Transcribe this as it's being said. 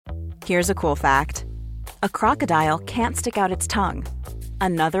Here's a cool fact. A crocodile can't stick out its tongue.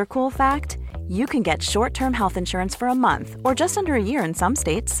 Another cool fact, you can get short-term health insurance for a month or just under a year in some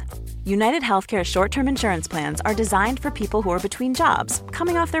states. United Healthcare short-term insurance plans are designed for people who are between jobs,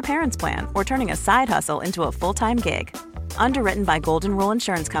 coming off their parents' plan, or turning a side hustle into a full-time gig. Underwritten by Golden Rule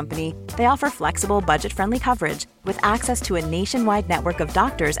Insurance Company, they offer flexible, budget-friendly coverage with access to a nationwide network of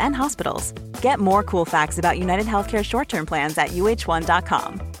doctors and hospitals. Get more cool facts about United Healthcare short-term plans at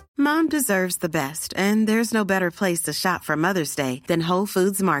uh1.com. Mom deserves the best, and there's no better place to shop for Mother's Day than Whole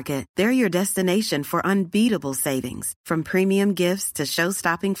Foods Market. They're your destination for unbeatable savings, from premium gifts to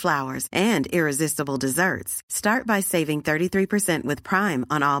show-stopping flowers and irresistible desserts. Start by saving 33% with Prime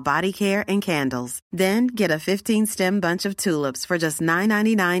on all body care and candles. Then get a 15-stem bunch of tulips for just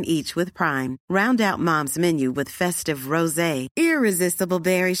 $9.99 each with Prime. Round out Mom's menu with festive rosé, irresistible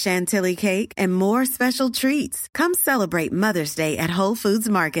berry chantilly cake, and more special treats. Come celebrate Mother's Day at Whole Foods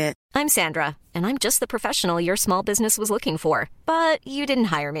Market. I'm Sandra, and I'm just the professional your small business was looking for. But you didn't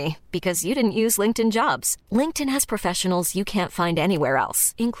hire me because you didn't use LinkedIn Jobs. LinkedIn has professionals you can't find anywhere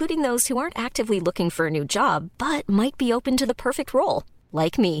else, including those who aren't actively looking for a new job, but might be open to the perfect role,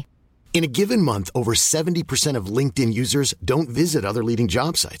 like me. In a given month, over 70% of LinkedIn users don't visit other leading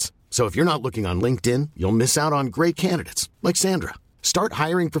job sites. So if you're not looking on LinkedIn, you'll miss out on great candidates, like Sandra. Start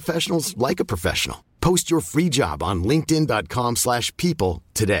hiring professionals like a professional. Post your free job on linkedin.com/people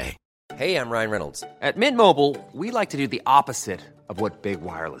today. Hey, I'm Ryan Reynolds. At Mint Mobile, we like to do the opposite of what Big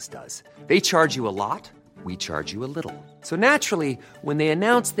Wireless does. They charge you a lot, we charge you a little. So naturally, when they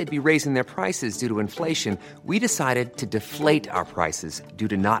announced they'd be raising their prices due to inflation, we decided to deflate our prices due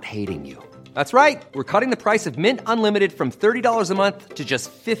to not hating you. That's right. We're cutting the price of Mint Unlimited from $30 a month to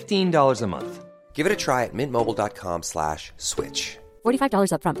just $15 a month. Give it a try at mintmobile.com/switch.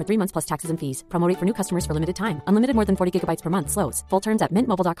 $45 up front for 3 months plus taxes and fees. Promo rate for new customers for limited time. Unlimited more than 40 gigabytes per month. Slows full terms at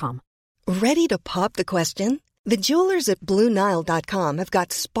mintmobile.com. Ready to pop the question? The jewelers at BlueNile.com have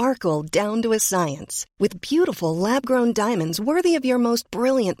got sparkle down to a science with beautiful lab-grown diamonds worthy of your most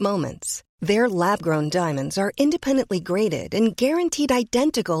brilliant moments. Their lab-grown diamonds are independently graded and guaranteed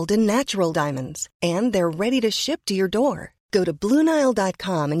identical to natural diamonds, and they're ready to ship to your door. Go to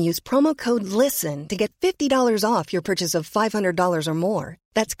BlueNile.com and use promo code LISTEN to get $50 off your purchase of $500 or more.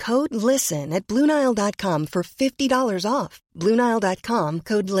 That's code LISTEN at BlueNile.com for $50 off. BlueNile.com,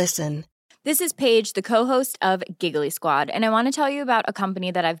 code LISTEN. This is Paige, the co-host of Giggly Squad, and I want to tell you about a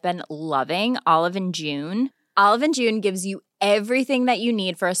company that I've been loving, Olive & June. Olive & June gives you everything that you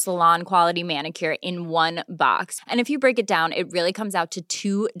need for a salon-quality manicure in one box. And if you break it down, it really comes out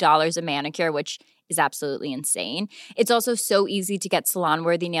to $2 a manicure, which is absolutely insane. It's also so easy to get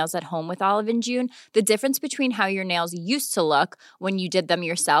salon-worthy nails at home with Olive & June. The difference between how your nails used to look when you did them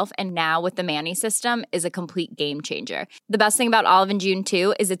yourself and now with the Mani system is a complete game changer. The best thing about Olive & June,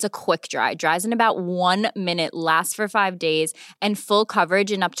 too, is it's a quick dry. Dries in about 1 minute, lasts for 5 days, and full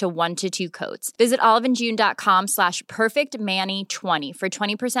coverage in up to 1 to 2 coats. Visit oliveandjune.com/perfectmani20 for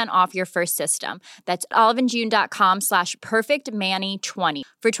 20% off your first system. That's oliveandjune.com/perfectmani20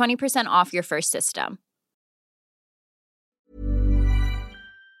 for 20% off your first system.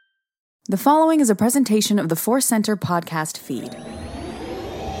 The following is a presentation of the Force Center podcast feed.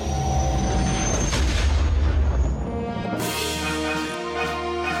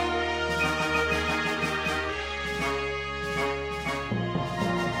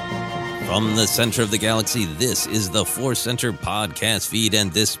 From the center of the galaxy, this is the Force Center podcast feed,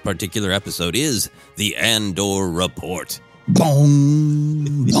 and this particular episode is the Andor Report.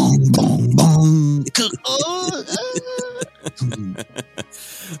 Bong, bong, bong, bong.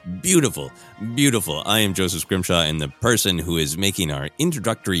 Beautiful, beautiful. I am Joseph Scrimshaw, and the person who is making our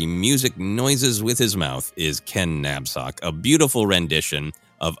introductory music noises with his mouth is Ken Nabsock. A beautiful rendition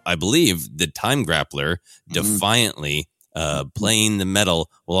of, I believe, the Time Grappler defiantly playing the metal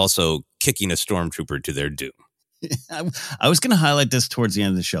while also kicking a stormtrooper to their doom. I was going to highlight this towards the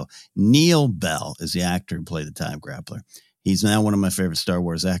end of the show. Neil Bell is the actor who played the Time Grappler. He's now one of my favorite Star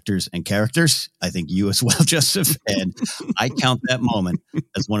Wars actors and characters. I think you as well, Joseph. And I count that moment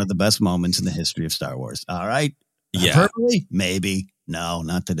as one of the best moments in the history of Star Wars. All right. Yeah. Hyperbole? Maybe. No,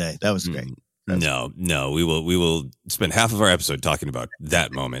 not today. That was great. No. We will spend half of our episode talking about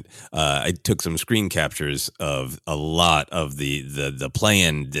that moment. I took some screen captures of a lot of the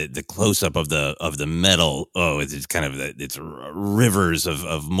play-in, the close-up of the metal. Oh, it's kind of it's rivers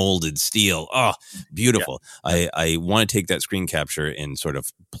of molded steel. Oh, beautiful. Yeah. I want to take that screen capture and sort of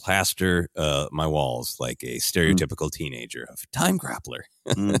plaster my walls like a stereotypical teenager of Time Grappler.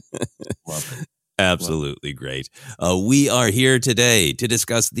 Love it. Absolutely great. We are here today to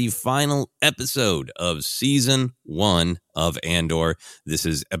discuss the final episode of season 1 of Andor. This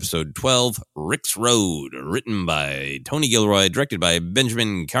is episode 12, Rick's Road, written by Tony Gilroy, directed by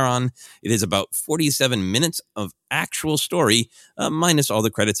Benjamin Caron. It is about 47 minutes of actual story, minus all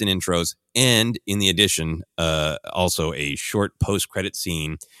the credits and intros. And in the addition, also a short post-credit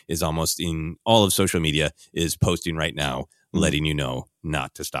scene is almost in all of social media is posting right now, letting you know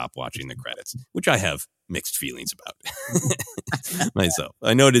not to stop watching the credits, which I have mixed feelings about myself.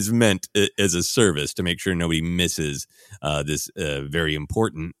 I know it is meant as a service to make sure nobody misses this very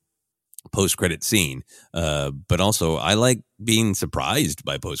important post-credit scene. But also, I like being surprised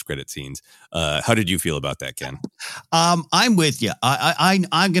by post-credit scenes. How did you feel about that, Ken? I'm with you. I'm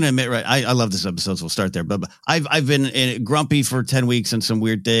going to admit, right? I love this episode, so we'll start there. But I've been grumpy for 10 weeks and some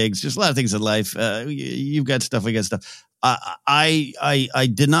weird things. Just a lot of things in life. You've got stuff. We got stuff.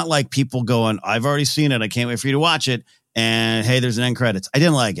 I did not like people going, I've already seen it. I can't wait for you to watch it. And hey, there's an end credits. I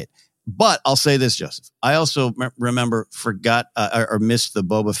didn't like it. But I'll say this, Joseph. I also forgot or missed the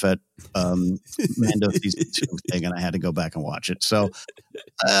Boba Fett Mando season 2 thing, and I had to go back and watch it. So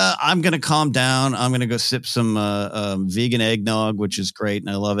I'm going to calm down. I'm going to go sip some vegan eggnog, which is great, and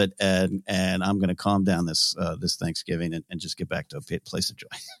I love it. And I'm going to calm down this Thanksgiving and just get back to a place of joy.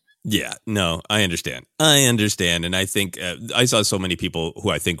 Yeah, no, I understand. And I think I saw so many people who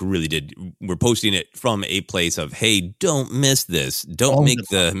I think really were posting it from a place of, hey, don't miss this. Don't make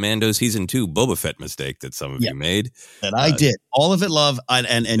the Mando season 2 Boba Fett mistake that some of you made. That I did. All of it, love.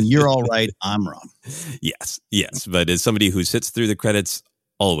 And you're all right. I'm wrong. Yes. But as somebody who sits through the credits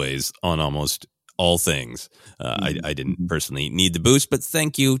always on almost all things, I didn't personally need the boost, but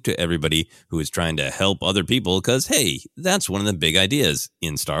thank you to everybody who is trying to help other people, because hey, that's one of the big ideas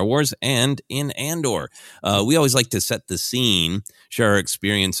in Star Wars and in Andor. We always like to set the scene, share our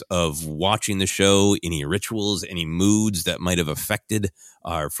experience of watching the show, any rituals, any moods that might have affected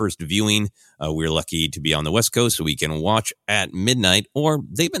our first viewing. We're lucky to be on the West Coast, so we can watch at midnight, or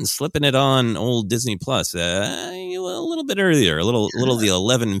they've been slipping it on old Disney Plus a little bit earlier. A little the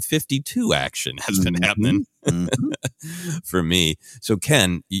 11:52 action has been happening for me. So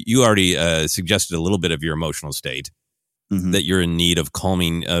Ken, you already suggested a little bit of your emotional state. That you're in need of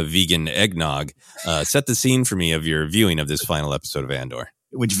calming vegan eggnog. Set the scene for me of your viewing of this final episode of Andor.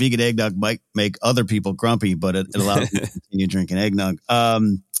 Which vegan eggnog might make other people grumpy, but it allows you to continue drinking eggnog.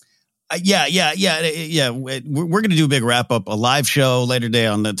 Yeah. We're going to do a big wrap up, a live show later today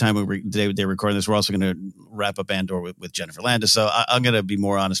on the time they're recording this. We're also going to wrap up Andor with Jennifer Landis. So I'm going to be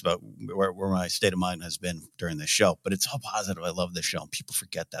more honest about where my state of mind has been during this show. But it's all positive. I love this show. People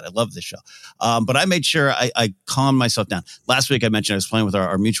forget that. I love this show. But I made sure I calmed myself down. Last week I mentioned I was playing with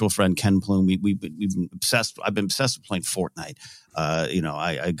our mutual friend Ken Plume. We've been obsessed. I've been obsessed with playing Fortnite.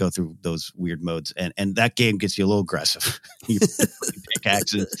 I go through those weird modes, and that game gets you a little aggressive. You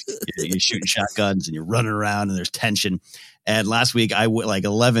pickaxes, you're shooting shotguns, and you're running around, and there's tension. And last week I went like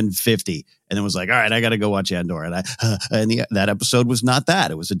 11:50, and then was like, all right, I got to go watch Andor. And that episode was not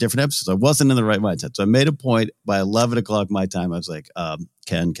that. It was a different episode. I wasn't in the right mindset. So I made a point by 11 o'clock my time. I was like,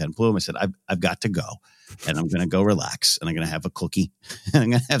 Ken Plume, I said, I've got to go. And I'm going to go relax, and I'm going to have a cookie, and I'm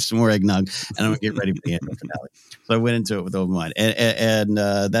going to have some more eggnog, and I'm going to get ready for the Andor finale. So I went into it with open mind, and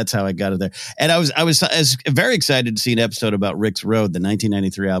that's how I got it there. And I was very excited to see an episode about Rick's Road, the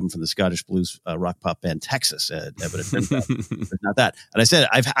 1993 album from the Scottish blues rock pop band Texas. But it's not that. And I said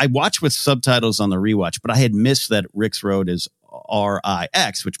I watched with subtitles on the rewatch, but I had missed that Rick's Road is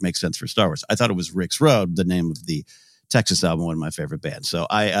RIX, which makes sense for Star Wars. I thought it was Rick's Road, the name of the Texas album, one of my favorite bands. So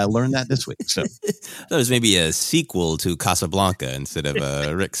I learned that this week. So that was maybe a sequel to Casablanca instead of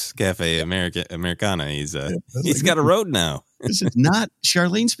Rick's Cafe Americana. He's got a road now. This is not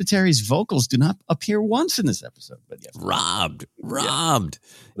Charlene Spiteri's vocals do not appear once in this episode, but yes, robbed.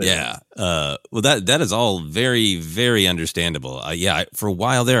 Yeah. Well, that is all very, very understandable. For a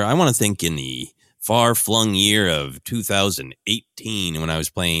while there, I want to think in the far-flung year of 2018 when I was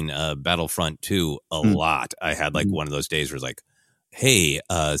playing Battlefront 2 a lot. I had like one of those days where it's like, hey,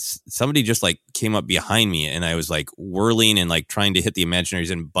 somebody just like came up behind me, and I was like whirling and like trying to hit the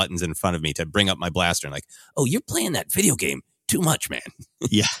imaginaries buttons in front of me to bring up my blaster, and like, oh, you're playing that video game too much, man.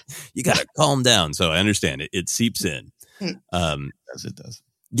 Yeah. You got to calm down. So I understand it seeps in. It does.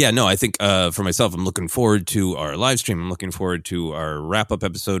 Yeah, no, I think for myself, I'm looking forward to our live stream. I'm looking forward to our wrap-up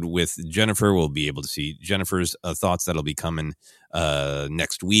episode with Jennifer. We'll be able to see Jennifer's thoughts. That'll be coming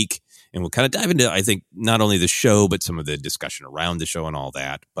next week. And we'll kind of dive into, I think, not only the show, but some of the discussion around the show and all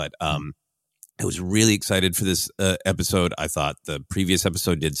that. But I was really excited for this episode. I thought the previous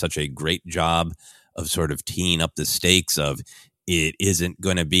episode did such a great job of sort of teeing up the stakes of, it isn't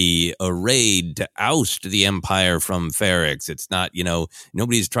going to be a raid to oust the Empire from Ferrix. It's not,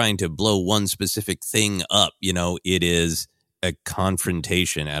 nobody's trying to blow one specific thing up. It is a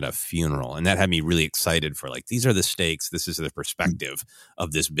confrontation at a funeral. And that had me really excited for these are the stakes. This is the perspective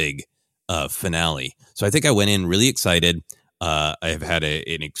of this big finale. So I think I went in really excited. I have had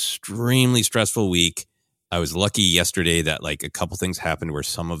an extremely stressful week. I was lucky yesterday that a couple things happened where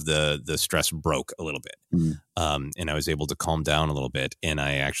some of the stress broke a little bit. And I was able to calm down a little bit. And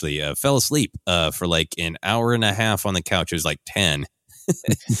I actually fell asleep for an hour and a half on the couch. It was 10.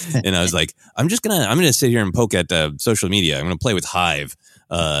 And I was I'm going to sit here and poke at social media. I'm going to play with Hive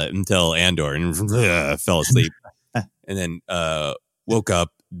until Andor, and fell asleep. And then woke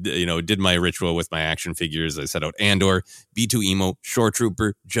up, did my ritual with my action figures. I set out Andor, B2 Emo, Shore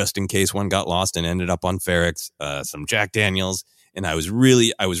Trooper, just in case one got lost and ended up on Ferrix, some Jack Daniels. And I was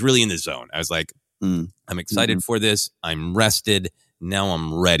really in the zone. I was I'm excited for this. I'm rested. Now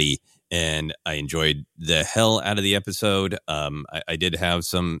I'm ready. And I enjoyed the hell out of the episode. I did have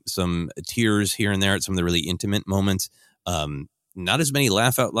some tears here and there at some of the really intimate moments. Not as many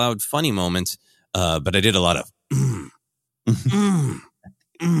laugh out loud funny moments, but I did a lot of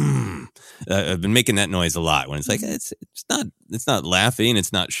I've been making that noise a lot when it's it's not laughing,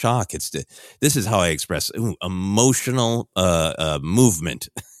 it's not shock. This is how I express emotional movement.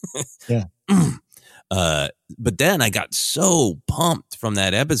 Yeah. But then I got so pumped from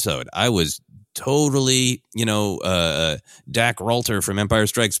that episode. I was totally, Dak Ralter from Empire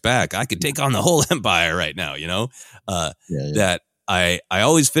Strikes Back. I could take on the whole Empire right now, that I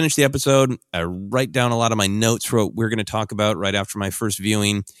always finish the episode. I write down a lot of my notes for what we're going to talk about right after my first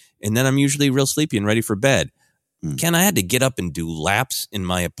viewing. And then I'm usually real sleepy and ready for bed. Ken, I had to get up and do laps in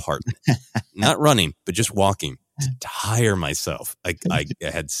my apartment, not running, but just walking to tire myself. I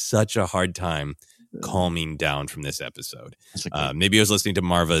had such a hard time calming down from this episode. Maybe I was listening to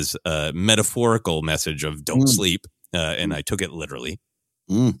Marva's metaphorical message of don't sleep, and I took it literally.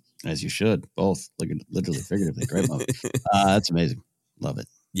 As you should, both literally, figuratively. Great moment. That's amazing. Love it.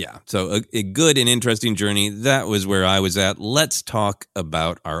 Yeah. So a good and interesting journey. That was where I was at. Let's talk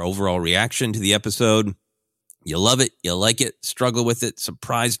about our overall reaction to the episode. You love it. You like it. Struggle with it.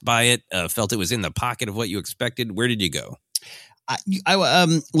 Surprised by it. Felt it was in the pocket of what you expected. Where did you go? I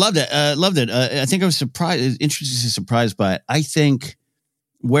loved it. Loved it. I think I was surprised by it. I think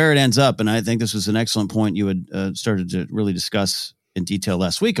where it ends up, and I think this was an excellent point you had started to really discuss in detail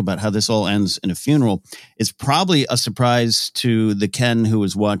last week about how this all ends in a funeral, is probably a surprise to the Ken who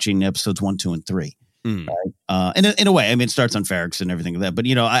was watching episodes 1, 2, and 3. Right? And in a way, I mean, it starts on Ferrix and everything like that. But,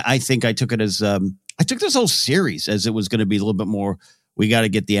 I think I took it as I took this whole series as it was going to be a little bit more, we got to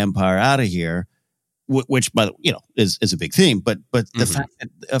get the Empire out of here, which, by the way, is a big theme. But the fact that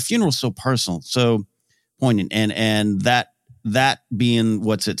a funeral is so personal, so poignant, and that being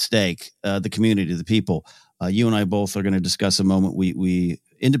what's at stake, the community, the people. You and I both are going to discuss a moment we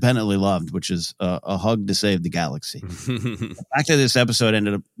independently loved, which is a hug to save the galaxy. The fact that this episode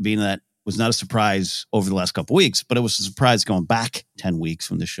ended up being that was not a surprise over the last couple of weeks, but it was a surprise going back 10 weeks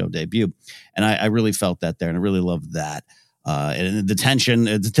when the show debuted. And I really felt that there, and I really loved that. And the tension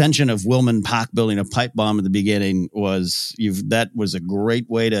of Wilman Pak building a pipe bomb at the beginning that was a great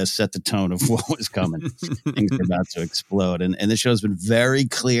way to set the tone of what was coming. Things were about to explode. And the show's been very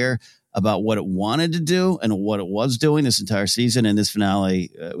clear about what it wanted to do and what it was doing this entire season. And this finale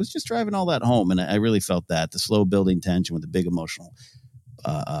was just driving all that home. And I really felt that. The slow building tension with the big emotional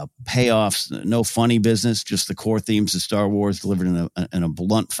payoffs, no funny business, just the core themes of Star Wars delivered in a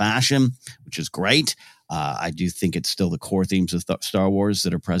blunt fashion, which is great. I do think it's still the core themes of Star Wars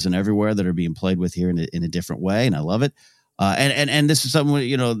that are present everywhere that are being played with here in a different way. And I love it. And this is something,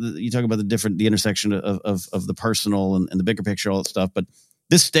 you talk about the intersection of the personal and the bigger picture, all that stuff. But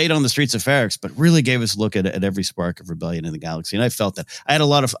this stayed on the streets of Ferrix, but really gave us a look at every spark of rebellion in the galaxy. And I felt that. I had a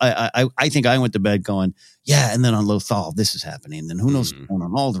lot of, I think I went to bed going, yeah, and then on Lothal, this is happening. And then who knows what's going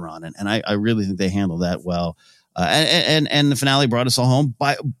on Alderaan. And I really think they handled that well. And the finale brought us all home.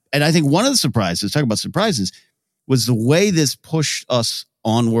 And I think one of the surprises, talk about surprises, was the way this pushed us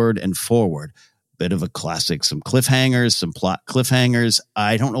onward and forward. Bit of a classic, some cliffhangers, some plot cliffhangers.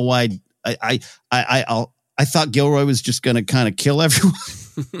 I don't know why. I thought Gilroy was just going to kind of kill everyone.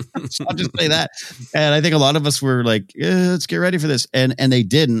 So I'll just say that. And I think a lot of us were like, let's get ready for this. And they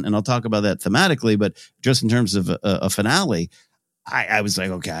didn't. And I'll talk about that thematically, but just in terms of a finale, I was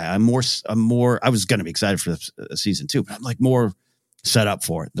like, okay, I'm more, I was going to be excited for season 2, but I'm like more set up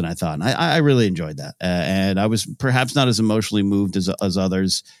for it than I thought. And I really enjoyed that. And I was perhaps not as emotionally moved as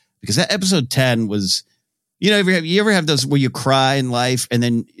others, because that episode 10 was, You know, you ever have those where you cry in life and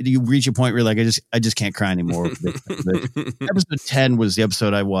then you reach a point where you're like, I just can't cry anymore. Episode 10 was the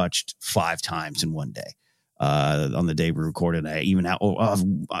episode I watched 5 times in one day. On the day we recorded,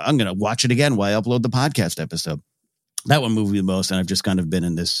 I'm going to watch it again while I upload the podcast episode. That one moved me the most, and I've just kind of been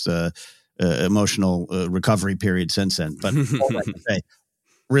in this emotional recovery period since then. But all that to say,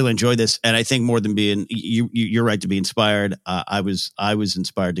 really enjoyed this, and I think more than being you're right to be inspired. I was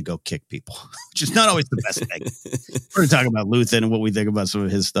inspired to go kick people, which is not always the best thing. We're talking about Luthen and what we think about some of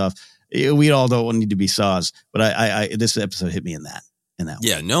his stuff. We all don't need to be saws, but I this episode hit me in that.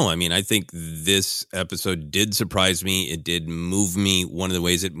 Yeah, no, I mean, I think this episode did surprise me. It did move me. One of the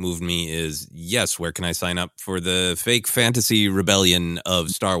ways it moved me is, yes, where can I sign up for the fake fantasy rebellion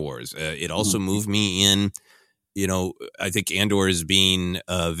of Star Wars? It also moved me in, you know, I think Andor is being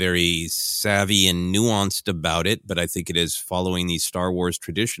very savvy and nuanced about it, but I think it is following the Star Wars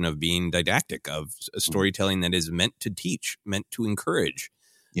tradition of being didactic, of storytelling that is meant to teach, meant to encourage.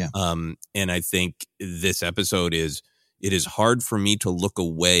 Yeah. And I think this episode it is hard for me to look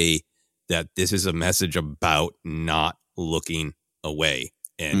away that this is a message about not looking away.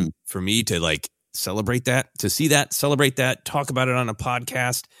 And for me to like celebrate that, to see that, celebrate that, talk about it on a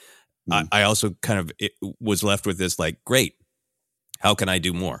podcast, I also kind of was left with this like, great, how can I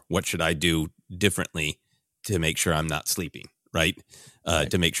do more? What should I do differently to make sure I'm not sleeping, right?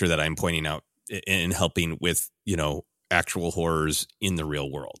 To make sure that I'm pointing out and helping with, you know, actual horrors in the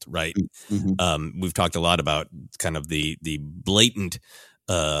real world, right? We've talked a lot about kind of the blatant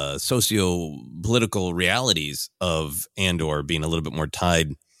socio-political realities of Andor being a little bit more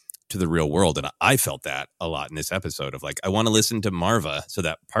tied to the real world, and I felt that a lot in this episode of like, I want to listen to Marva, so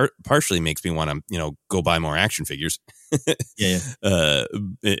that partially makes me want to, you know, go buy more action figures.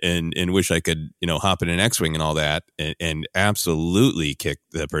 And wish I could, you know, hop in an X-Wing and all that, and absolutely kick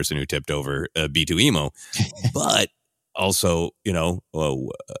the person who tipped over B2 Emo, but also, you know,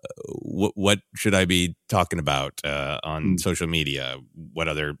 what should I be talking about on social media? What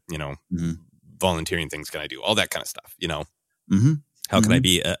other, you know, volunteering things can I do? All that kind of stuff, you know. How can I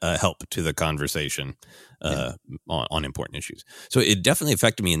be a help to the conversation on important issues? So it definitely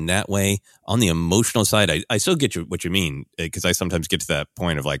affected me in that way. On the emotional side, I still get what you mean, because I sometimes get to that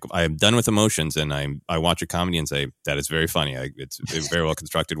point of like, I'm done with emotions and I watch a comedy and say, that is very funny. It's very well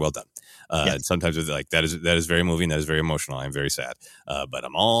constructed. Well done. And sometimes it's like, that is very moving. That is very emotional. I'm very sad. But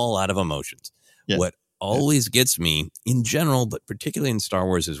I'm all out of emotions. Yeah. What always gets me in general, but particularly in Star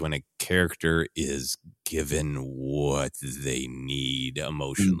Wars, is when a character is given what they need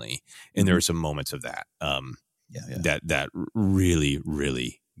emotionally. And there are some moments of that that really,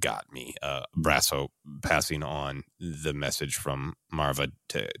 really got me. Brasso passing on the message from Marva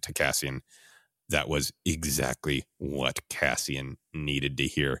to Cassian, that was exactly what Cassian needed to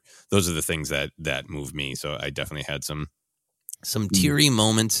hear. Those are the things that moved me. So I definitely had some teary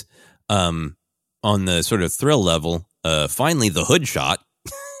moments. On the sort of thrill level, finally the hood shot.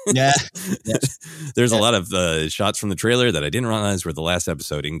 There's a lot of shots from the trailer that I didn't realize were the last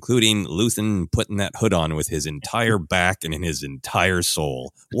episode, including Luthen putting that hood on with his entire back and in his entire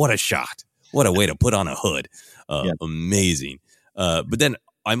soul. What a shot. What a way to put on a hood. Amazing. But then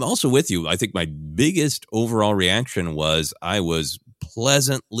I'm also with you. I think my biggest overall reaction was I was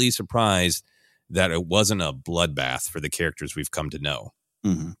pleasantly surprised that it wasn't a bloodbath for the characters we've come to know.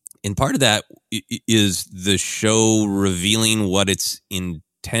 And part of that is the show revealing what its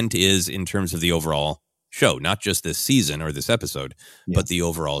intent is in terms of the overall show, not just this season or this episode, but the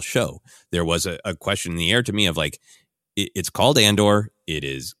overall show. There was a question in the air to me of like, it's called Andor. It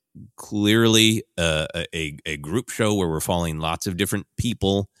is clearly a group show where we're following lots of different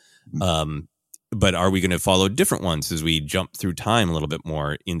people. But are we going to follow different ones as we jump through time a little bit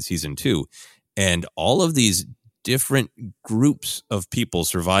more in season 2? And all of these different groups of people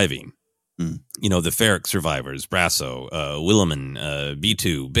surviving, you know, the Ferric survivors, Brasso, Williman,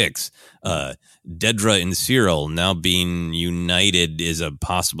 B2, Bix, Dedra and Cyril now being united is a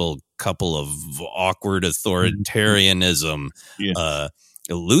possible couple of awkward authoritarianism.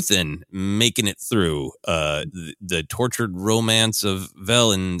 Luthen making it through, the tortured romance of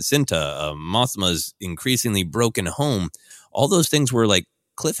Vel and Cinta, Mothma's increasingly broken home. All those things were like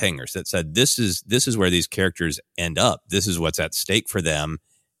cliffhangers that said this is where these characters end up. This is what's at stake for them,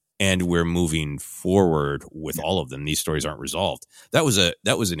 and we're moving forward with all of them. These stories aren't resolved. That was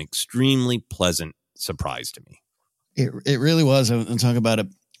an extremely pleasant surprise to me. It really was. I'll talk about it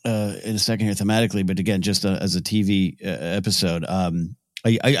in a second here thematically, but again, just as a TV episode, I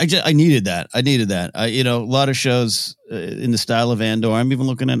needed that. You know, a lot of shows in the style of Andor. I'm even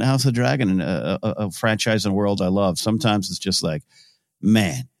looking at House of Dragon, a franchise and world I love. Sometimes it's just like,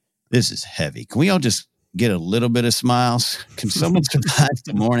 man, this is heavy. Can we all just get a little bit of smiles? Can someone survive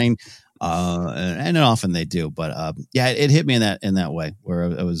the morning? And often they do, but yeah, it hit me in that way where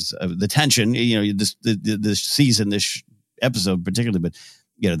it was the tension. This season, this episode particularly, but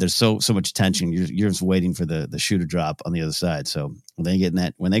there's so much tension. You're just waiting for the shoe to drop on the other side. So when they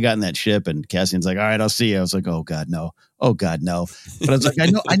got in that ship and Cassian's like, all right, I'll see you. I was like, oh God, no. But I was like,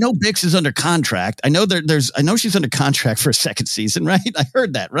 I know Bix is under contract. I know I know she's under contract for a second season, right? I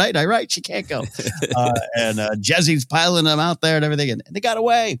heard that, right? All right. She can't go. And Jesse's piling them out there and everything. And they got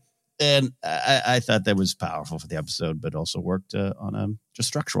away. And I thought that was powerful for the episode, but also worked on a just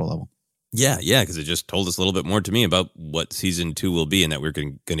structural level. Yeah, because it just told us a little bit more to me about what season 2 will be, and that we're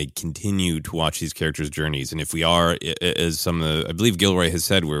going to continue to watch these characters' journeys. And if we are, as I believe Gilroy has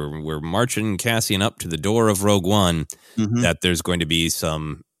said, we're marching Cassian up to the door of Rogue One, that there's going to be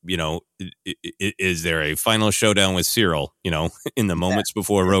some, is there a final showdown with Cyril, in the moments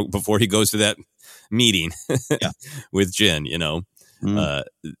before he goes to that meeting with Jyn,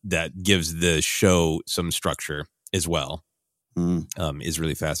 that gives the show some structure as well. Is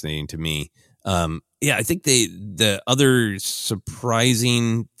really fascinating to me. I think the other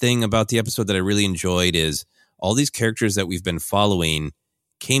surprising thing about the episode that I really enjoyed is all these characters that we've been following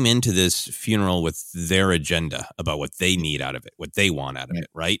came into this funeral with their agenda about what they need out of it, what they want out of it,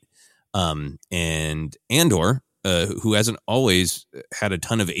 right? And Andor, who hasn't always had a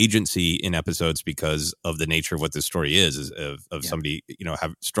ton of agency in episodes because of the nature of what this story is of somebody,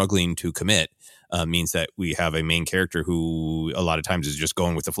 struggling to commit, means that we have a main character who a lot of times is just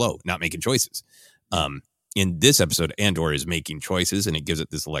going with the flow, not making choices. In this episode, Andor is making choices, and it gives it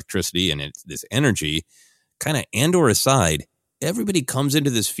this electricity and it's this energy. Kind of Andor aside, everybody comes into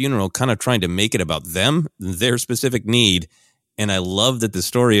this funeral kind of trying to make it about them, their specific need. And I love that the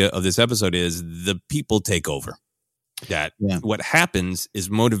story of this episode is the people take over. That what happens is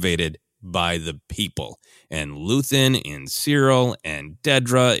motivated by the people, and Luthen and Cyril and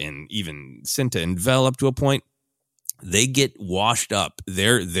Dedra and even Cinta and Vel up to a point, they get washed up.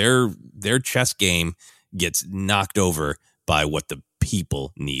 Their chess game gets knocked over by what the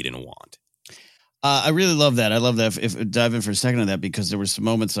people need and want. I really love that. I love that. If dive in for a second on that, because there were some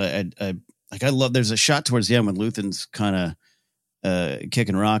moments I love. There's a shot towards the end when Luthen's kind of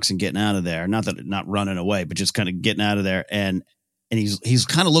kicking rocks and getting out of there. Not running away, but just kind of getting out of there. And he's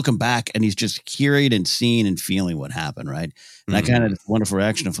kind of looking back and he's just hearing and seeing and feeling what happened. Right. And I kind of wonderful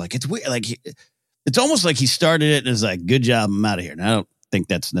reaction of like, it's weird. Like it's almost like he started it and is like, good job. I'm out of here. And I don't think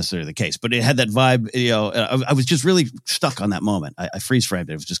that's necessarily the case, but it had that vibe. I was just really stuck on that moment. I freeze framed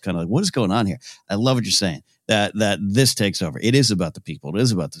it. It was just kind of like, what is going on here? I love what you're saying. That this takes over. It is about the people. It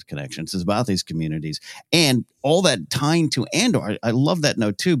is about the connections. It's about these communities and all that tying to Andor. I love that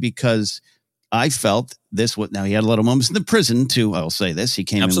note too, because I felt this. Now he had a lot of moments in the prison too. I'll say this. He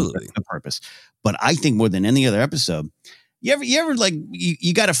came in with a purpose, but I think more than any other episode, you ever like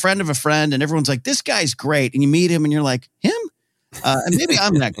you got a friend of a friend and everyone's like, this guy's great. And you meet him and you're like, him? And maybe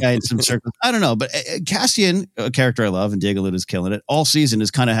I'm that guy in some circles. I don't know. But Cassian, a character I love, and Diego Luna's killing it all season, has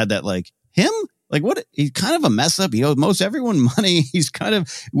kind of had that like him. Like what? He's kind of a mess up. He owes most everyone money. He's kind of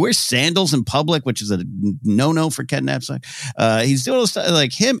wears sandals in public, which is a no for Ken Knapsack. He's doing all this stuff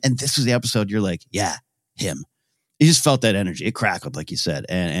like him. And this was the episode. You're like, yeah, him. You just felt that energy. It crackled, like you said,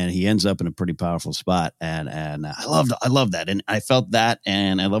 and he ends up in a pretty powerful spot. And I love that, and I felt that,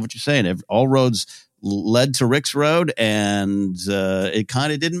 and I love what you're saying. All roads led to Rick's road, and it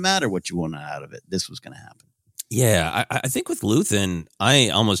kind of didn't matter what you wanted out of it. This was going to happen. Yeah, I think with Luthen, I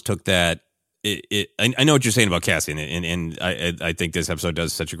almost took that. I know what you're saying about Cassian, and I think this episode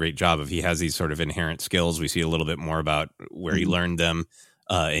does such a great job of he has these sort of inherent skills. We see a little bit more about where he learned them,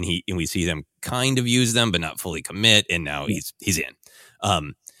 and we see them kind of use them, but not fully commit. And now he's in.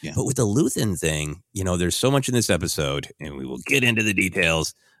 But with the Luthen thing, there's so much in this episode, and we will get into the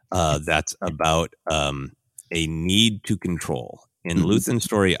details. That's about a need to control. And Luthen's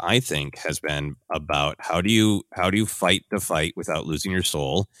story, I think, has been about how do you fight the fight without losing your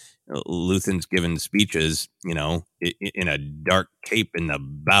soul. Luthen's given speeches, in a dark cape in the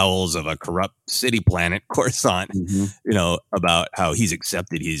bowels of a corrupt city planet, Coruscant, about how he's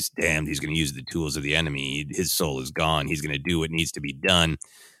accepted, he's damned, he's going to use the tools of the enemy, his soul is gone, he's going to do what needs to be done.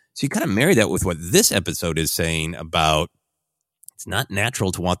 So you kind of marry that with what this episode is saying about it's not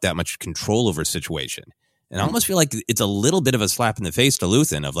natural to want that much control over a situation. And I almost feel like it's a little bit of a slap in the face to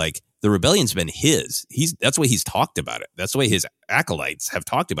Luthen of like, the rebellion's been his. That's the way he's talked about it. That's the way his acolytes have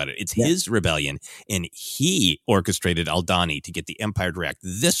talked about it. It's his rebellion, and he orchestrated Aldhani to get the Empire to react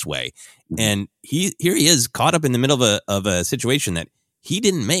this way. And here he is caught up in the middle of a situation that he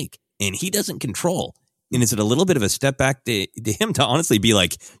didn't make and he doesn't control. And is it a little bit of a step back to him to honestly be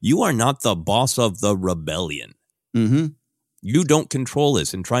like, you are not the boss of the rebellion. Mm-hmm. You don't control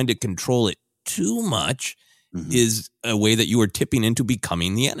this, and trying to control it too much is a way that you are tipping into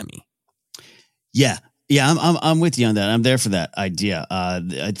becoming the enemy. Yeah. Yeah, I'm with you on that. I'm there for that idea.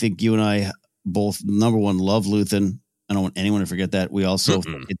 I think you and I both, number one, love Luthen. I don't want anyone to forget that. We also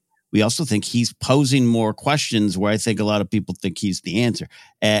think he's posing more questions where I think a lot of people think he's the answer.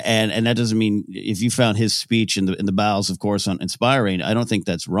 And that doesn't mean if you found his speech in the bowels, of course, on inspiring, I don't think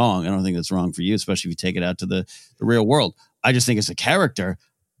that's wrong. I don't think that's wrong for you, especially if you take it out to the real world. I just think as a character,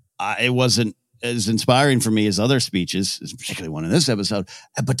 it wasn't as inspiring for me as other speeches, particularly one in this episode.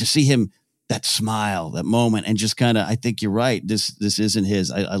 But to see him, that smile, that moment, and just kind of, I think you're right. This isn't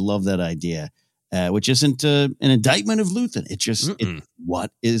his. I love that idea, which isn't an indictment of Luthen. It's just it's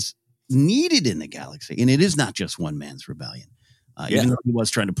what is needed in the galaxy. And it is not just one man's rebellion. Even though he was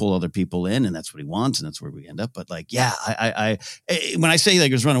trying to pull other people in, and that's what he wants, and that's where we end up. But like, yeah, I when I say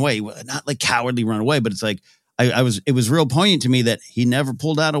like it was run away, not like cowardly run away, but it's like, it was real poignant to me that he never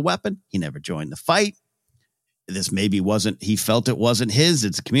pulled out a weapon. He never joined the fight. This maybe he felt it wasn't his.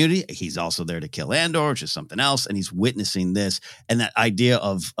 It's a community. He's also there to kill Andor, which is something else. And he's witnessing this. And that idea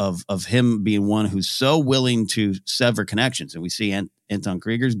of him being one who's so willing to sever connections. And we see Anton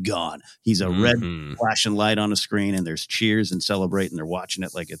Krieger's gone. He's a red flashing light on a screen, and there's cheers and celebrate, and they're watching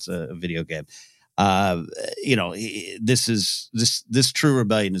it like it's a video game. This true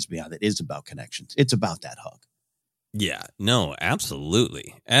rebellion is beyond it. It is about connections. It's about that hug. Yeah, no,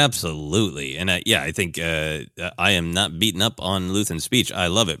 absolutely. Absolutely. And I think I am not beaten up on Luthen's speech. I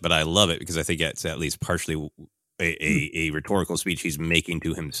love it, but I love it because I think it's at least partially a rhetorical speech he's making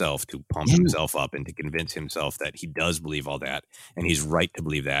to himself to pump himself up and to convince himself that he does believe all that, and he's right to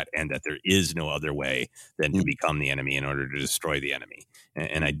believe that, and that there is no other way than to become the enemy in order to destroy the enemy.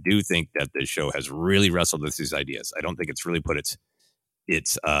 And I do think that this show has really wrestled with these ideas. I don't think it's really put its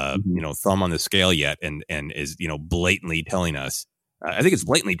thumb on the scale yet, and is blatantly telling us. I think it's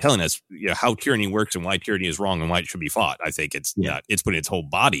blatantly telling us how tyranny works and why tyranny is wrong and why it should be fought. I think it's putting its whole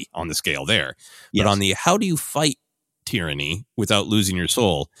body on the scale there. Yes. But on the how do you fight tyranny without losing your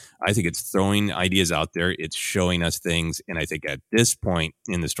soul, I think it's throwing ideas out there. It's showing us things, and I think at this point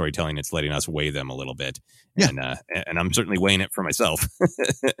in the storytelling, it's letting us weigh them a little bit. Yeah. And I'm certainly weighing it for myself.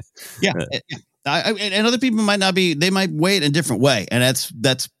 Yeah. And other people might not be. They might weigh it in a different way, and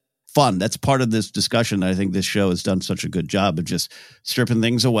that's fun. That's part of this discussion. I think this show has done such a good job of just stripping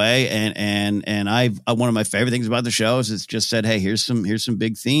things away. And one of my favorite things about the show is it's just said, hey, here's some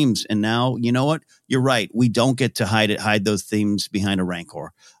big themes. And now, you know what? You're right. We don't get to hide those themes behind a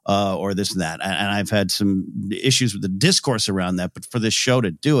rancor or this and that. And I've had some issues with the discourse around that. But for this show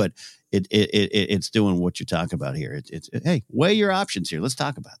to do it, it's doing what you talk about here. It's hey, weigh your options here. Let's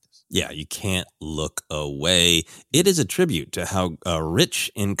talk about this. Yeah, you can't look away. It is a tribute to how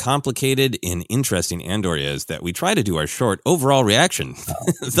rich and complicated and interesting Andor is that we try to do our short overall reaction,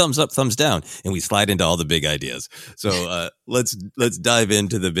 thumbs up, thumbs down, and we slide into all the big ideas. So let's dive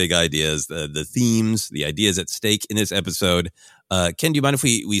into the big ideas, the themes, the ideas at stake in this episode. Ken, do you mind if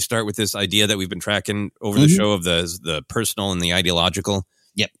we start with this idea that we've been tracking over the show of the personal and the ideological?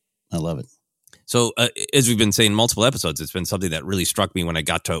 Yep, I love it. So as we've been saying multiple episodes, it's been something that really struck me when I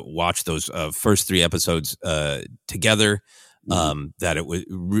got to watch those first 3 episodes together, that it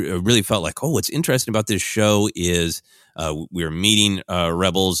really felt like, what's interesting about this show is we're meeting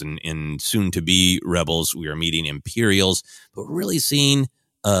rebels and soon to be rebels. We are meeting Imperials, but really seeing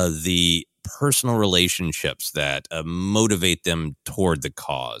the personal relationships that motivate them toward the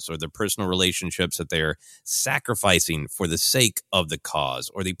cause, or the personal relationships that they're sacrificing for the sake of the cause,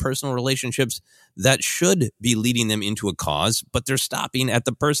 or the personal relationships that should be leading them into a cause, but they're stopping at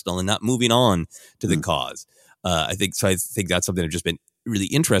the personal and not moving on to the cause. I think that's something I've just been really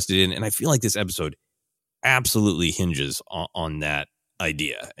interested in. And I feel like this episode absolutely hinges on that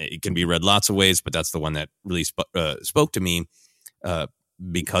idea. It can be read lots of ways, but that's the one that really spoke to me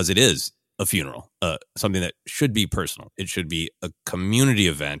because it is a funeral, something that should be personal. It should be a community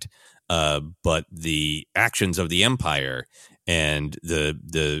event, but the actions of the Empire and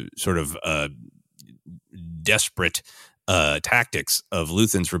the sort of desperate tactics of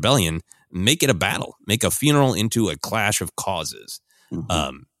Luthen's rebellion make it a battle, make a funeral into a clash of causes.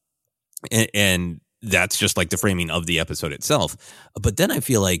 And that's just like the framing of the episode itself. But then I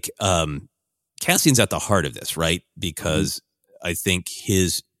feel like casting's at the heart of this, right? Because I think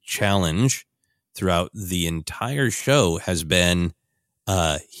his challenge throughout the entire show has been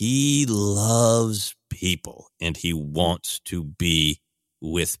he loves people and he wants to be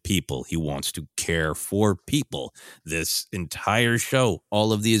with people. He wants to care for people. This entire show,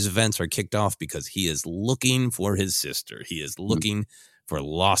 all of these events are kicked off because he is looking for his sister. He is looking for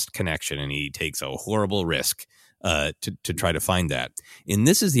lost connection, and he takes a horrible risk to try to find that. And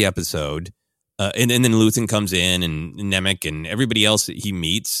this is the episode. And then Luthen comes in, and Nemec and everybody else that he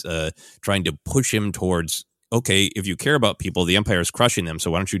meets, trying to push him towards, okay, if you care about people, the Empire is crushing them,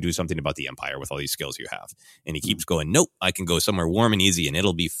 so why don't you do something about the Empire with all these skills you have? And he keeps going, nope, I can go somewhere warm and easy, and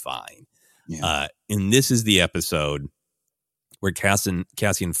it'll be fine. Yeah. And this is the episode where Cassian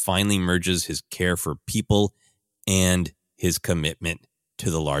finally merges his care for people and his commitment to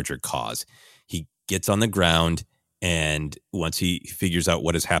the larger cause. He gets on the ground, and once he figures out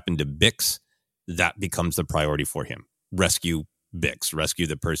what has happened to Bix, that becomes the priority for him. Rescue Bix, rescue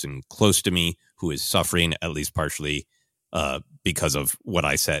the person close to me who is suffering, at least partially, because of what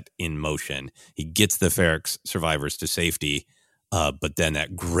I set in motion. He gets the Ferrix survivors to safety, but then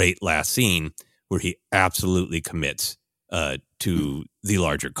that great last scene where he absolutely commits to the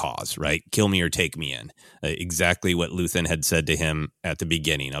larger cause, right? Kill me or take me in. Exactly what Luthen had said to him at the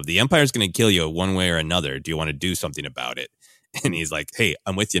beginning of, the Empire's going to kill you one way or another. Do you want to do something about it? And he's like, hey,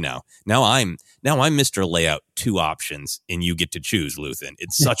 I'm with you now. Now I'm Mr. Layout, 2 options, and you get to choose, Luthen.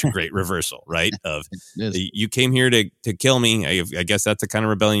 It's such a great reversal, right? Of you came here to kill me. I guess that's the kind of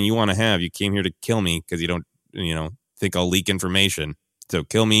rebellion you want to have. You came here to kill me because you don't, think I'll leak information. So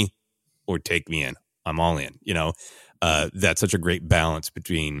kill me or take me in. I'm all in. That's such a great balance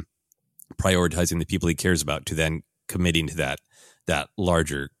between prioritizing the people he cares about to then committing to that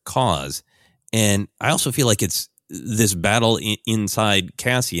larger cause. And I also feel like it's this battle inside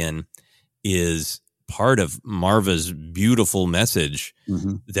Cassian is part of Marva's beautiful message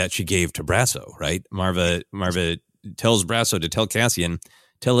that she gave to Brasso, right? Marva tells Brasso to tell Cassian,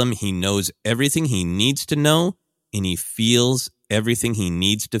 tell him he knows everything he needs to know and he feels everything he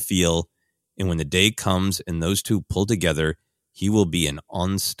needs to feel. And when the day comes and those two pull together, he will be an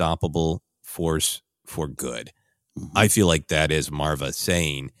unstoppable force for good. I feel like that is Marva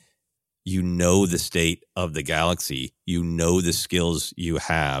saying, you know the state of the galaxy, you know the skills you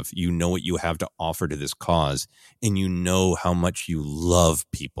have, you know what you have to offer to this cause, and you know how much you love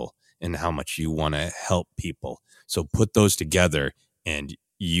people and how much you want to help people. So put those together and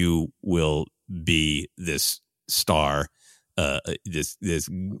you will be this star, this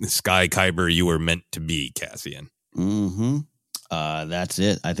Sky Kyber you were meant to be, Cassian. That's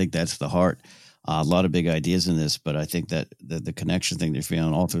it. I think that's the heart. A lot of big ideas in this, but I think that the connection thing they're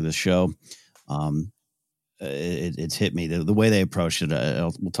feeling all through the show, it's hit me. The way they approached it,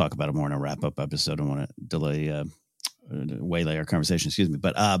 we'll talk about it more in a wrap-up episode. I don't want to waylay our conversation, excuse me.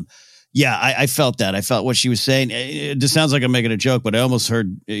 But yeah, I felt that. I felt what she was saying. It just sounds like I'm making a joke, but I almost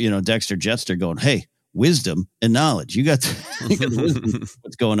heard, Dexter Jettster going, hey, wisdom and knowledge. You got the wisdom,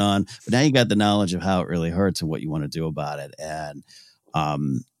 what's going on, but now you got the knowledge of how it really hurts and what you want to do about it. And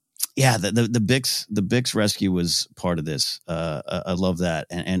yeah, the Bix rescue was part of this. I love that.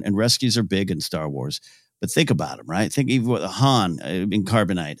 And rescues are big in Star Wars. But think about them, right? Think even with Han in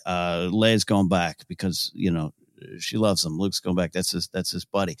Carbonite. Leia's going back because, she loves him. Luke's going back. That's his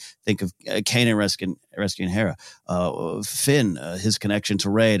buddy. Think of Kanan rescuing Hera. Finn, his connection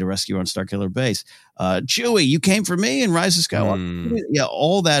to Rey to rescue her on Starkiller Base. Chewie, you came for me in Rise of Skywalker. Yeah,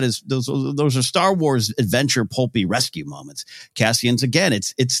 all that is those are Star Wars adventure pulpy rescue moments. Cassian's again,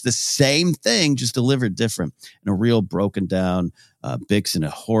 it's the same thing, just delivered different. And a real broken down Bix in a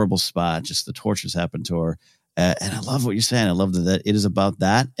horrible spot. Just the tortures happened to her. And I love what you're saying. I love that it is about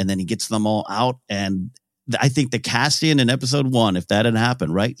that. And then he gets them all out. And I think the Cassian in episode 1, if that had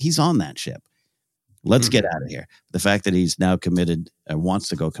happened, right, he's on that ship. Let's get out of here. The fact that he's now committed and wants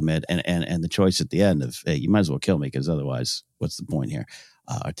to go commit, and the choice at the end of, hey, you might as well kill me because otherwise, what's the point here?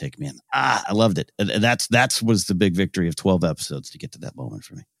 Or take me in. I loved it. And that was the big victory of 12 episodes to get to that moment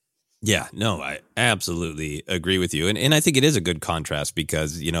for me. Yeah, no, I absolutely agree with you. And I think it is a good contrast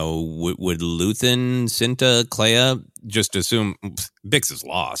because, would Luthen, Cinta, Clea just assume Bix is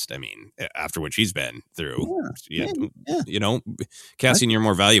lost? I mean, after what she's been through, Cassian, you're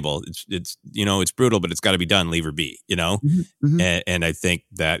more valuable. It's brutal, but it's got to be done. Leave her be, And I think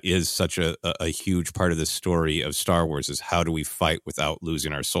that is such a huge part of the story of Star Wars is how do we fight without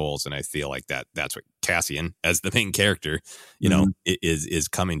losing our souls? And I feel like that's what Cassian, as the main character, is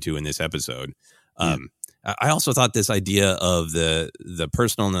coming to in this episode. I also thought this idea of the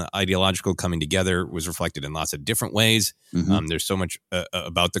personal and the ideological coming together was reflected in lots of different ways. There's so much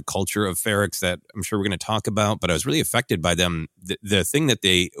about the culture of Ferrix that I'm sure we're going to talk about, but I was really affected by them. The thing that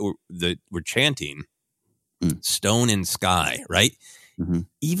they were chanting, stone and sky, right?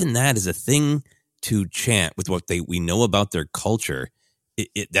 Even that is a thing to chant with what we know about their culture.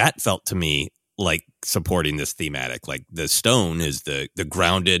 that felt to me like supporting this thematic. Like the stone is the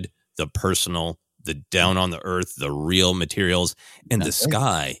grounded, the personal, the down on the earth, the real materials, and the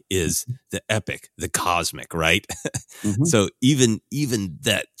sky is the epic, the cosmic, right? Mm-hmm. So even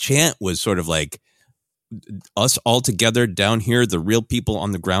that chant was sort of like us all together down here, the real people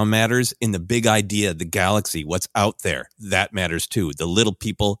on the ground matters, in the big idea, the galaxy, what's out there, that matters too. The little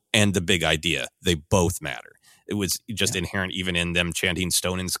people and the big idea, they both matter. It was just inherent even in them chanting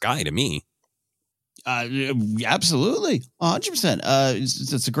stone and sky to me. Absolutely. 100%.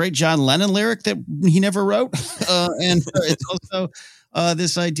 It's a great John Lennon lyric that he never wrote. And it's also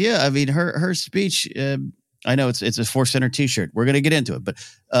this idea. I mean, her speech, I know it's a Force Center t-shirt. We're going to get into it, but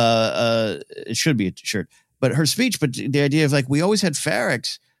it should be a shirt. But her speech, but the idea of like, we always had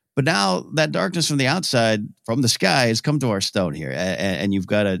Ferrix, but now that darkness from the outside, from the sky, has come to our stone here. And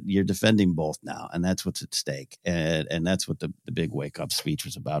you're defending both now. And that's what's at stake. And that's what the big wake up speech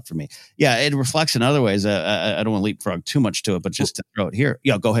was about for me. Yeah, it reflects in other ways. I don't want to leapfrog too much to it, but just to throw it here.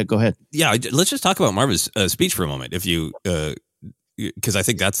 Yeah, go ahead. Yeah, let's just talk about Marva's speech for a moment. If you, because I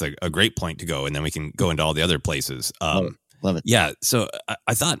think that's a great point to go. And then we can go into all the other places. Love it. Yeah. So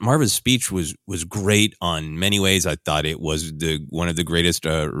I thought Marva's speech was great on many ways. I thought it was one of the greatest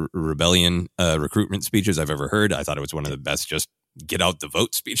rebellion recruitment speeches I've ever heard. I thought it was one of the best just get out the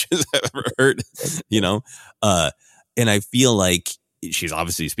vote speeches I've ever heard, and I feel like she's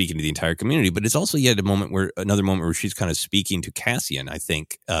obviously speaking to the entire community, but it's also yet another moment where she's kind of speaking to Cassian. I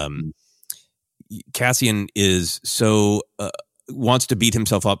think Cassian is so wants to beat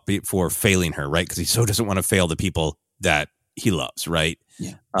himself up for failing her, right? Because he so doesn't want to fail the people that he loves, right?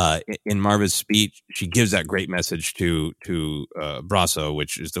 Yeah. In Marva's speech, she gives that great message to Brasso,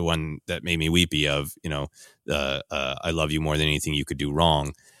 which is the one that made me weepy of, I love you more than anything you could do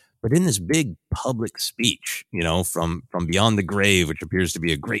wrong. But in this big public speech, from beyond the grave, which appears to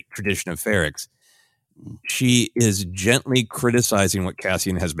be a great tradition of Ferrix, she is gently criticizing what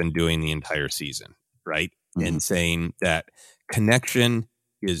Cassian has been doing the entire season, right? Mm-hmm. And saying that connection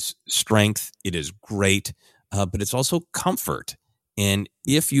is strength. It is great. But it's also comfort. And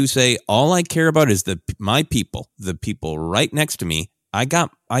if you say, all I care about is my people, the people right next to me, I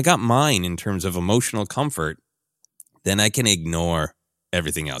got mine in terms of emotional comfort, then I can ignore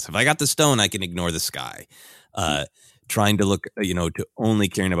everything else. If I got the stone, I can ignore the sky. Trying to look, to only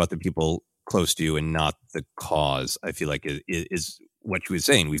caring about the people close to you and not the cause, I feel like is what she was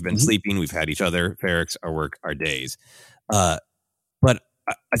saying. We've been sleeping. We've had each other, Ferrix, our work, our days. But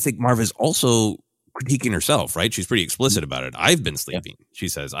I think Marva's also critiquing herself, right? She's pretty explicit about it. I've been sleeping. Yeah. She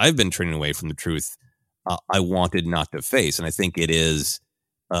says, I've been turning away from the truth I wanted not to face. And I think it is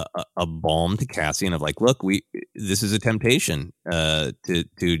a balm to Cassian of like, look, this is a temptation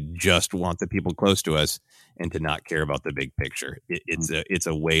to just want the people close to us and to not care about the big picture. It's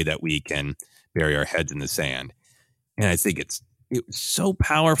a way that we can bury our heads in the sand. And I think it was so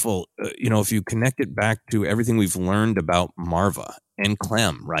powerful, if you connect it back to everything we've learned about Marva and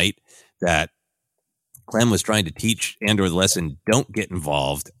Clem, right? That Clem was trying to teach Andor the lesson, don't get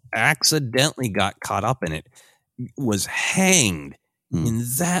involved, accidentally got caught up in it, was hanged in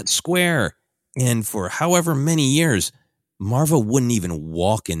that square. And for however many years, Marva wouldn't even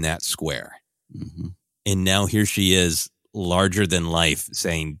walk in that square. Mm-hmm. And now here she is, larger than life,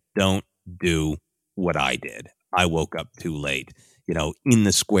 saying, don't do what I did. I woke up too late, in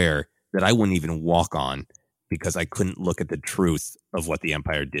the square that I wouldn't even walk on because I couldn't look at the truth of what the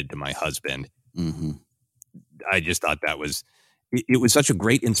Empire did to my husband. Mm-hmm. I just thought that it was such a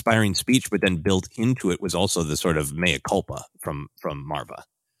great, inspiring speech, but then built into it was also the sort of mea culpa from Marva.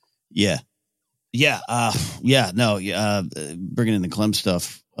 Yeah. Yeah. Bringing in the Clem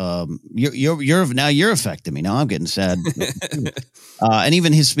stuff. You're affecting me. Now I'm getting sad. And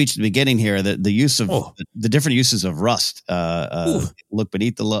even his speech at the beginning here, the use of the different uses of rust, look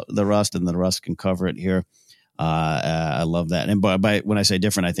beneath the rust and the rust can cover it here. I love that. And by when I say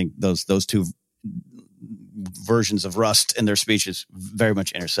different, I think those two versions of rust in their speeches very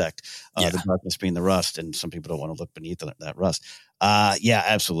much intersect. The darkness being the rust, and some people don't want to look beneath that rust.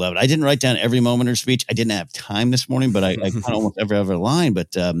 Absolutely love it. I didn't write down every moment of her speech. I didn't have time this morning, but I caught almost every other line. But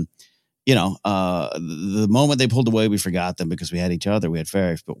the moment they pulled away, we forgot them because we had each other. We had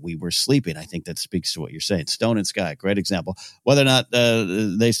Ferrix, but we were sleeping. I think that speaks to what you're saying. Stone and sky, great example. Whether or not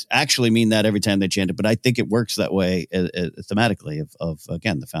they actually mean that every time they chant it, but I think it works that way thematically of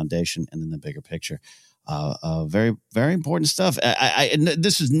again, the foundation and then the bigger picture. Very, very important stuff.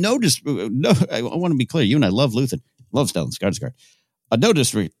 This is no. I want to be clear. You and I love Luthen, love Stellan Skarsgård. No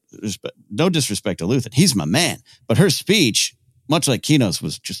disrespect to Luthen. He's my man. But her speech, much like Kino's,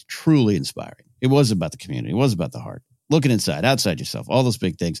 was just truly inspiring. It was about the community. It was about the heart. looking inside, outside yourself, all those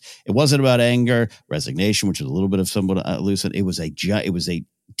big things. It wasn't about anger, resignation, which is a little bit of somewhat elusive. It was a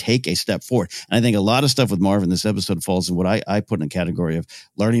take a step forward. And I think a lot of stuff with Marv in this episode falls in what I put in a category of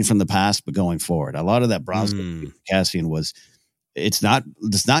learning from the past, but going forward. A lot of that Brosnan Cassian was, does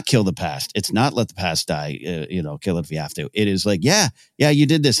not kill the past. It's not let the past die, kill it if you have to. It is like, yeah, you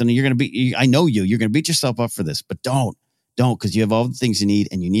did this and you're going to be, I know you're going to beat yourself up for this, but don't, because you have all the things you need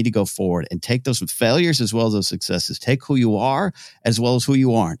and you need to go forward and take those failures as well as those successes. Take who you are as well as who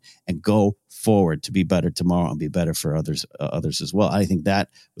you aren't and go forward to be better tomorrow and be better for others as well. I think that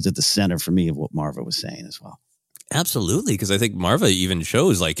was at the center for me of what Marva was saying as well. Absolutely. Because I think Marva even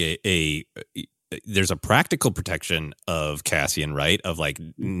shows like there's a practical protection of Cassian, right? Of like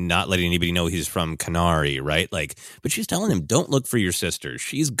not letting anybody know he's from Kenari, right? Like, but she's telling him, don't look for your sister.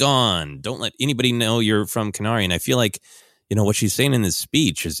 She's gone. Don't let anybody know you're from Kenari. And I feel like, what she's saying in this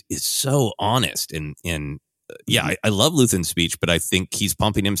speech is so honest. And I love Luthen's speech, but I think he's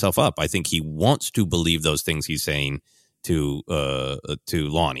pumping himself up. I think he wants to believe those things he's saying to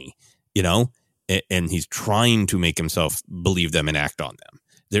Lonnie, and he's trying to make himself believe them and act on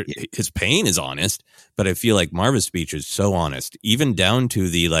them. His pain is honest, but I feel like Marva's speech is so honest, even down to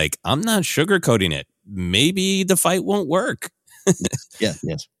the like, I'm not sugarcoating it. Maybe the fight won't work. Yes.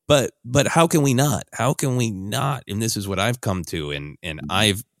 But how can we not? How can we not? And this is what I've come to, and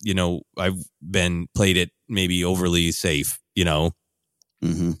I've been played it maybe overly safe,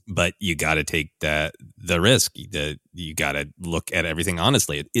 but you got to take the risk. You got to look at everything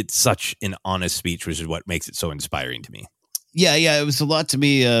honestly. It's such an honest speech, which is what makes it so inspiring to me. Yeah. It was a lot to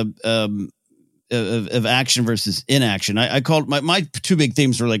me of action versus inaction. I called my two big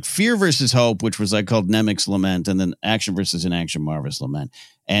themes were like fear versus hope, which was I called Nemec's lament, and then action versus inaction, Marva's lament.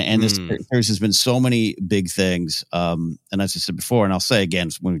 And this has been so many big things. And as I said before, and I'll say again,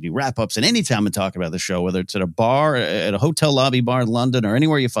 when we do wrap ups and anytime I talk about the show, whether it's at a bar, at a hotel lobby bar in London, or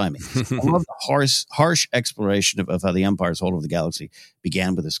anywhere you find me, I love the harsh exploration of how the Empire's hold of the galaxy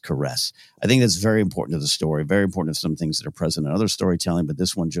began with this caress. I think that's very important to the story, very important to some things that are present in other storytelling, but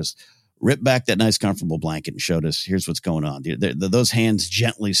this one just ripped back that nice, comfortable blanket and showed us, here's what's going on. Those hands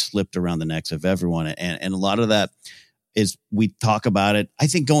gently slipped around the necks of everyone. And a lot of that is we talk about it. I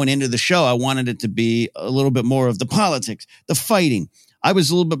think going into the show, I wanted it to be a little bit more of the politics, the fighting. I was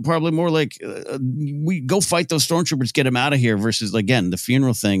a little bit probably more like, we go fight those stormtroopers, get them out of here versus, again, the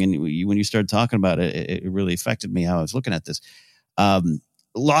funeral thing. And when you started talking about it, it really affected me how I was looking at this. A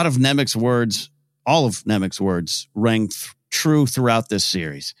lot of Nemec's words, all of Nemec's words rang true throughout this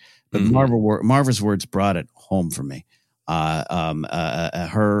series. But Marva's words brought it home for me.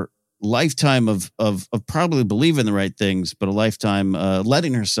 Her lifetime of probably believing the right things, but a lifetime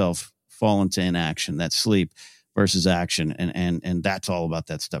letting herself fall into inaction, that sleep versus action, and that's all about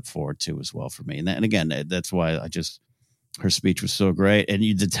that step forward too as well for me. And again, that's why her speech was so great, and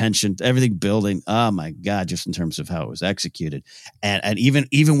the tension, everything building. Oh my God, just in terms of how it was executed, and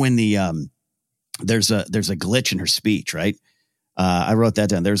even when there's a glitch in her speech, right? I wrote that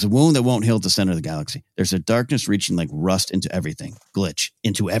down. There's a wound that won't heal at the center of the galaxy. There's a darkness reaching like rust into everything, glitch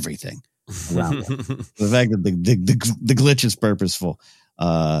into everything around it. The fact that the glitch is purposeful,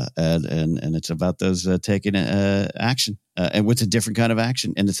 and it's about those taking action, and what's a different kind of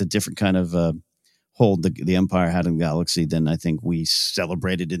action, and it's a different kind of hold the Empire had in the galaxy than I think we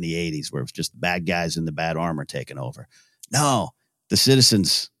celebrated in the 80s, where it was just bad guys in the bad armor taking over. No, the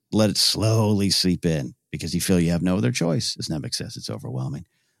citizens let it slowly seep in. Because you feel you have no other choice, as Nemec says, it's overwhelming.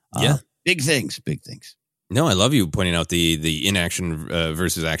 Big things. No, I love you pointing out the inaction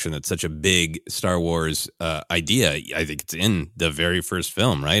versus action. That's such a big Star Wars idea. I think it's in the very first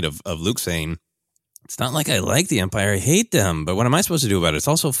film, right? Of Luke saying, it's not like I like the Empire, I hate them, but what am I supposed to do about it? It's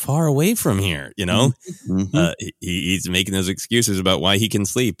also far away from here, he's making those excuses about why he can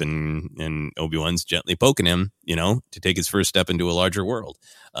sleep, and Obi-Wan's gently poking him, to take his first step into a larger world.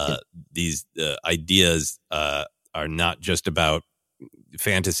 These ideas are not just about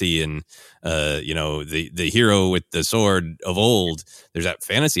fantasy and the hero with the sword of old. There's that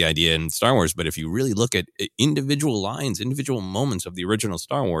fantasy idea in Star Wars, but if you really look at individual lines, individual moments of the original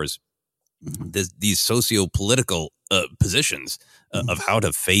Star Wars, these socio-political positions of how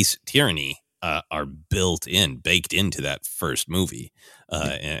to face tyranny are baked into that first movie.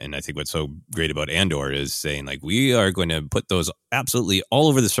 And I think what's so great about Andor is saying, like, we are going to put those absolutely all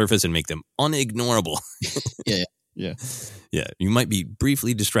over the surface and make them unignorable. Yeah. You might be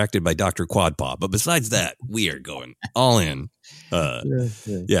briefly distracted by Dr. Quadpaw, but besides that, we are going all in.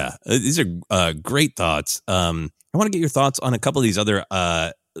 These are great thoughts. I want to get your thoughts on a couple of these other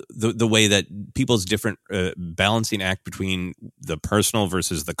the way that people's different balancing act between the personal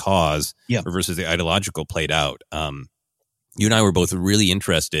versus the cause, or versus the ideological played out. you and I were both really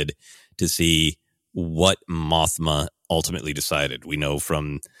interested to see what Mothma ultimately decided. We know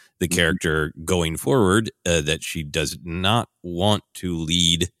from the character going forward that she does not want to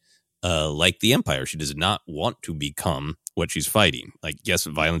lead like the Empire. She does not want to become what she's fighting. Like, yes,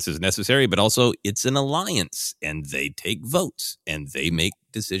 violence is necessary, but also it's an alliance, and they take votes, and they make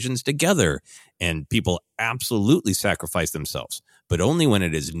decisions together, and people absolutely sacrifice themselves, but only when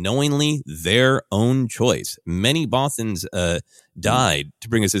it is knowingly their own choice. Many Bothans died to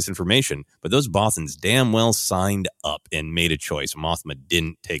bring us this information, but those Bothans damn well signed up and made a choice. Mothma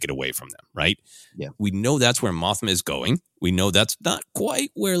didn't take it away from them, right? Yeah. We know that's where Mothma is going. We know that's not quite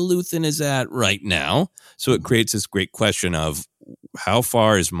where Luthen is at right now. So it creates this great question of how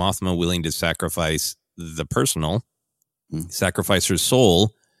far is Mothma willing to sacrifice the personal, sacrifice her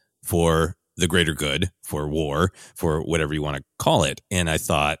soul for the greater good, for war, for whatever you want to call it. And I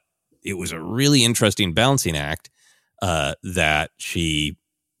thought it was a really interesting balancing act that she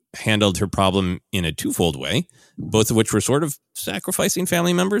handled her problem in a twofold way, both of which were sort of sacrificing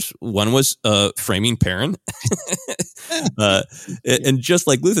family members. One was framing Perrin. And just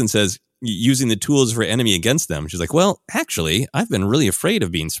like Luthen says, using the tools of her enemy against them. She's like, well, actually, I've been really afraid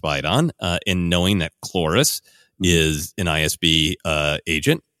of being spied on and knowing that Cloris is an ISB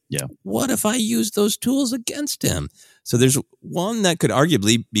agent. Yeah. What if I use those tools against him? So there's one that could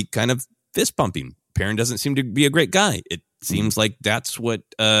arguably be kind of fist pumping. Perrin doesn't seem to be a great guy. It seems like that's what,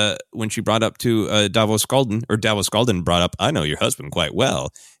 when she brought up to Davos Skalden brought up, I know your husband quite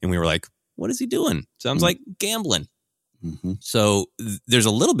well. And we were like, what is he doing? Sounds like gambling. Mm-hmm. So there's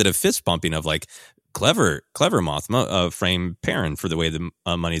a little bit of fist pumping of like clever Mothma frame Perrin for the way the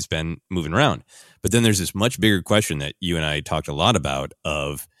money's been moving around. But then there's this much bigger question that you and I talked a lot about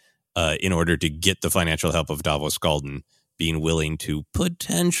of, in order to get the financial help of Davos Skalden, being willing to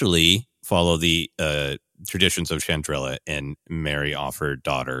potentially follow the traditions of Chandrila and marry off her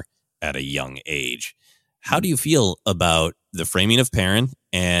daughter at a young age. How do you feel about the framing of Perrin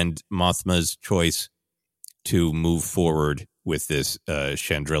and Mothma's choice to move forward with this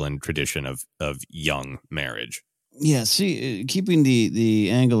Chandrilan tradition of young marriage? Yeah, see, keeping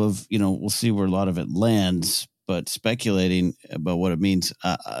the angle of, we'll see where a lot of it lands, but speculating about what it means.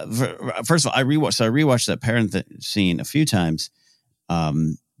 First of all, I rewatched that Perrin scene a few times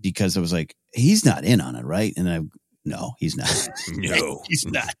because I was like, he's not in on it, right? And no, he's not. No, he's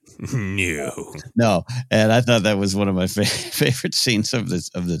not. No. And I thought that was one of my favorite scenes of this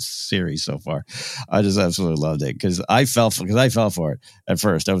series so far. I just absolutely loved it because I fell for it at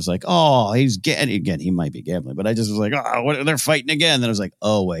first. I was like, oh, he's getting again. He might be gambling, but I just was like, oh, they're fighting again. Then I was like,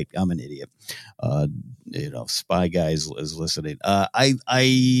 oh wait, I'm an idiot. Spy guy is listening. I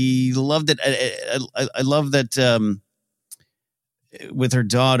loved it. I love that. With her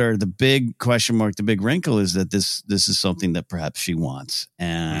daughter, the big question mark, the big wrinkle is that this is something that perhaps she wants,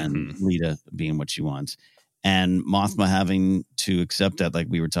 and Lita being what she wants, and Mothma having to accept that, like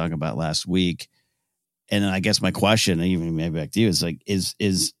we were talking about last week. And I guess my question, even maybe back to you, is like, is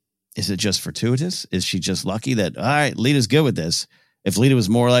it just fortuitous? Is she just lucky that, all right, Lita's good with this? If Lita was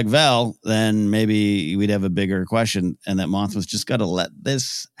more like Vel, then maybe we'd have a bigger question, and that Mothma's just got to let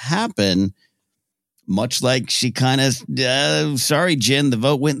this happen. Much like she kind of, sorry, Jin, the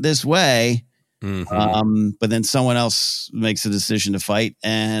vote went this way. Mm-hmm. But then someone else makes a decision to fight.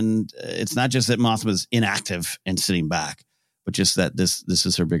 And it's not just that Mothma's inactive and sitting back, but just that this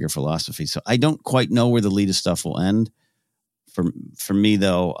is her bigger philosophy. So I don't quite know where the Lita stuff will end. For me,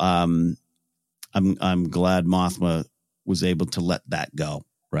 though, I'm glad Mothma was able to let that go,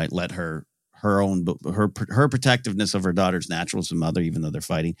 right? Let her protectiveness of her daughter's natural as a mother, even though they're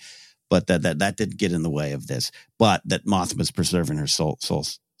fighting. But that didn't get in the way of this. But that Mothma's preserving her soul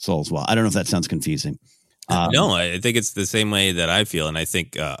as well. I don't know if that sounds confusing. No, I think it's the same way that I feel. And I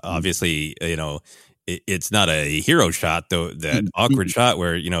think, obviously, it's not a hero shot, though, that awkward shot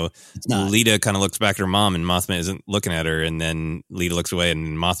where, Lita kind of looks back at her mom and Mothma isn't looking at her. And then Lita looks away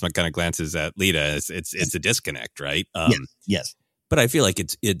and Mothma kind of glances at Lita. It's a disconnect, right? Yes. But I feel like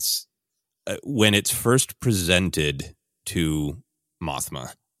it's when it's first presented to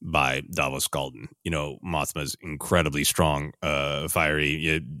Mothma by Davos Skalden, Mothma's incredibly strong,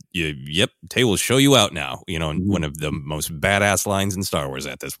 fiery. Tay will show you out now. One of the most badass lines in Star Wars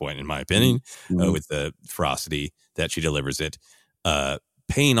at this point, in my opinion, with the ferocity that she delivers it,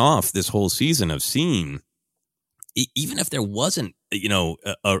 paying off this whole season of seeing, even if there wasn't,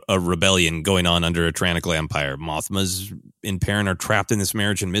 a rebellion going on under a tyrannical empire, Mothma's and Perrin are trapped in this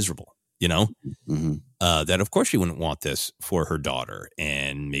marriage and miserable. That of course she wouldn't want this for her daughter.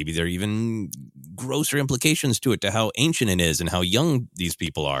 And maybe there are even grosser implications to it, to how ancient it is and how young these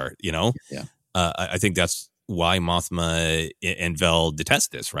people are, Yeah. I think that's why Mothma and Vel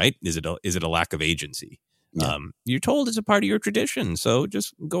detest this, right? Is it a lack of agency? Yeah. You're told it's a part of your tradition, so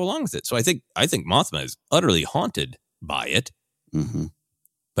just go along with it. So I think Mothma is utterly haunted by it. Mm-hmm.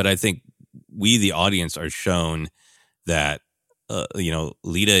 But I think we, the audience, are shown that,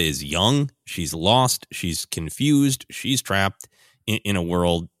 Lita is young, she's lost, she's confused, she's trapped in a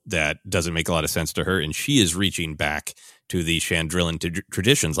world that doesn't make a lot of sense to her, and she is reaching back to the Chandrillan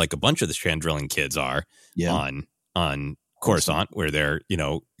traditions, like a bunch of the Chandrillan kids are on Coruscant, where they're,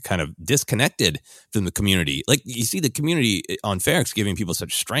 kind of disconnected from the community. Like, you see the community on Ferrix giving people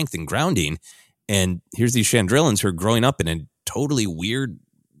such strength and grounding, and here's these Chandrillans who are growing up in a totally weird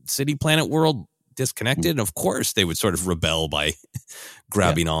city planet world, disconnected. Of course they would sort of rebel by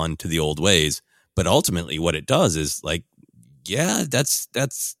grabbing on to the old ways, but ultimately what it does is like, that's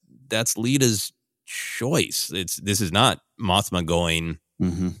Lita's choice. This is not Mothma going,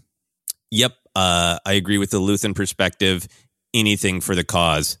 yep, I agree with the Luthen perspective, anything for the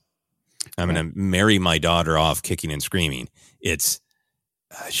cause, I'm going to marry my daughter off kicking and screaming. It's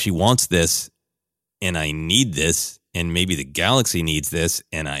she wants this and I need this, and maybe the galaxy needs this,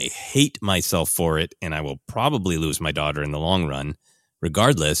 and I hate myself for it, and I will probably lose my daughter in the long run,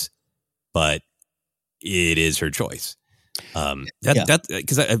 regardless, but it is her choice.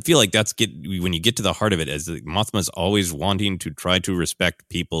 Because I feel like when you get to the heart of it, as Mothma's always wanting to try to respect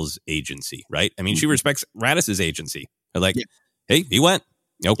people's agency, right? I mean, she respects Radiss's agency. They're like, hey, he went.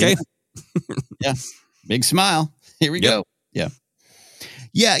 Okay. Yeah. Big smile. Here we go. Yeah.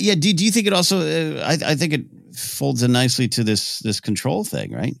 Yeah. Do you think it also, I think it folds in nicely to this control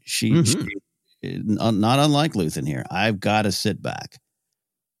thing, right? She not unlike Luthen here. I've got to sit back.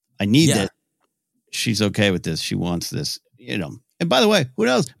 I need this. She's okay with this. She wants this, And by the way, who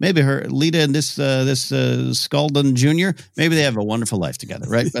knows? Maybe Lita and this Sculdun Jr., maybe they have a wonderful life together,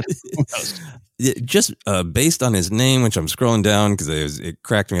 right? But who knows? Just based on his name, which I'm scrolling down because it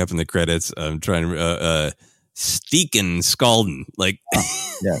cracked me up in the credits. I'm trying to Steeken Sculdun, like.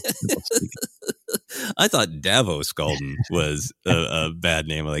 I thought Davo Sculdun was a bad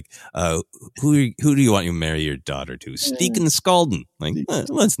name. Like, who do you want to marry your daughter to? Steeken Sculdun. Like,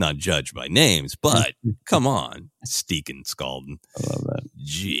 let's not judge by names, but come on, Steeken Sculdun. I love that.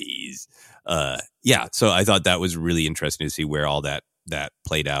 Jeez. So I thought that was really interesting to see where all that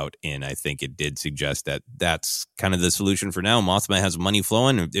played out, and I think it did suggest that that's kind of the solution for now. Mothma has money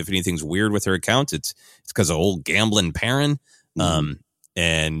flowing. If anything's weird with her accounts, it's because of old gambling Perrin.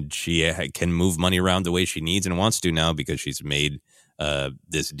 And she can move money around the way she needs and wants to now because she's made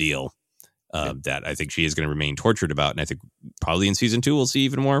this deal that I think she is going to remain tortured about. And I think probably in season 2, we'll see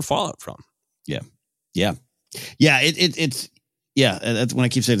even more fallout from. Yeah. It's that's when I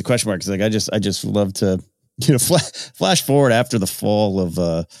keep saying the question marks. Like, I just love to, flash forward after the fall of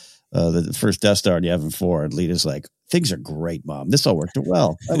the first Death Star in Yavin 4, and Lita's like, things are great, Mom. This all worked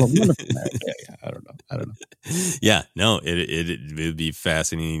well. I have a wonderful marriage. Yeah. I don't know. Yeah, no, it would be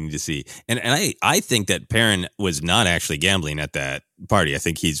fascinating to see. And I think that Perrin was not actually gambling at that party. I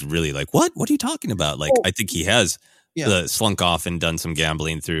think he's really like, what are you talking about? Like, I think he has slunk off and done some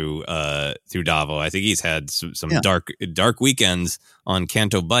gambling through Davo. I think he's had some dark weekends on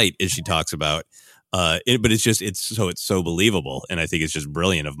Canto Bight, as she talks about. But it's so believable, and I think it's just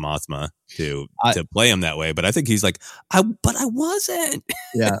brilliant of Mothma to play him that way. But I think he's like, I wasn't.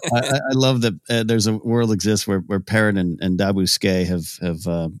 Yeah, I love that. There's a world exists where Perrin and Dabu Skay have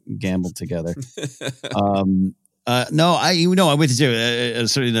gambled together. I'm with you too.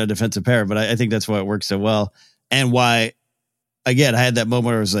 Certainly not a defense of Perrin, but I think that's why it works so well, and why. Again, I had that moment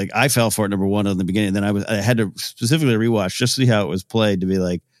where I was like, I fell for it, number one, in the beginning. Then I had to specifically rewatch just to see how it was played, to be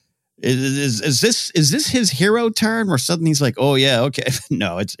like, Is this his hero turn where suddenly he's like, oh yeah, okay?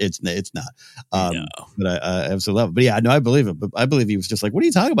 No, it's not. But I absolutely love it. But yeah, no, I believe it. But I believe he was just like, what are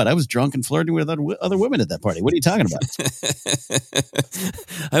you talking about? I was drunk and flirting with other women at that party. What are you talking about?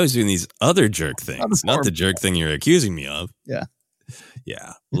 I was doing these other jerk things, not the jerk thing you're accusing me of.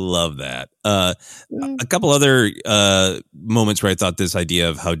 Yeah, love that. A couple other moments where I thought this idea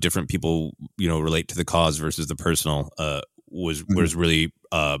of how different people, relate to the cause versus the personal was really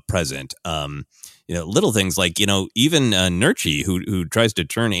present. Little things like, even Nurchi, who tries to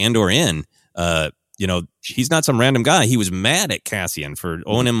turn Andor in, he's not some random guy. He was mad at Cassian for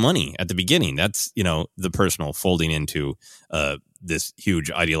owing him money at the beginning. That's, the personal folding into this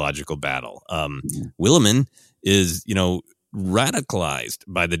huge ideological battle. Williman is, radicalized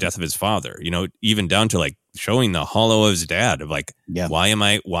by the death of his father, even down to like showing the hollow of his dad of like, why am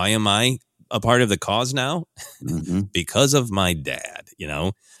I a part of the cause now? Because of my dad,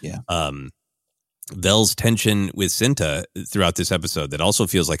 Vel's tension with Cinta throughout this episode, that also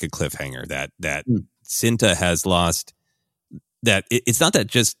feels like a cliffhanger, that Cinta has lost that. It's not that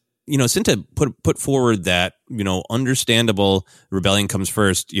just, Cinta put forward that, understandable rebellion comes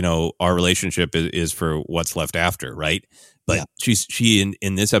first. Our relationship is for what's left after. Right. But she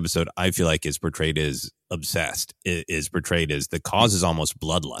in this episode, I feel like is portrayed as obsessed, is portrayed as the cause is almost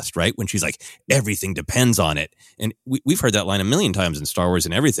bloodlust, right? When she's like, everything depends on it. And we've heard that line a million times in Star Wars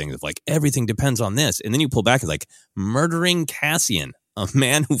and everything, of like, everything depends on this. And then you pull back, it's like murdering Cassian, a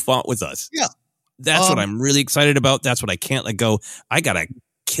man who fought with us. Yeah. That's what I'm really excited about. That's what I can't let go. I got to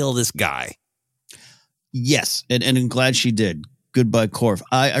kill this guy. Yes. And I'm glad she did. Goodbye, Corv.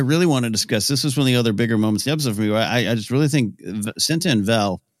 I really want to discuss, this is one of the other bigger moments in the episode for me, where I just really think Cinta and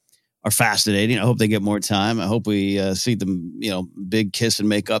Vel are fascinating. I hope they get more time. I hope we see them, big kiss and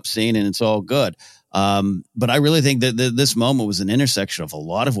make up scene, and it's all good. But I really think that this moment was an intersection of a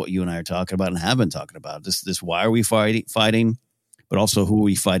lot of what you and I are talking about and have been talking about. This why are we fighting, but also who are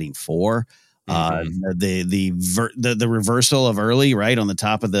we fighting for? The reversal of early, right, on the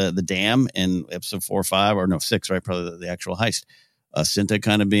top of the dam in episode 4 or 5 or no 6, right, probably the actual heist. Cinta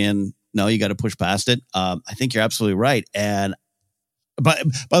kind of being, no, you got to push past it. I think you're absolutely right. And by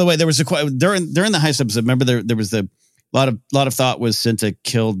the way, there was during the heist episode, remember there was a lot of thought was Cinta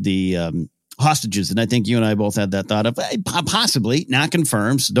killed the hostages, and I think you and I both had that thought of possibly, not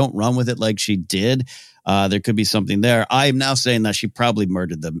confirmed, so don't run with it like she did. There could be something there. I am now saying that she probably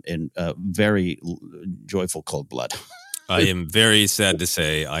murdered them in very joyful cold blood. I am very sad to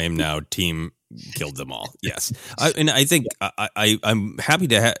say I am now team killed them all. Yes. I think I'm happy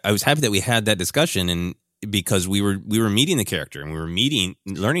I was happy that we had that discussion, and because we were meeting the character and we were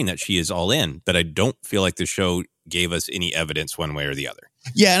learning that she is all in, but I don't feel like the show gave us any evidence one way or the other.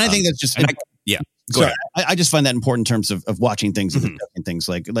 Yeah. And I think that's just, Go ahead. I just find that important in terms of watching things and discussing things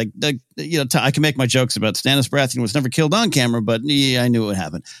like I can make my jokes about Stannis Baratheon was never killed on camera, but I knew it would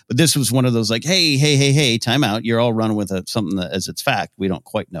happen. But this was one of those like, hey, time out. You're all running with something that as it's fact. We don't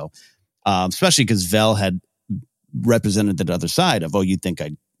quite know. Especially because Vel had represented the other side of, you'd think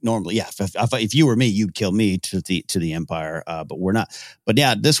I'd normally, if you were me, you'd kill me to the Empire, but we're not. But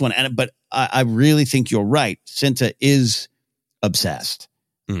yeah, this one, but I really think you're right. Cinta is obsessed.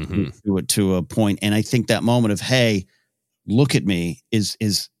 To a point, and I think that moment of hey, look at me is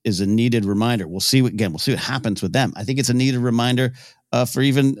a needed reminder. We'll see what happens with them. I think it's a needed reminder for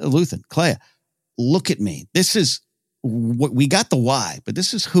even Luthen, Clea. Look at me. This is what we got, the why, but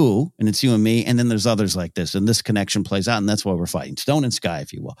this is who, and it's you and me, and then there's others like this, and this connection plays out, and that's why we're fighting Stone and Sky,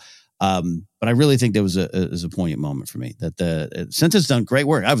 if you will. But I really think there was a poignant moment for me that Cinta's done great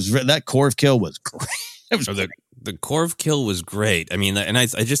work. That Corv kill was great. The Corv kill was great. I mean, and I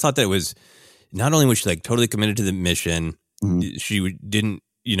just thought that it was not only was she like totally committed to the mission, she didn't,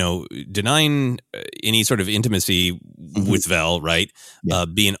 denying any sort of intimacy with Vel, right? Yeah.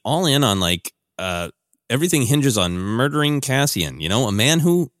 Being all in on like everything hinges on murdering Cassian, a man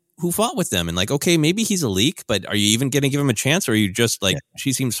who fought with them, and like, okay, maybe he's a leak, but are you even going to give him a chance, or are you just like,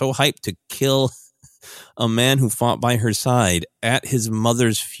 she seems so hyped to kill a man who fought by her side at his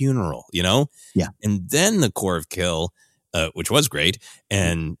mother's funeral, Yeah. And then the Corv kill, which was great.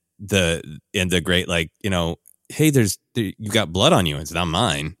 And the great, like, hey, you got blood on you. It's not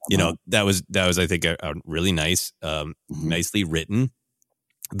mine. That was, I think a really nice, nicely written.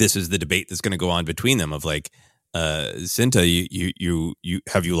 This is the debate that's going to go on between them of like, Cinta, you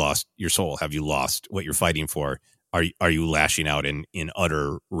have you lost your soul? Have you lost what you're fighting for? Are you lashing out in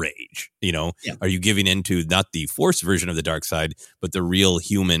utter rage? Are you giving into not the Force version of the dark side, but the real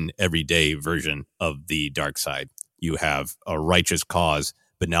human everyday version of the dark side? You have a righteous cause,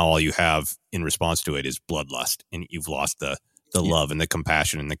 but now all you have in response to it is bloodlust, and you've lost the love and the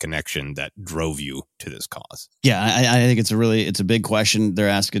compassion and the connection that drove you to this cause. Yeah, I think it's a big question they're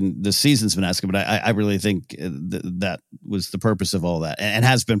asking. The season's been asking, but I really think that was the purpose of all that, and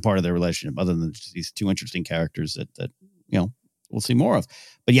has been part of their relationship. Other than just these two interesting characters that we'll see more of.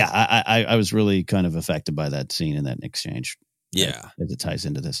 But yeah, I was really kind of affected by that scene and that exchange. Yeah, as it ties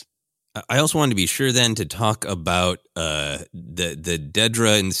into this. I also wanted to be sure then to talk about the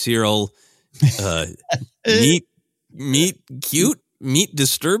Dedra and Cyril meet cute, meet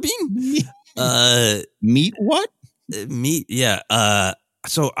disturbing, meet what? Meet, yeah.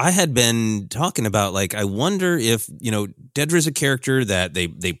 So I had been talking about, like, I wonder if, Dedra's a character that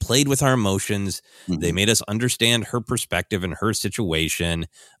they played with our emotions. They made us understand her perspective and her situation.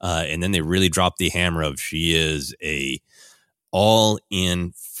 And then they really dropped the hammer of she is a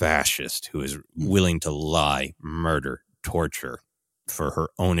all-in fascist who is willing to lie, murder, torture for her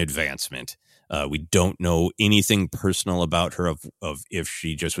own advancement. We don't know anything personal about her of if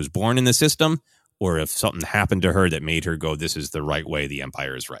she just was born in the system or if something happened to her that made her go, this is the right way, the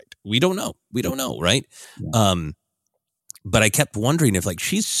Empire is right. We don't know, right? Yeah. But I kept wondering if, like,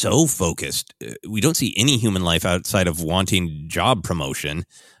 she's so focused. We don't see any human life outside of wanting job promotion.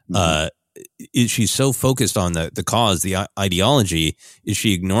 Is she so focused on the cause, the ideology? Is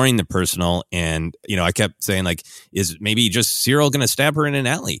she ignoring the personal? And, I kept saying, like, is maybe just Syril going to stab her in an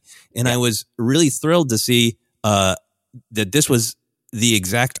alley? And I was really thrilled to see that this was the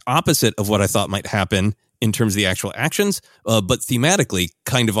exact opposite of what I thought might happen in terms of the actual actions, but thematically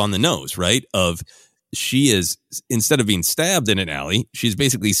kind of on the nose, right? Of she is, instead of being stabbed in an alley, she's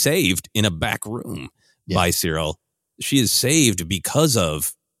basically saved in a back room by Syril. She is saved because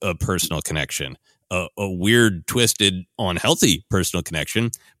of a personal connection, a weird, twisted, unhealthy personal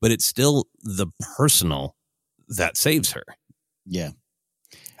connection, but it's still the personal that saves her. Yeah.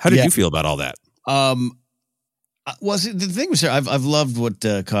 How did you feel about all that? Well, see, the thing was, I've loved what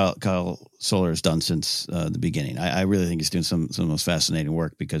Kyle Soller has done since the beginning. I really think he's doing some of the most fascinating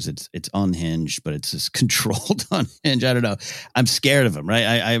work because it's unhinged, but it's this controlled unhinged. I don't know. I'm scared of him, right?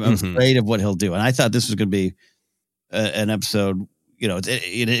 I'm afraid of what he'll do. And I thought this was going to be an episode,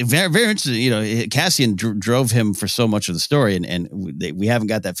 very, very interesting. Cassian drove him for so much of the story, and we haven't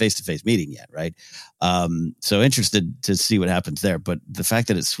got that face-to-face meeting yet, right? So interested to see what happens there. But the fact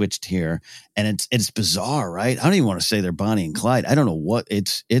that it switched here, and it's bizarre, right? I don't even want to say they're Bonnie and Clyde. I don't know what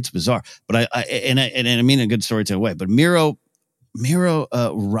it's bizarre, but I mean in a good storytelling way. But Miro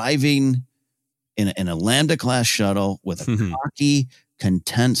arriving in a Lambda class shuttle with a cocky,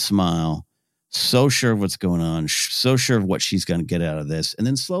 content smile. So sure of what's going on, so sure of what she's going to get out of this, and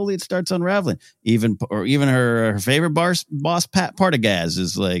then slowly it starts unraveling. Even her favorite boss, Pat Partagaz,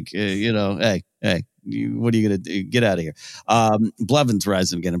 is like, hey, what are you going to do? Get out of here. Blevins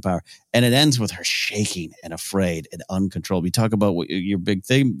rising again in power, and it ends with her shaking and afraid and uncontrolled. We talk about your big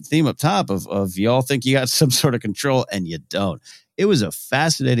theme up top of you all think you got some sort of control, and you don't. It was a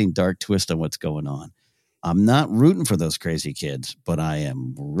fascinating dark twist on what's going on. I'm not rooting for those crazy kids, but I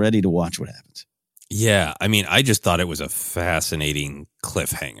am ready to watch what happens. Yeah, I mean, I just thought it was a fascinating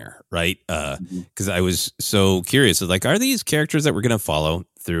cliffhanger, right? Because I was so curious. Like, are these characters that we're going to follow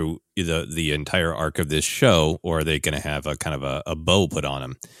through the entire arc of this show, or are they going to have a kind of a bow put on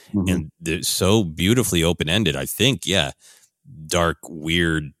them? And they're so beautifully open-ended. I think, dark,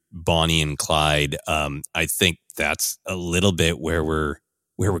 weird Bonnie and Clyde. I think that's a little bit where we're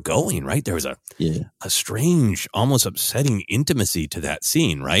going, right? There was a strange, almost upsetting intimacy to that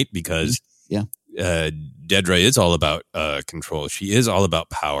scene, right? Because Dedra is all about control. She is all about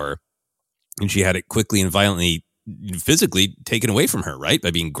power, and she had it quickly and violently, physically taken away from her, right?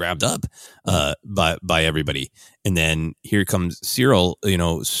 By being grabbed up by everybody. And then here comes Syril,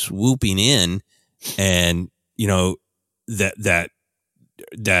 swooping in, and that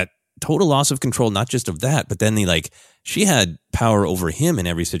total loss of control, not just of that, but then she had power over him in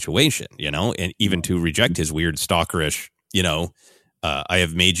every situation, and even to reject his weird stalkerish, I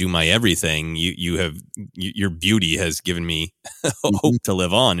have made you my everything. Your beauty has given me hope to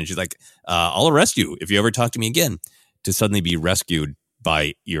live on. And she's like, I'll arrest you if you ever talk to me again, to suddenly be rescued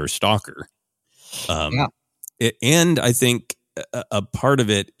by your stalker. And I think a part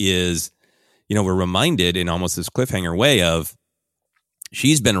of it is, we're reminded in almost this cliffhanger way of,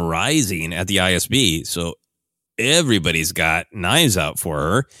 she's been rising at the ISB, so everybody's got knives out for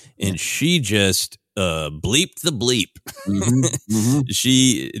her, and she just bleeped the bleep.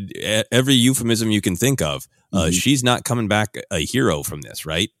 She, every euphemism you can think of, she's not coming back a hero from this,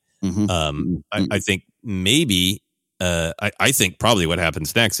 right? I think maybe, I think probably what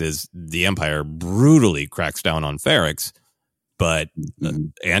happens next is the Empire brutally cracks down on Ferrix, but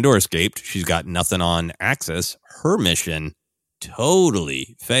Andor escaped. She's got nothing on Axis. Her mission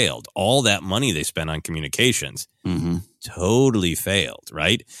totally failed. All that money they spent on communications totally failed,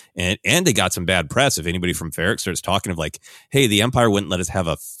 right? And they got some bad press. If anybody from Ferrix starts talking of like, hey, the Empire wouldn't let us have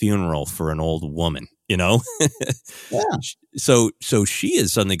a funeral for an old woman, So she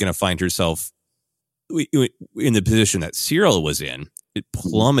is suddenly going to find herself in the position that Syril was in,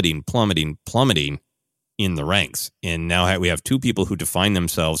 plummeting in the ranks. And now we have two people who define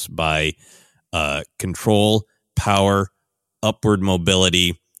themselves by control, power, upward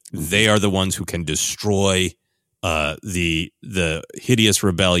mobility. They are the ones who can destroy the hideous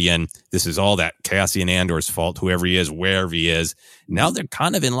rebellion. This is all that Cassian Andor's fault, whoever he is, wherever he is. Now they're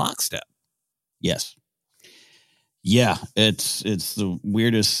kind of in lockstep. Yes. Yeah, it's the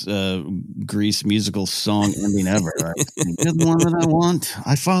weirdest Grease musical song ending ever. Right? You're the one that I want.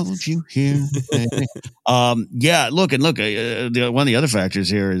 I followed you here. Yeah, look. One of the other factors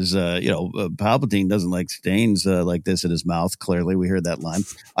here is, Palpatine doesn't like stains like this in his mouth. Clearly, we heard that line.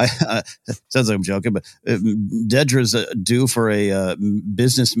 Sounds like I'm joking, but Dedra's due for a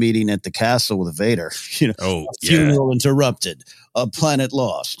business meeting at the castle with Vader. Funeral interrupted. A planet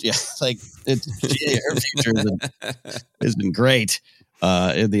lost. Yeah, like her future has been great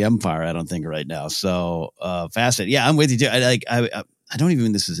in the Empire. I don't think right now. So fascinating. Yeah, I'm with you too. I don't even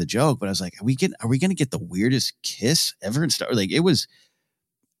mean this as a joke, but I was like, are we going to get the weirdest kiss ever in Star Wars? Like, it was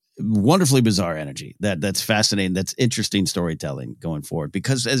wonderfully bizarre energy. That's fascinating. That's interesting storytelling going forward,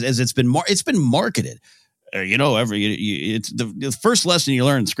 because as it's been marketed. It's the first lesson you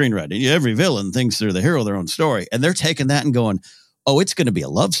learn in screenwriting. Every villain thinks they're the hero of their own story, and they're taking that and going, "Oh, it's going to be a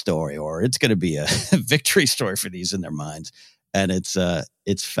love story, or it's going to be a victory story for these in their minds." And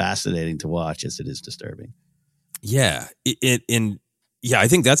it's fascinating to watch, as it is disturbing. Yeah, I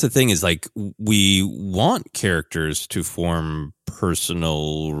think that's the thing. Is like, we want characters to form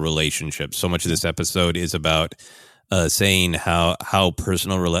personal relationships. So much of this episode is about saying how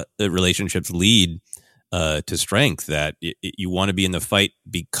personal relationships lead to strength, that you want to be in the fight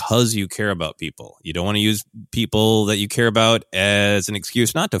because you care about people. You don't want to use people that you care about as an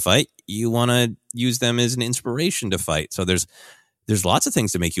excuse not to fight. You want to use them as an inspiration to fight. So there's lots of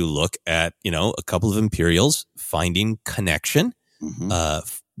things to make you look at, a couple of Imperials finding connection,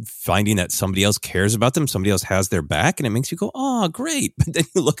 finding that somebody else cares about them, somebody else has their back, and it makes you go, oh, great. But then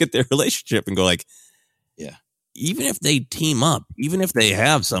you look at their relationship and go like, yeah, even if they team up, even if they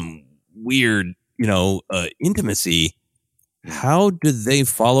have some weird intimacy, how do they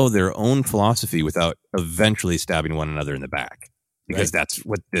follow their own philosophy without eventually stabbing one another in the back? Because that's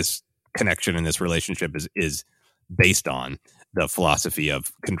what this connection in this relationship is based on, the philosophy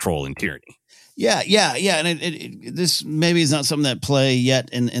of control and tyranny. Yeah. And this maybe is not something that play yet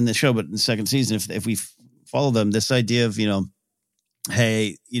in the show, but in the second season, if we follow them, this idea of,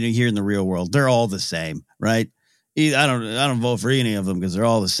 hey, here in the real world, they're all the same, right? I don't vote for any of them because they're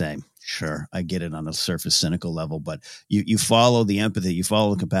all the same. Sure, I get it on a surface cynical level, but you follow the empathy, you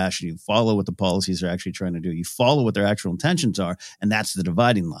follow the compassion, you follow what the policies are actually trying to do, you follow what their actual intentions are, and that's the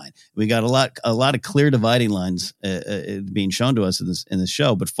dividing line. We got a lot of clear dividing lines being shown to us in this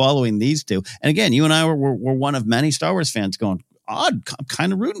show, but following these two, and again, you and I were one of many Star Wars fans going, I'm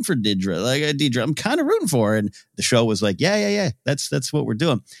kind of rooting for Dedra. I'm kind of rooting for her, and the show was like, yeah, that's what we're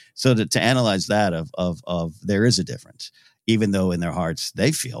doing. So to analyze that of there is a difference, even though in their hearts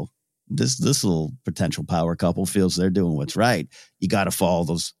they feel. This little potential power couple feels they're doing what's right. You got to follow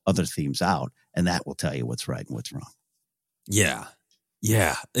those other themes out, and that will tell you what's right and what's wrong. Yeah.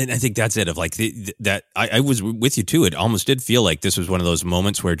 And I think that's it. Of like that, I was with you too. It almost did feel like this was one of those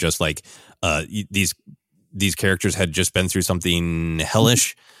moments where just like these characters had just been through something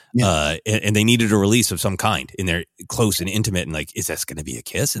hellish, and they needed a release of some kind, and they're close and intimate. And like, is this going to be a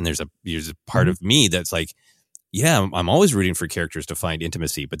kiss? And there's a part of me that's like, yeah, I'm always rooting for characters to find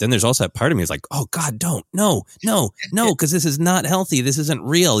intimacy. But then there's also that part of me is like, oh, God, don't. No, because this is not healthy. This isn't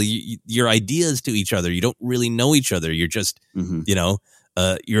real. Your ideas to each other, you don't really know each other. You're just, you're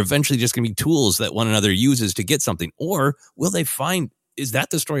eventually just going to be tools that one another uses to get something. Or will they find, is that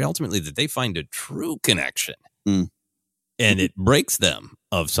the story ultimately, that they find a true connection and it breaks them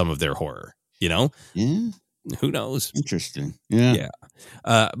of some of their horror, Yeah. Who knows? Interesting. Yeah.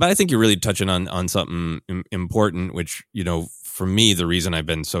 But I think you're really touching on something important, which, for me, the reason I've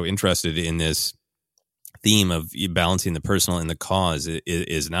been so interested in this theme of balancing the personal and the cause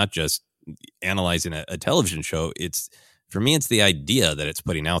is not just analyzing a television show. For me, it's the idea that it's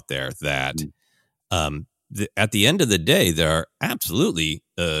putting out there that at the end of the day, there are absolutely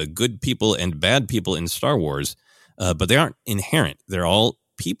good people and bad people in Star Wars, but they aren't inherent. They're all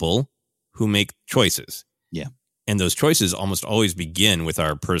people who make choices. Yeah. And those choices almost always begin with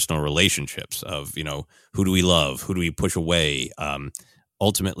our personal relationships of, who do we love? Who do we push away?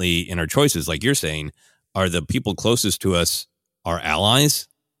 Ultimately, in our choices, like you're saying, are the people closest to us our allies,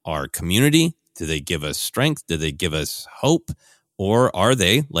 our community? Do they give us strength? Do they give us hope? Or are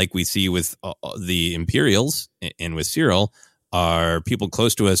they, like we see with the Imperials and with Cyril, are people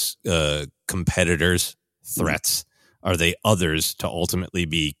close to us competitors, threats? Are they others to ultimately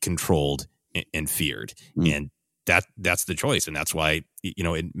be controlled and feared? And that's the choice, and that's why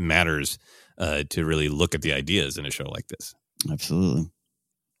it matters to really look at the ideas in a show like this. Absolutely.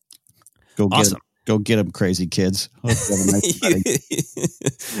 Go get them, crazy kids.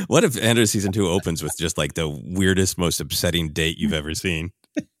 What if Andor season 2 opens with just like the weirdest, most upsetting date you've ever seen?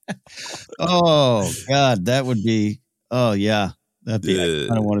 Oh God, that would be. Oh yeah, that'd be.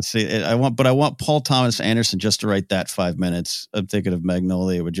 I don't want to see it. I want Paul Thomas Anderson just to write that 5 minutes. I'm thinking of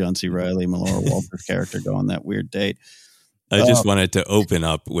Magnolia with John C. Reilly, Melora Walter's character go on that weird date. I just wanted to open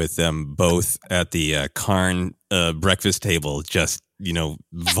up with them both at the Karn breakfast table, just,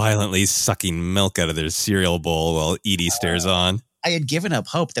 violently sucking milk out of their cereal bowl while Edie stares on. I had given up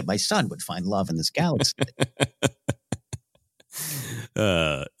hope that my son would find love in this galaxy.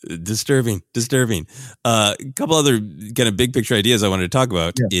 Disturbing. A couple other kind of big picture ideas I wanted to talk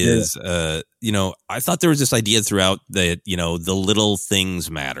about is, I thought there was this idea throughout that, the little things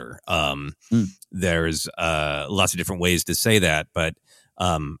matter. There's lots of different ways to say that, but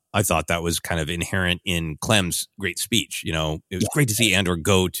I thought that was kind of inherent in Clem's great speech. It was great to see Andor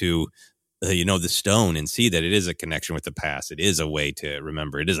go to, the stone and see that it is a connection with the past. It is a way to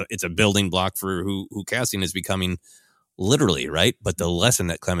remember. It's a building block for who Cassian is becoming. Literally, right? But the lesson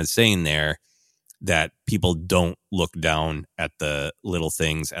that Clem is saying there, that people don't look down at the little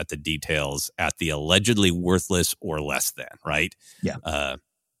things, at the details, at the allegedly worthless or less than, right? Yeah.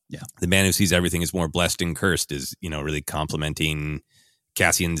 The man who sees everything is more blessed and cursed is, really complimenting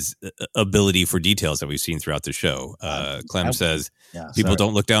Cassian's ability for details that we've seen throughout the show. Clem says people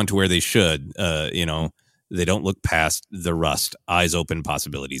don't look down to where they should, they don't look past the rust, eyes open,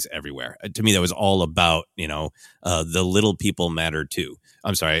 possibilities everywhere. To me, that was all about, the little people matter too.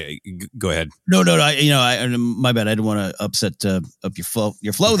 I'm sorry. Go ahead. No. My bad. I didn't want to upset up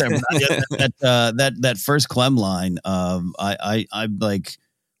your flow there. That first Clem line, I like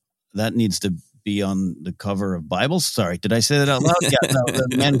that needs to be on the cover of Bibles. Sorry, did I say that out loud? Yeah, no,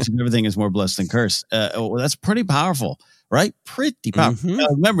 the man who sees everything is more blessed than cursed. Well, that's pretty powerful. Right? Pretty powerful.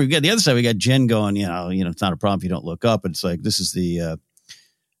 Mm-hmm. Remember, we got the other side. We got Jen going, it's not a problem if you don't look up. It's like, this is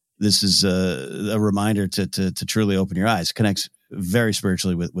a reminder to truly open your eyes. Connects very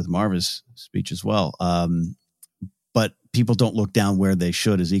spiritually with Marva's speech as well. But people don't look down where they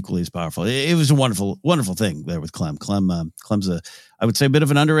should is equally as powerful. It was a wonderful, wonderful thing there with Clem. Clem's I would say, a bit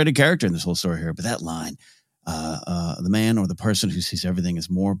of an underrated character in this whole story here. But that line, the man or the person who sees everything is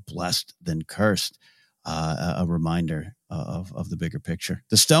more blessed than cursed. A reminder of the bigger picture,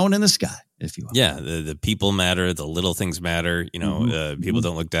 the stone in the sky, if you will. Yeah, the people matter, the little things matter. People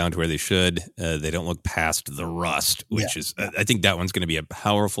don't look down to where they should. They don't look past the rust, which is, I think that one's going to be a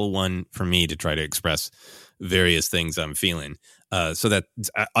powerful one for me to try to express various things I'm feeling. So that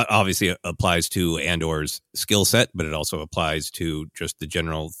obviously applies to Andor's skill set, but it also applies to just the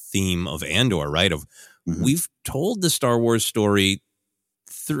general theme of Andor, right? We've told the Star Wars story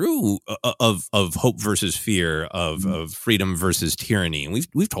through of hope versus fear, of freedom versus tyranny, and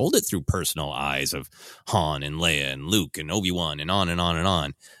we've told it through personal eyes of Han and Leia and Luke and Obi-Wan and on and on and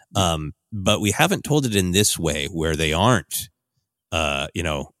on. But we haven't told it in this way where they aren't,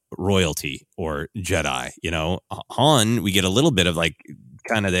 royalty or Jedi. Han, we get a little bit of like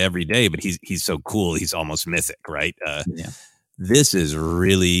kind of the everyday, but he's so cool, he's almost mythic, right? This is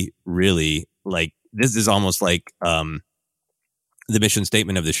really, really like, this is almost like the mission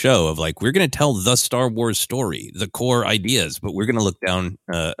statement of the show of like, we're going to tell the Star Wars story, the core ideas, but we're going to look down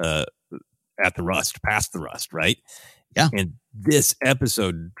at the rust, past the rust, right? Yeah. And this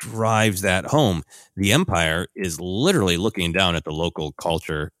episode drives that home. The Empire is literally looking down at the local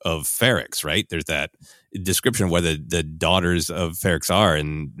culture of Ferrix, right? There's that description of where the daughters of Ferrix are,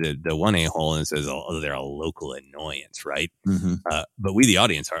 and the one a-hole, and it says, oh, they're a local annoyance, right? Mm-hmm. But we, the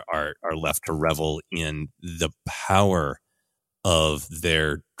audience, are left to revel in the power of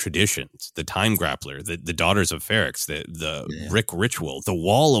their traditions, the Time Grappler, the Daughters of Ferrix, the Rick Ritual, the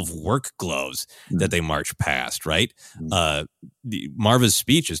Wall of Work gloves that they march past, right? Marva's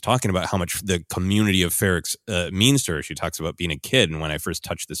speech is talking about how much the community of Ferrix means to her. She talks about being a kid, and when I first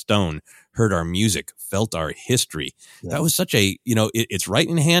touched the stone, heard our music, felt our history. Yeah. That was such a, it's right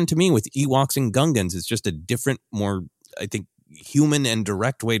in hand to me with Ewoks and Gungans. It's just a different, more, I think, human and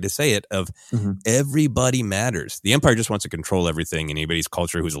direct way to say it of everybody matters. The Empire just wants to control everything, and anybody's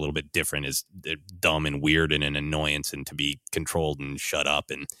culture who's a little bit different is dumb and weird and an annoyance and to be controlled and shut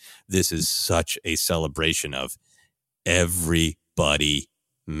up. And this is such a celebration of everybody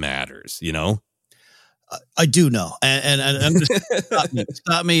matters, I do know. And I'm just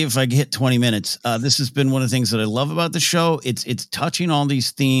stop me if I hit 20 minutes. This has been one of the things that I love about the show. It's touching all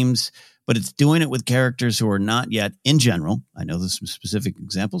these themes, but it's doing it with characters who are not yet, in general, I know there's some specific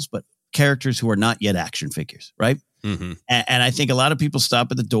examples, but characters who are not yet action figures, right? Mm-hmm. And I think a lot of people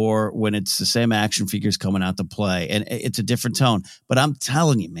stop at the door when it's the same action figures coming out to play, and it's a different tone. But I'm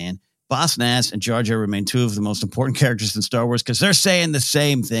telling you, man, Boss Nass and Jar Jar remain two of the most important characters in Star Wars because they're saying the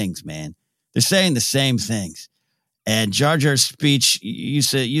same things, man. They're saying the same things. And Jar Jar's speech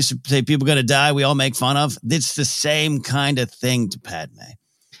used to say people going to die, we all make fun of. It's the same kind of thing to Padme.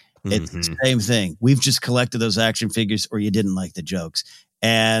 It's the same thing. We've just collected those action figures, or you didn't like the jokes.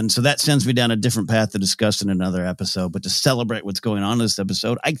 And so that sends me down a different path to discuss in another episode. But to celebrate what's going on in this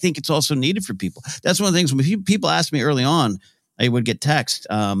episode, I think it's also needed for people. That's one of the things when people ask me early on, I would get text.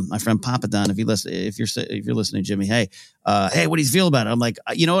 My friend Papa Don, if you're listening, Jimmy, hey, what do you feel about it? I'm like,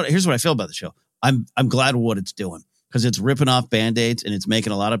 you know what? Here's what I feel about the show. I'm glad with what it's doing, because it's ripping off Band-Aids and it's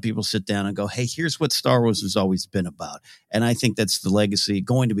making a lot of people sit down and go, hey, here's what Star Wars has always been about. And I think that's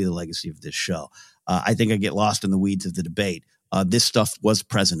going to be the legacy of this show. I think I get lost in the weeds of the debate. This stuff was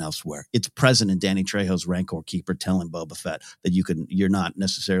present elsewhere. It's present in Danny Trejo's Rancor Keeper telling Boba Fett that you're not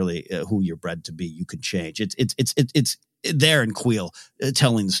necessarily who you're bred to be. You can change. It's there in Queel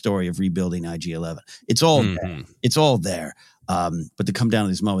telling the story of rebuilding IG-11. It's all there. It's all there. But to come down to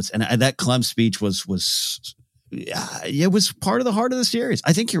these moments, and that Clem speech was it was part of the heart of the series.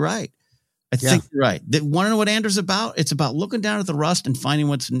 I think you're right. I think you're right. Want to know what Andor's about? It's about looking down at the rust and finding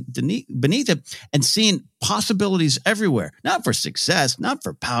what's beneath it and seeing possibilities everywhere. Not for success, not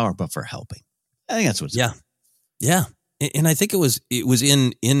for power, but for helping. I think that's what's about. Yeah. And I think it was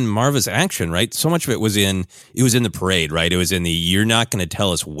in Marva's action, right? So much of it was in the parade, right? It was in you're not going to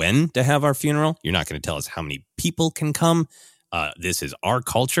tell us when to have our funeral. You're not going to tell us how many people can come. This is our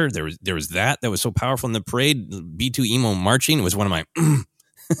culture. There was that was so powerful in the parade. B2 Emo marching was one of my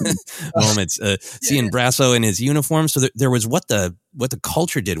moments. Seeing Brasso in his uniform. So there was what the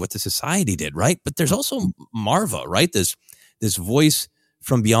culture did, what the society did, right? But there's also Marva, right? This voice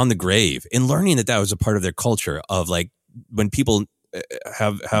from beyond the grave, and learning that was a part of their culture of like when people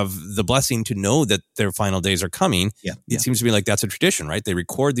have the blessing to know that their final days are coming. It seems to me like that's a tradition, right? They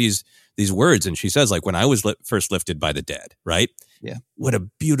record these words, and she says, like, when I was first lifted by the dead, right? Yeah. What a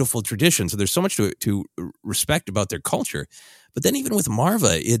beautiful tradition. So there's so much to respect about their culture. But then even with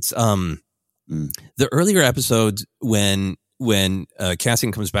Marva, it's the earlier episodes when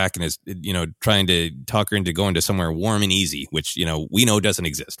Cassian comes back and is, trying to talk her into going to somewhere warm and easy, which, we know doesn't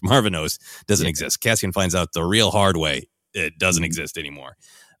exist. Marva knows doesn't exist. Cassian finds out the real hard way. It doesn't exist anymore.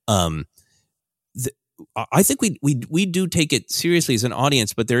 I think we do take it seriously as an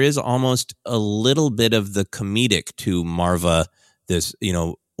audience, but there is almost a little bit of the comedic to Marva, this,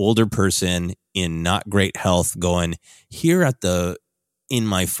 older person in not great health going, here in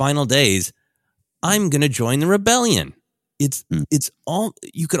my final days, I'm going to join the rebellion. It's all,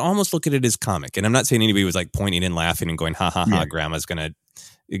 you could almost look at it as comic. And I'm not saying anybody was like pointing and laughing and going, ha, grandma's going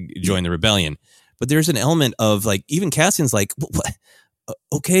to join the rebellion. But there's an element of like, even Cassian's like, what?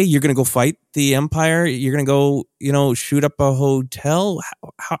 Okay, you're going to go fight the Empire. You're going to go, shoot up a hotel.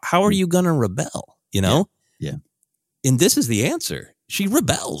 How are you going to rebel? Yeah. And this is the answer. She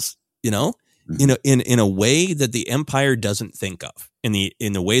rebels, in a way that the Empire doesn't think of, in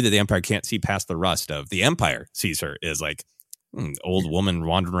the way that the Empire can't see past the rust of. The Empire sees her as like old woman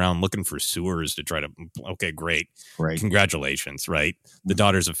wandering around looking for sewers to try to. Okay, great. Congratulations, right? The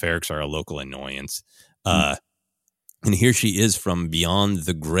Daughters of Ferrix are a local annoyance. And here she is from beyond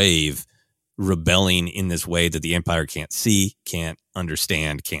the grave, rebelling in this way that the Empire can't see, can't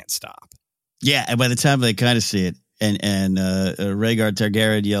understand, can't stop. Yeah, and by the time they kind of see it, and Rhaegar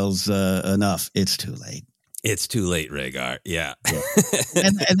Targaryen yells, enough, it's too late. It's too late, Rhaegar. Yeah.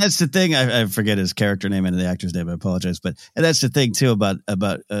 and that's the thing. I forget his character name and the actor's name. I apologize. But that's the thing, too,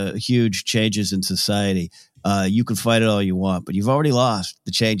 about huge changes in society. You can fight it all you want, but you've already lost.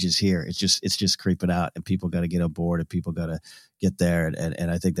 The change is here. It's just creeping out, and people got to get on board, and people got to get there.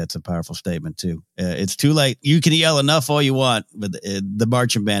 And I think that's a powerful statement, too. It's too late. You can yell enough all you want, but the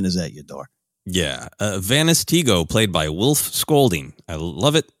marching band is at your door. Yeah. Vaness Tigo, played by Wilf Scolding. I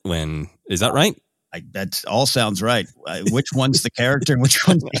love it is that right? That all sounds right. Which one's the character and which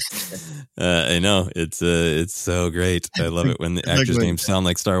one's I know. It's so great. I love it when the actors' names sound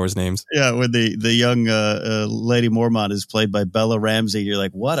like Star Wars names. Yeah, when the young Lady Mormont is played by Bella Ramsey, you're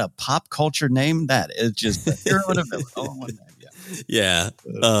like, what a pop culture name that is. Just a hero and a villain all in one name. Yeah.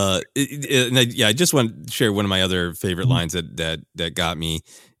 I just want to share one of my other favorite lines that got me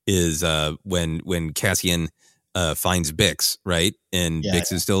is when Cassian finds Bix, right? And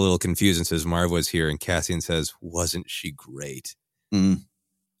Bix is still a little confused and says, Marva was here. And Cassian says, wasn't she great?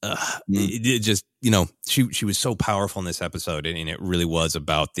 It just, she was so powerful in this episode. And it really was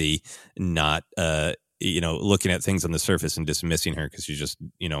about the not, looking at things on the surface and dismissing her because she's just,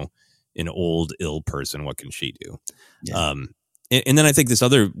 an old, ill person. What can she do? Yeah. And then I think this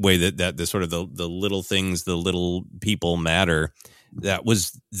other way that the sort of the little things, the little people matter, that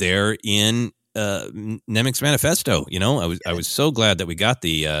was there in Nemec's manifesto. You know, I was so glad that we got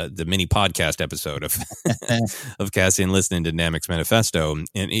the mini podcast episode of Cassian listening to Nemec's manifesto,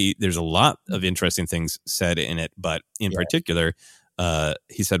 and there's a lot of interesting things said in it, but in particular,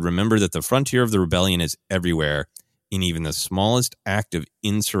 he said, "Remember that the frontier of the rebellion is everywhere, and even the smallest act of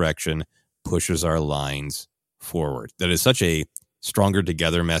insurrection pushes our lines forward." That is such a stronger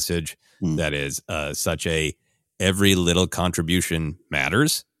together message. That is such a every little contribution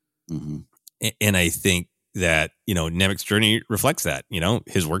matters. And I think that, you know, Nemec's journey reflects that. You know,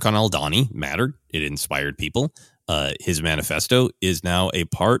 his work on Aldhani mattered. It inspired people. His manifesto is now a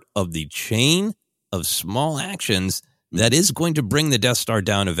part of the chain of small actions that is going to bring the Death Star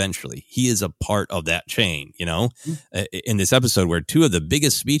down eventually. He is a part of that chain, you know. In this episode where two of the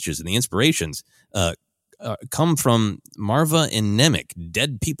biggest speeches and the inspirations come from Marva and Nemec,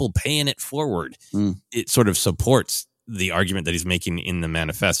 dead people paying it forward. It sort of supports the argument that he's making in the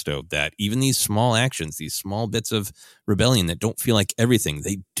manifesto that even these small actions, these small bits of rebellion that don't feel like everything,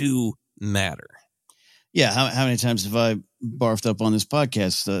 they do matter. Yeah, how many times have I barfed up on this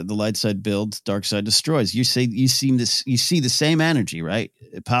podcast? The light side builds, dark side destroys. You see the same energy, right?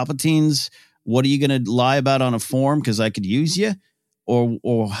 Palpatine's, what are you going to lie about on a forum because I could use you,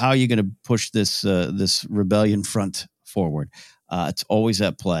 or how are you going to push this rebellion front forward? It's always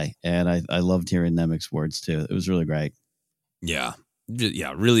at play, and I loved hearing Nemec's words too. It was really great. Yeah,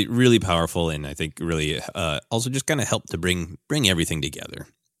 really, really powerful, and I think really also just kind of helped to bring everything together.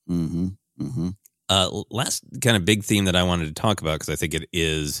 Last kind of big theme that I wanted to talk about, because I think it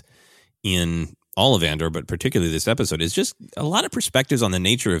is in all of Andor, but particularly this episode, is just a lot of perspectives on the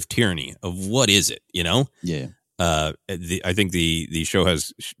nature of tyranny, of what is it, you know? Yeah. I think the show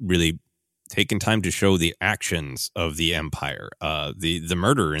has really taken time to show the actions of the Empire, the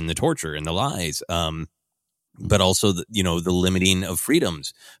murder and the torture and the lies, but also the limiting of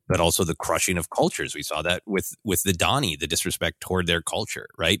freedoms, but also the crushing of cultures. We saw that with the Dani, the disrespect toward their culture,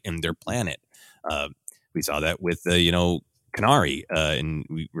 right, and their planet. We saw that with the Kenari, and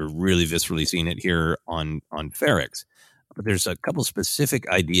we're really viscerally seeing it here on Ferrix. But there's a couple specific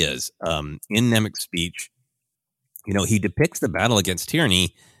ideas in Nemec's speech. You know, he depicts the battle against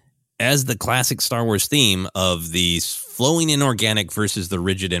tyranny as the classic Star Wars theme of the flowing and organic versus the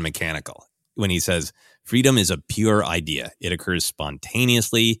rigid and mechanical. When he says, freedom is a pure idea. It occurs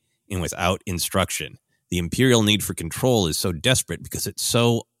spontaneously and without instruction. The imperial need for control is so desperate because it's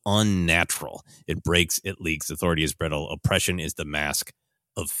so unnatural. It breaks, it leaks. Authority is brittle. Oppression is the mask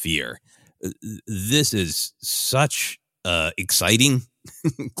of fear. This is such exciting,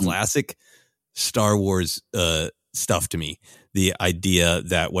 classic Star Wars stuff to me. The idea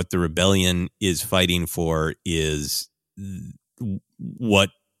that what the rebellion is fighting for is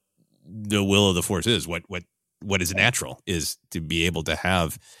what the will of the Force is, what is natural, is to be able to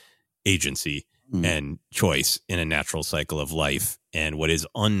have agency and choice in a natural cycle of life. And what is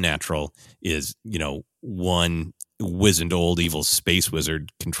unnatural is, one wizened old evil space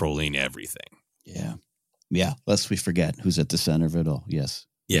wizard controlling everything. Yeah. Yeah. Lest we forget who's at the center of it all. Yes.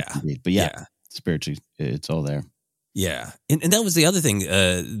 Yeah. Indeed. But spiritually, it's all there. Yeah. And that was the other thing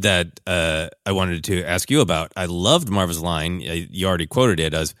that I wanted to ask you about. I loved Marva's line. You already quoted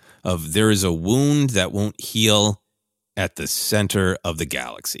it as of, there is a wound that won't heal at the center of the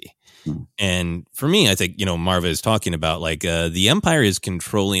galaxy. And for me, I think, Marva is talking about the Empire is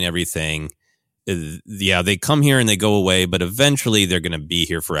controlling everything. Yeah, they come here and they go away, but eventually they're going to be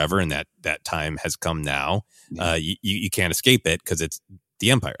here forever. And that time has come now. Yeah. You can't escape it because it's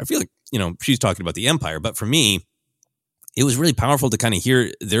the Empire. I feel like, she's talking about the Empire. But for me, it was really powerful to kind of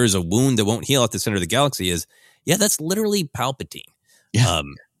hear there is a wound that won't heal at the center of the galaxy that's literally Palpatine. Yeah.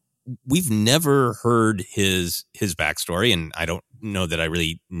 We've never heard his backstory, and I don't know that I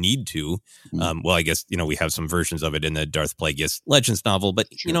really need to. Well, I guess, we have some versions of it in the Darth Plagueis Legends novel, but,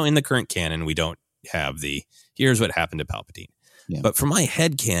 in the current canon, we don't have here's what happened to Palpatine. Yeah. But for my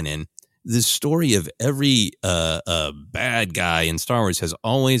head canon, the story of every bad guy in Star Wars has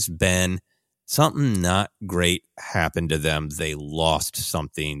always been something not great happened to them. They lost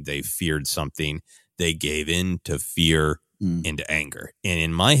something. They feared something. They gave in to fear and anger. And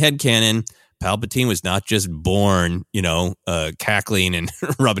in my headcanon, Palpatine was not just born, cackling and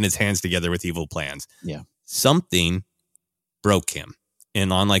rubbing his hands together with evil plans. Yeah. Something broke him.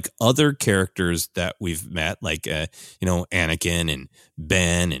 And unlike other characters that we've met, like, Anakin and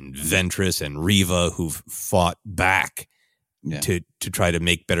Ben and Ventress and Reva, who've fought back to try to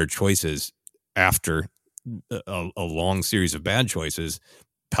make better choices after a long series of bad choices,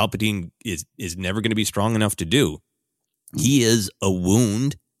 Palpatine is never going to be strong enough to do. He is a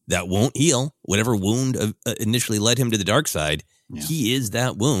wound that won't heal. Whatever wound initially led him to the dark side, he is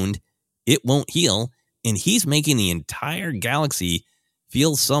that wound. it won't heal. And he's making the entire galaxy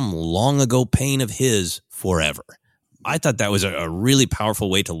feel some long ago pain of his forever. I thought that was a really powerful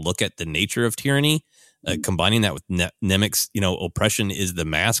way to look at the nature of tyranny, combining that with Nemik's, oppression is the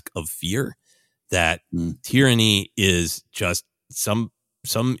mask of fear, that tyranny is just some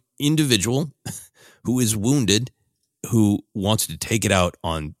individual who is wounded, who wants to take it out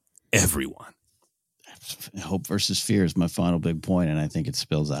on everyone. Hope versus fear is my final big point, and I think it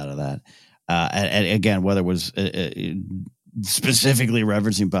spills out of that. And again, whether it was specifically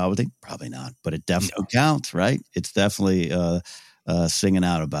referencing Palpatine, probably not, but it definitely counts, right? It's definitely singing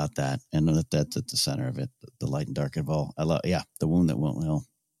out about that, and that's at the center of it, the light and dark of all. I love, the wound that won't heal.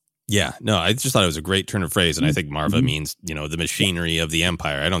 Yeah, no, I just thought it was a great turn of phrase, and I think Marva means, the machinery of the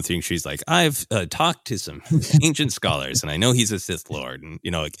Empire. I don't think she's like, I've talked to some ancient scholars, and I know he's a Sith Lord, and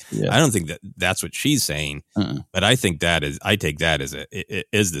I don't think that's what she's saying. But I think I take that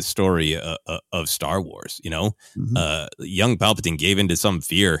as the story of Star Wars. Young Palpatine gave into some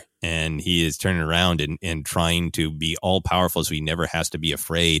fear, and he is turning around and trying to be all powerful, so he never has to be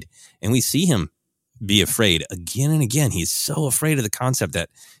afraid. And we see him be afraid again and again. He's so afraid of the concept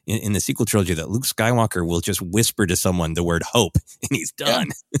that in the sequel trilogy that Luke Skywalker will just whisper to someone the word hope and he's done.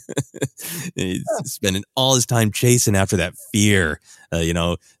 He's spending all his time chasing after that fear.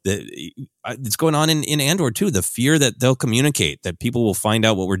 It's going on in Andor too. The fear that they'll communicate, that people will find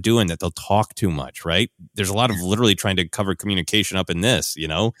out what we're doing, that they'll talk too much, right? There's a lot of literally trying to cover communication up in this,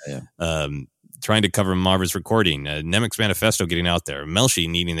 trying to cover Marva's recording, Nemik's manifesto getting out there, Melshi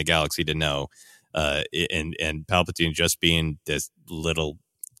needing the galaxy to know. And Palpatine just being this little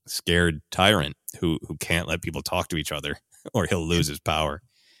scared tyrant who can't let people talk to each other or he'll lose his power.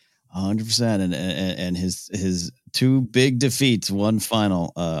 100%. And his two big defeats, one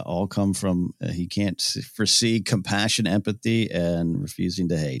final, all come from he can't foresee compassion, empathy, and refusing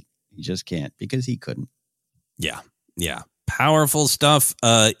to hate. He just can't, because he couldn't. Yeah. Powerful stuff.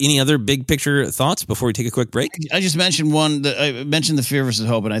 Any other big picture thoughts before we take a quick break? I just mentioned one. I mentioned the fear versus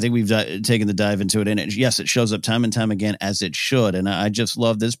hope, and I think we've taken the dive into it. And yes, it shows up time and time again, as it should. And I just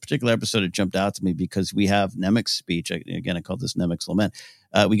love this particular episode. It jumped out to me because we have Nemik's speech. I call this Nemik's lament.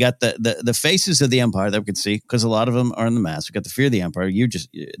 We got the faces of the Empire that we can see, because a lot of them are in the mask. We got the fear of the Empire.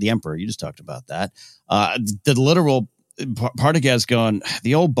 The Emperor. You just talked about that. The literal Partagaz going,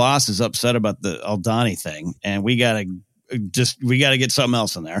 the old boss is upset about the Aldhani thing, and we got to get something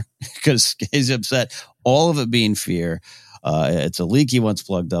else in there because he's upset. All of it being fear. It's a leak he once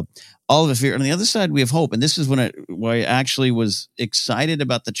plugged up. All of it fear. On the other side, we have hope. And this is where I actually was excited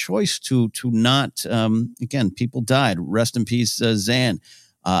about the choice to not, again, people died. Rest in peace, Zan.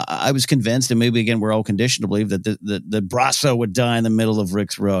 I was convinced, and maybe again we're all conditioned to believe that the Brasso would die in the middle of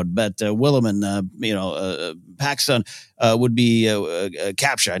Rick's Road, but Williman, Paxson would be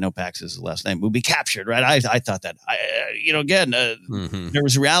captured. I know Pax is his last name. Would be captured, right? I thought that. There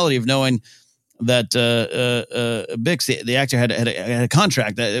was a reality of knowing that Bix, the actor, had a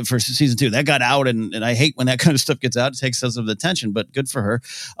contract for season 2 that got out, and I hate when that kind of stuff gets out. It takes sense of attention, but good for her.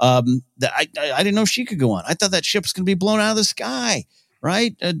 I didn't know she could go on. I thought that ship was going to be blown out of the sky.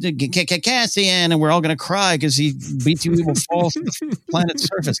 Right? Cassian, and we're all going to cry because he beat you evil falls to the planet's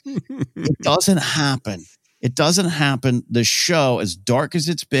surface. It doesn't happen. The show, as dark as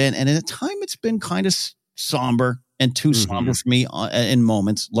it's been, and at a time it's been kind of somber and too somber for me in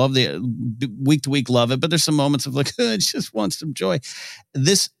moments. Love the week to week, love it, but there's some moments of like, I just want some joy.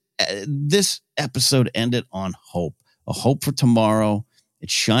 This episode ended on hope, a hope for tomorrow. It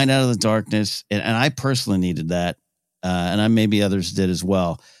shined out of the darkness, and I personally needed that. And maybe others did as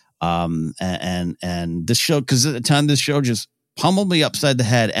well. And this show, because at the time this show just pummeled me upside the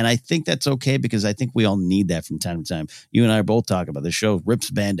head. And I think that's okay, because I think we all need that from time to time. You and I are both talking about this show rips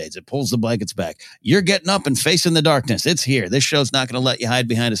Band-Aids. It pulls the blankets back. You're getting up and facing the darkness. It's here. This show's not going to let you hide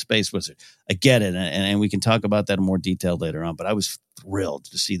behind a space wizard. I get it. And we can talk about that in more detail later on. But I was thrilled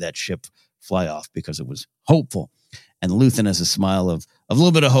to see that ship fly off because it was hopeful. And Luthen has a smile of a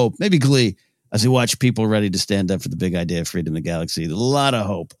little bit of hope, maybe glee, as we watch people ready to stand up for the big idea of freedom in the galaxy. A lot of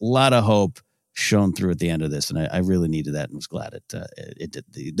hope shone through at the end of this. And I really needed that and was glad it did.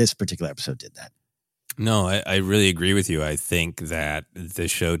 This particular episode did that. No, I really agree with you. I think that the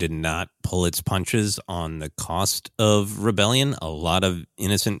show did not pull its punches on the cost of rebellion. A lot of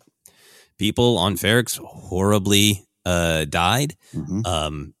innocent people on Ferrix horribly died.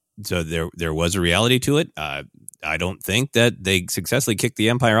 So there was a reality to it. I don't think that they successfully kicked the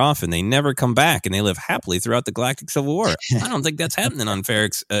Empire off and they never come back and they live happily throughout the Galactic Civil War. I don't think that's happening on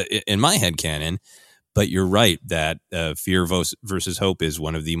Ferrix in my headcanon. But you're right that fear versus hope is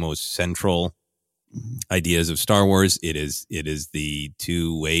one of the most central ideas of Star Wars. It is the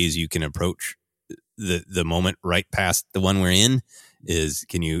two ways you can approach the moment right past the one we're in.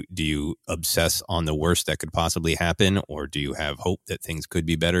 Do you obsess on the worst that could possibly happen, or do you have hope that things could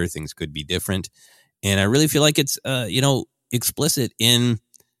be better, things could be different? And I really feel like it's explicit in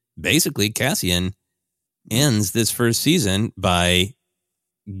basically Cassian ends this first season by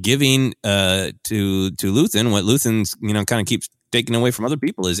giving to Luthen what Luthen's kind of keeps taking away from other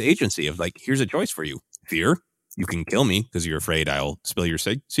people, is agency of like, here's a choice for you: fear, you can kill me because you're afraid I'll spill your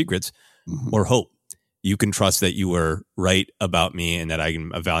secrets, or hope, you can trust that you were right about me and that I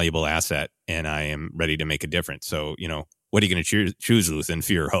am a valuable asset and I am ready to make a difference. So, what are you going to choose, Luthen,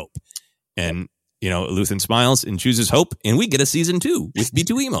 fear or hope? And, Luthen smiles and chooses hope, and we get a season 2 with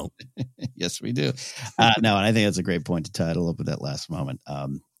B2EMO. Yes, we do. And I think that's a great point to title up with that last moment.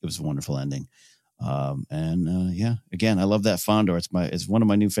 It was a wonderful ending. Again, I love that Fondor. It's one of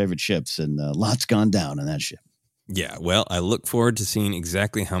my new favorite ships, and lots gone down on that ship. Yeah, well, I look forward to seeing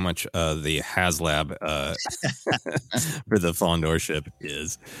exactly how much the HasLab for the Fondor ship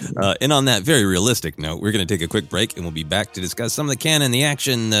is. And on that very realistic note, we're going to take a quick break, and we'll be back to discuss some of the canon, the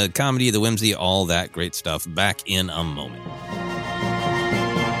action, the comedy, the whimsy, all that great stuff back in a moment.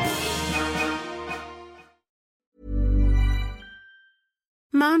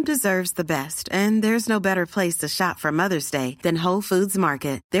 Mom deserves the best, and there's no better place to shop for Mother's Day than Whole Foods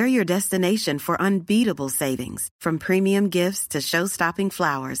Market. They're your destination for unbeatable savings, from premium gifts to show-stopping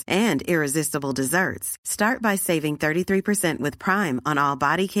flowers and irresistible desserts. Start by saving 33% with Prime on all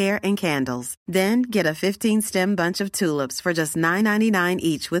body care and candles. Then get a 15-stem bunch of tulips for just $9.99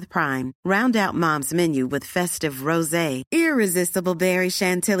 each with Prime. Round out Mom's menu with festive rosé, irresistible berry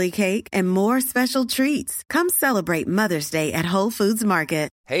chantilly cake, and more special treats. Come celebrate Mother's Day at Whole Foods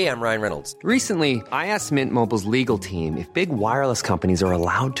Market. Hey, I'm Ryan Reynolds. Recently, I asked Mint Mobile's legal team if big wireless companies are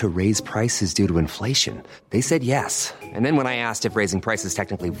allowed to raise prices due to inflation. They said yes. And then when I asked if raising prices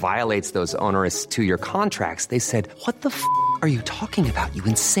technically violates those onerous 2-year contracts, they said, "What the f*** are you talking about, you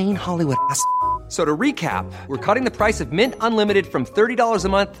insane Hollywood ass?" So to recap, we're cutting the price of Mint Unlimited from $30 a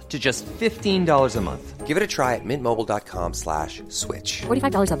month to just $15 a month. Give it a try at mintmobile.com/switch.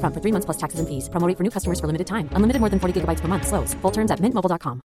 $45 up front for 3 months plus taxes and fees. Promo rate for new customers for limited time. Unlimited more than 40 gigabytes per month. Slows full terms at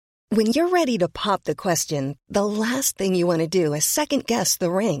mintmobile.com. When you're ready to pop the question, the last thing you want to do is second-guess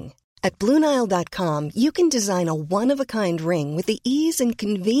the ring. At BlueNile.com, you can design a one-of-a-kind ring with the ease and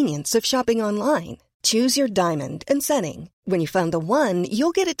convenience of shopping online. Choose your diamond and setting. When you find the one,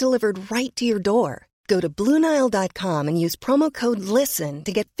 you'll get it delivered right to your door. Go to BlueNile.com and use promo code LISTEN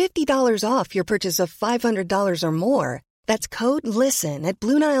to get $50 off your purchase of $500 or more. That's code LISTEN at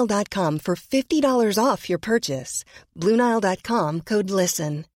BlueNile.com for $50 off your purchase. BlueNile.com, code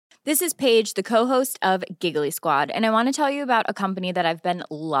LISTEN. This is Paige, the co-host of Giggly Squad, and I want to tell you about a company that I've been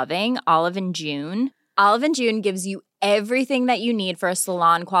loving, Olive & June. Olive & June gives you everything that you need for a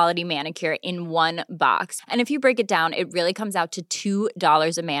salon-quality manicure in one box. And if you break it down, it really comes out to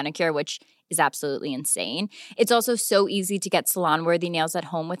 $2 a manicure, which is absolutely insane. It's also so easy to get salon-worthy nails at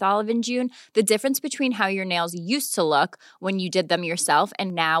home with Olive & June. The difference between how your nails used to look when you did them yourself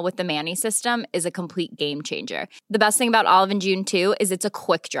and now with the Mani system is a complete game changer. The best thing about Olive & June, too, is it's a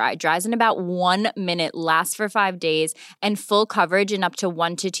quick dry. Dries in about 1 minute, lasts for 5 days, and full coverage in up to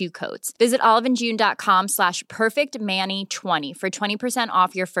 1 to 2 coats. Visit oliveandjune.com/perfectmani20 for 20%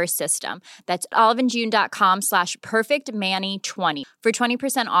 off your first system. That's oliveandjune.com/perfectmani20 for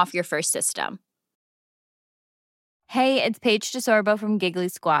 20% off your first system. Hey, it's Paige DeSorbo from Giggly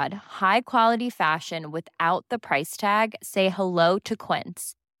Squad. High quality fashion without the price tag. Say hello to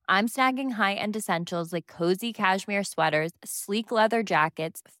Quince. I'm snagging high-end essentials like cozy cashmere sweaters, sleek leather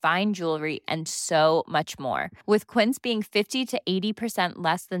jackets, fine jewelry, and so much more. With Quince being 50 to 80%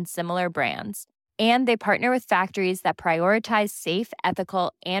 less than similar brands. And they partner with factories that prioritize safe,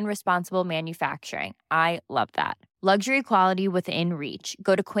 ethical, and responsible manufacturing. I love that. Luxury quality within reach.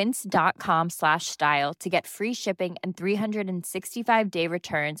 Go to quince.com/style to get free shipping and 365-day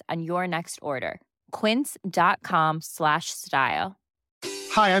returns on your next order. Quince.com/style.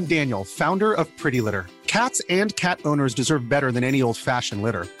 Hi, I'm Daniel, founder of Pretty Litter. Cats and cat owners deserve better than any old-fashioned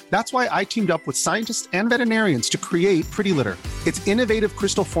litter. That's why I teamed up with scientists and veterinarians to create Pretty Litter. Its innovative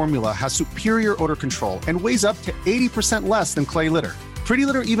crystal formula has superior odor control and weighs up to 80% less than clay litter. Pretty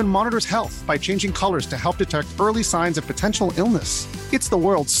Litter even monitors health by changing colors to help detect early signs of potential illness. It's the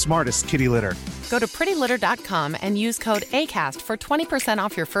world's smartest kitty litter. Go to prettylitter.com and use code ACAST for 20%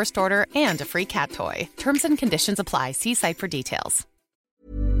 off your first order and a free cat toy. Terms and conditions apply. See site for details.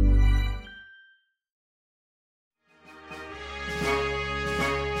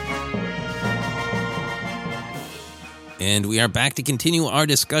 And we are back to continue our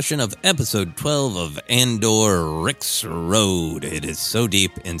discussion of episode 12 of Andor Rick's Road. It is so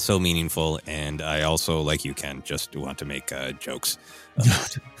deep and so meaningful, and I also, like you, Ken, just want to make jokes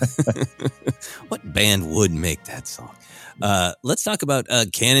about what band would make that song. Let's talk about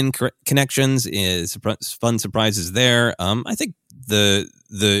canon connections. Is fun surprises there. I think the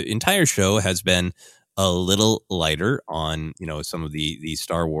entire show has been a little lighter on, some of the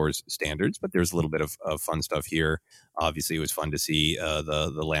Star Wars standards, but there's a little bit of fun stuff here. Obviously, it was fun to see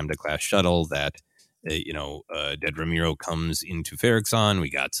the Lambda class shuttle that, Dead Ramiro comes into Ferrixon. We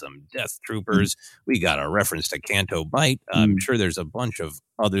got some Death Troopers. We got a reference to Canto Bight. I'm sure there's a bunch of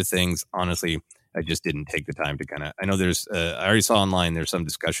other things. Honestly, I just didn't take the time to I know there's, I already saw online, there's some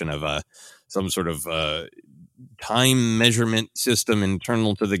discussion of some sort of time measurement system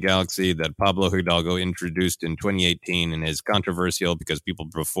internal to the galaxy that Pablo Hidalgo introduced in 2018 and is controversial because people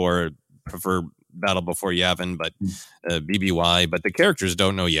prefer Battle Before Yavin, but BBY, but the characters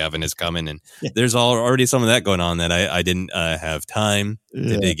don't know Yavin is coming, and there's already some of that going on that I didn't have time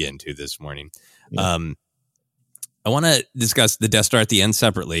to dig into this morning. I want to discuss the Death Star at the end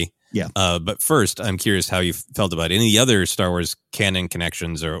separately. But first, I'm curious how you felt about any other Star Wars canon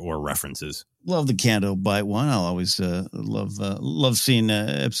connections or references. Love the Canto Bight one. I'll always love seeing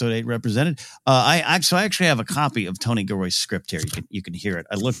episode 8 represented. I actually have a copy of Tony Gilroy's script here. You can hear it.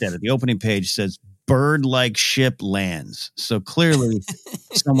 I looked at it. The opening page says bird-like ship lands. So clearly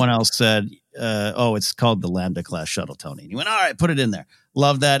someone else said, it's called the Lambda class shuttle, Tony. And he went, all right, put it in there.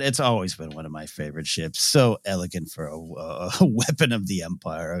 Love that. It's always been one of my favorite ships. So elegant for a weapon of the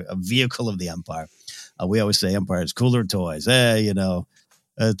Empire, a vehicle of the Empire. We always say Empire is cooler toys.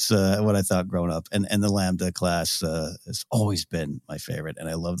 That's what I thought growing up. And the Lambda class has always been my favorite. And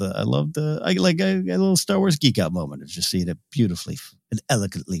I like a little Star Wars geek out moment of just seeing it beautifully and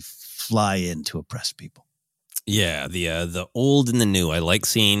elegantly fly in to oppress people. Yeah, the old and the new. I like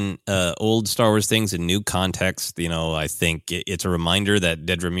seeing old Star Wars things in new context. I think it's a reminder that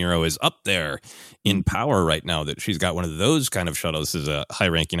Dead Ramiro is up there in power right now, that she's got one of those kind of shuttles as a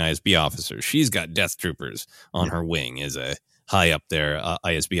high-ranking ISB officer. She's got Death Troopers on her wing as a high up there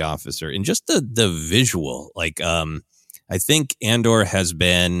ISB officer. And just the visual, I think Andor has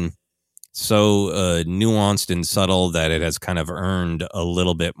been so nuanced and subtle that it has kind of earned a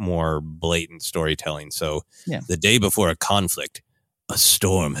little bit more blatant storytelling. So the day before a conflict, a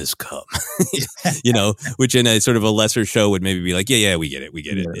storm has come, which in a sort of a lesser show would maybe be like, we get it.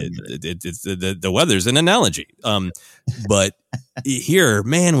 It's the weather's an analogy. But here,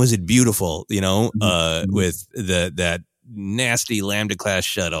 man, was it beautiful, with that nasty Lambda class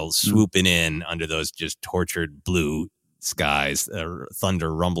shuttle swooping in under those just tortured blue skies,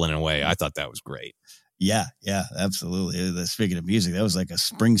 thunder rumbling away. I thought that was great. Yeah, absolutely. Speaking of music, that was like a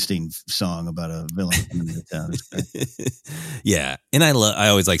Springsteen song about a villain coming into town. Yeah, and I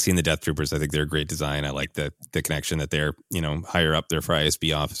always like seeing the Death Troopers. I think they're a great design. I like the connection that they're higher up there for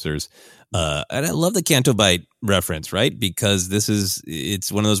ISB officers. And I love the Canto Bight reference, right? Because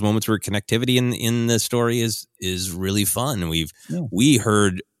it's one of those moments where connectivity in the story is really fun. We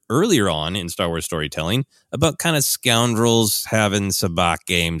heard earlier on in Star Wars storytelling about kind of scoundrels having sabacc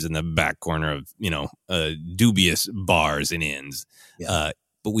games in the back corner of, dubious bars and inns. Yeah.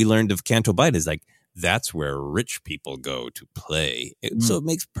 But we learned of Canto Bight is that's where rich people go to play. So it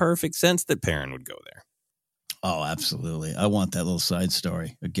makes perfect sense that Perrin would go there. Oh, absolutely. I want that little side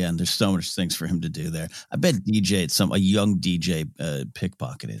story. Again, there's so much things for him to do there. I bet a young DJ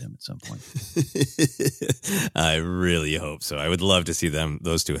pickpocketed him at some point. I really hope so. I would love to see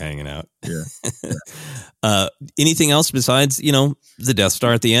those two hanging out. Yeah. Anything else besides, the Death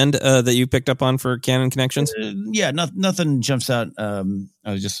Star at the end that you picked up on for canon connections? Nothing jumps out.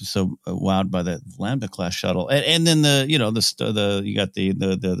 I was just so wowed by the Lambda class shuttle, and then you got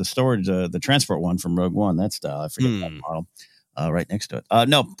the storage, the transport one from Rogue One. That style, I forget that model. Right next to it.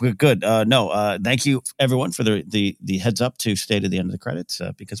 No, good. Thank you everyone for the heads up to stay to the end of the credits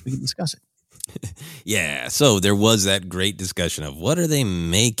because we can discuss it. Yeah. So there was that great discussion of what are they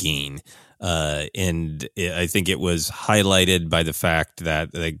making. And I think it was highlighted by the fact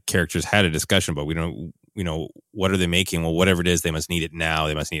that the characters had a discussion, but we don't, what are they making? Well, whatever it is, they must need it now.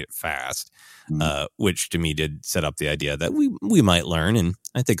 They must need it fast, which to me did set up the idea that we might learn. And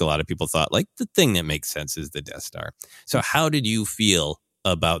I think a lot of people thought the thing that makes sense is the Death Star. So how did you feel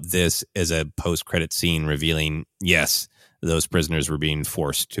about this as a post-credit scene revealing, yes, those prisoners were being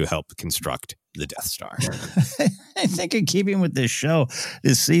forced to help construct the Death Star? I think in keeping with this show,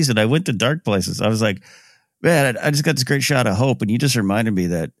 this season, I went to dark places. I was like, man, I just got this great shot of hope. And you just reminded me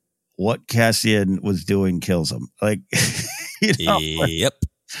that what Cassian was doing kills him. Yep.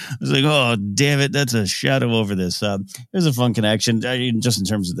 I was like, oh, damn it. That's a shadow over this. There's a fun connection. Just in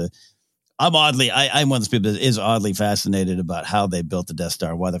terms of I'm one of those people that is oddly fascinated about how they built the Death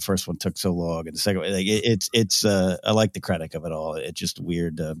Star, why the first one took so long, and the second one, I like the critic of it all. It's just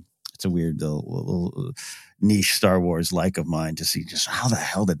weird. It's a weird little niche Star Wars like of mine to see just how the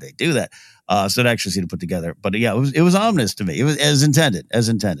hell did they do that. So to actually see it put together, but yeah, it was ominous to me. It was as intended.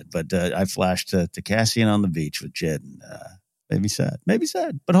 But I flashed to Cassian on the beach with Jed, and maybe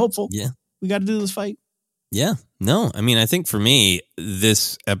sad, but hopeful. Yeah, we got to do this fight. Yeah, no, I mean, I think for me,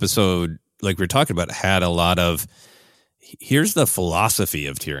 this episode, like we were talking about, had a lot of, here's the philosophy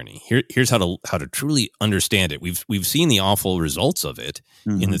of tyranny. Here's how to truly understand it. We've seen the awful results of it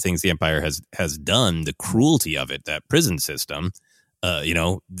in the things the Empire has done, the cruelty of it, that prison system.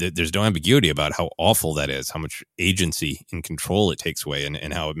 There's no ambiguity about how awful that is, how much agency and control it takes away,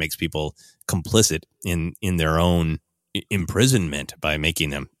 and how it makes people complicit in their own imprisonment by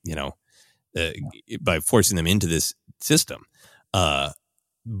making them, by forcing them into this system.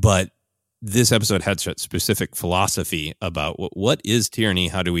 But this episode had such specific philosophy about what is tyranny,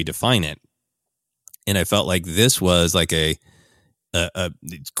 how do we define it, and I felt like this was like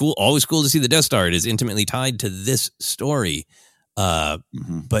it's cool, always cool to see the Death Star. It is intimately tied to this story. But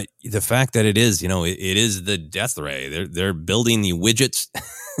the fact that it is, it is the Death Ray. They're building the widgets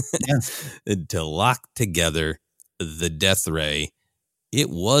to lock together the Death Ray. It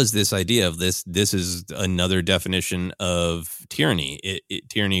was this idea of this is another definition of tyranny.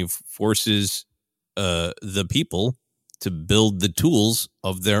 Tyranny forces the people to build the tools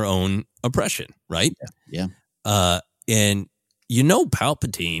of their own oppression, right? Yeah. And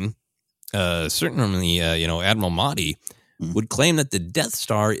Palpatine, certainly, Admiral Motti, would claim that the Death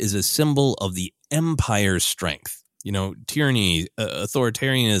Star is a symbol of the Empire's strength. Tyranny,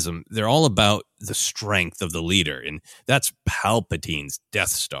 authoritarianism, they're all about the strength of the leader. And that's Palpatine's Death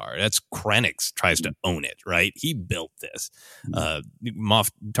Star. That's Krennic's tries to own it, right? He built this. Grand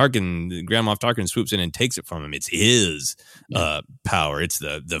Moff Tarkin swoops in and takes it from him. It's his power. It's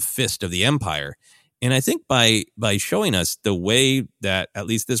the fist of the Empire. And I think by showing us the way that at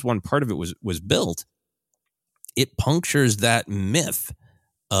least this one part of it was built, it punctures that myth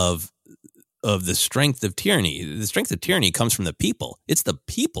of the strength of tyranny. The strength of tyranny comes from the people. It's the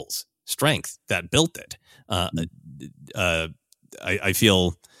people's strength that built it. I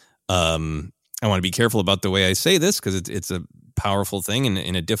feel I want to be careful about the way I say this because it's a powerful thing and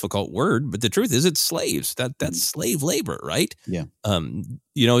in a difficult word. But the truth is, it's slaves. That's slave labor, right? Yeah.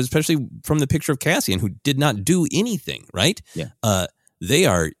 Especially from the picture of Cassian, who did not do anything, right? Yeah. They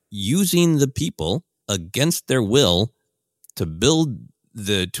are using the people against their will to build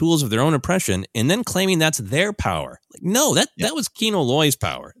the tools of their own oppression and then claiming that's their power. Like, no, that was Kino Loy's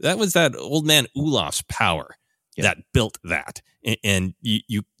power. That was that old man Ulaf's power that built that. And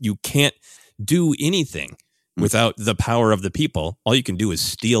you can't do anything without the power of the people. All you can do is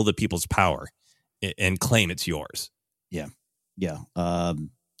steal the people's power and claim it's yours. Yeah. Yeah.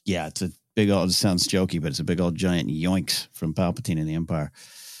 It's a big old, it sounds jokey, but it's a big old giant yoinks from Palpatine and the Empire.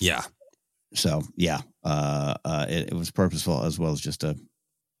 Yeah. So, it was purposeful as well as just a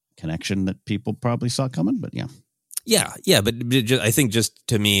connection that people probably saw coming, but yeah. Yeah. But I think just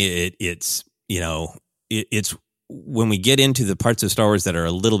to me, it's when we get into the parts of Star Wars that are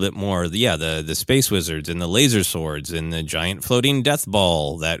a little bit more, the space wizards and the laser swords and the giant floating death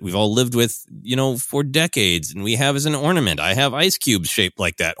ball that we've all lived with, for decades, and we have as an ornament. I have ice cubes shaped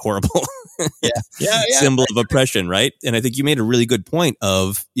like that horrible symbol of oppression, right? And I think you made a really good point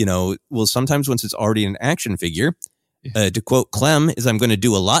of, sometimes once it's already an action figure, to quote Clem, I'm going to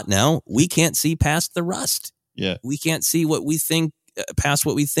do a lot now. We can't see past the rust. Yeah. We can't see what we think, past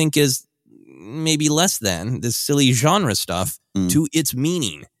what we think is maybe less than this silly genre stuff to its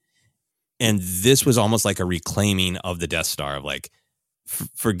meaning. And this was almost like a reclaiming of the Death Star of like,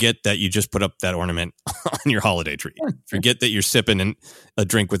 forget that you just put up that ornament on your holiday tree. Forget that you're sipping a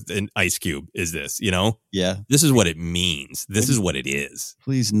drink with an ice cube. Is this, Yeah. This is what it means. This is what it is.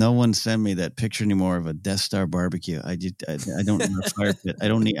 Please, no one send me that picture anymore of a Death Star barbecue. I don't need a fire pit. I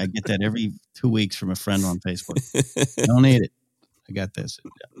get that every 2 weeks from a friend on Facebook. I don't need it. I got this.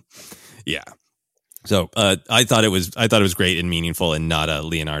 Yeah. So I thought it was great and meaningful and not a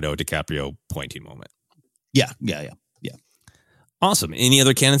Leonardo DiCaprio pointing moment. Yeah. Awesome. Any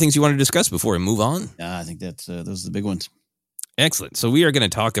other canon things you want to discuss before we move on? I think that's those are the big ones. Excellent. So we are going to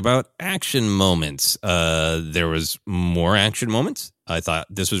talk about action moments. There was more action moments. I thought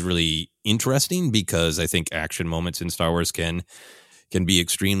this was really interesting because I think action moments in Star Wars can be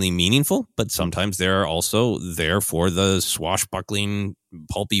extremely meaningful, but sometimes they're also there for the swashbuckling,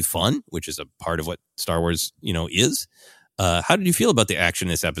 pulpy fun, which is a part of what Star Wars, is. How did you feel about the action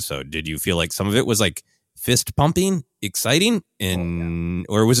this episode? Did you feel like some of it was like fist pumping, exciting,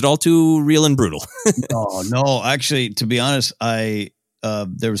 or was it all too real and brutal? No. Actually, to be honest, there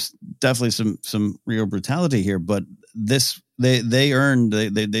was definitely some real brutality here, but this they earned.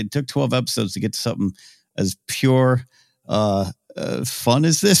 They took 12 episodes to get to something as pure fun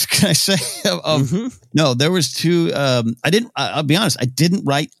as this. Can I say? No, there was two. I'll be honest. I didn't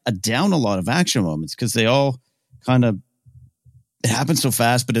write down a lot of action moments because they all kind of. It happened so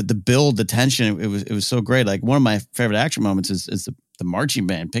fast, but the build, the tension, it was so great. Like one of my favorite action moments is the marching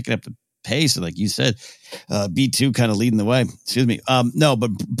band picking up the pace, like you said, B2 kind of leading the way. Excuse me. No,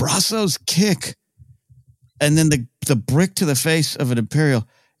 but Brasso's kick, and then the brick to the face of an Imperial.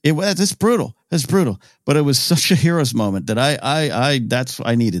 That's brutal. That's brutal. But it was such a hero's moment that I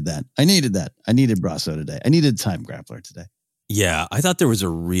needed that. I needed that. I needed Brasso today. I needed Time Grappler today. Yeah, I thought there was a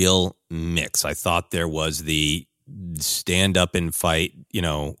real mix. I thought there was the stand up and fight,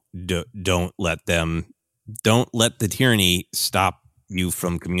 don't let the tyranny stop you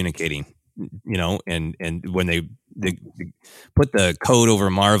from communicating, and when they put the code over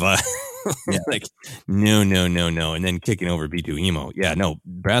Marva, like no, and then kicking over B2 Emo. Yeah, no,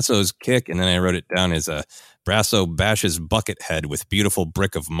 Brasso's kick, and then I wrote it down as a Brasso bashes Buckethead with beautiful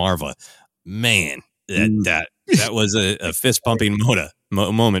brick of Marva. Man, that was a fist pumping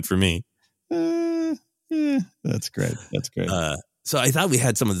moment for me. Yeah, that's great. That's great. So I thought we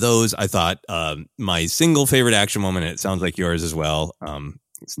had some of those. I thought my single favorite action moment, and it sounds like yours as well,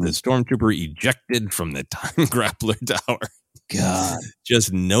 it's the Stormtrooper ejected from the Time Grappler tower. God.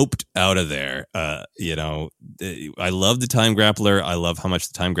 Just noped out of there. I love the Time Grappler. I love how much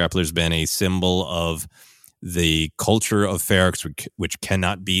the Time Grappler's been a symbol of the culture of Ferrix, which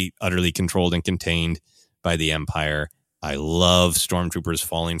cannot be utterly controlled and contained by the Empire. I love stormtroopers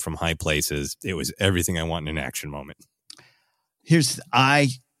falling from high places. It was everything I want in an action moment. I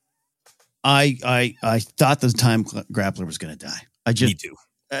thought the Time Grappler was going to die. Me too.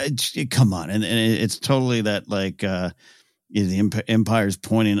 Come on, and it's totally that like the Empire's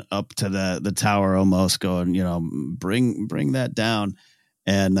pointing up to the tower, almost going, bring that down,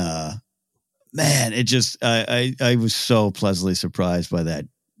 and man, it just I was so pleasantly surprised by that.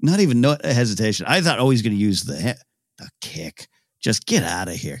 Not even no hesitation. I thought, he's going to use the kick. Just get out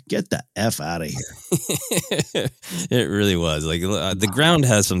of here. Get the F out of here. It really was. Like the ground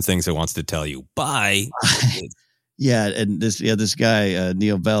has some things it wants to tell you. Bye. Yeah, and this guy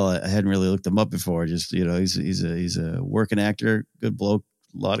Neil Bell, I hadn't really looked him up before. Just he's a working actor, good bloke,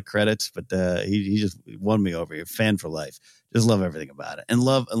 a lot of credits, but he just won me over. You're a fan for life. Just love everything about it, and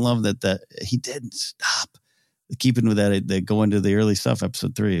love that he didn't stop. Keeping with that, they go into the early stuff.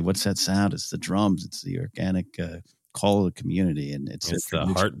 Episode 3. What's that sound? It's the drums. It's the organic call of the community, and it's the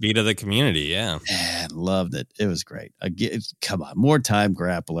heartbeat of the community. Yeah, man, loved it. It was great. Come on, more Time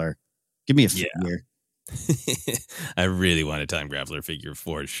Grappler. Give me a figure. I really want a Time Grappler figure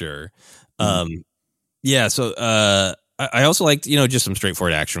for sure. Yeah. So I also liked, just some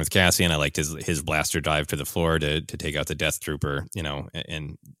straightforward action with Cassian. I liked his blaster dive to the floor to take out the Death Trooper.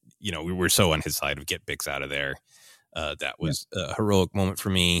 And we were so on his side of get Bix out of there. That was a heroic moment for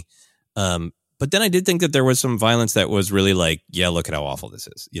me. But then I did think that there was some violence that was really like, yeah, look at how awful this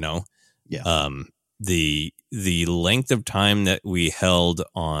is, Yeah. The length of time that we held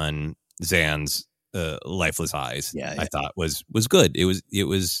on Zan's lifeless eyes, I thought was good. It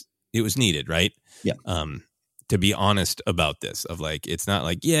was needed, right? Yeah. To be honest about this, of like, it's not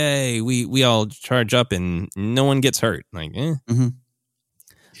like, yay, we all charge up and no one gets hurt. Like, Mm-hmm.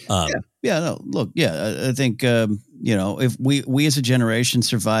 I think if we as a generation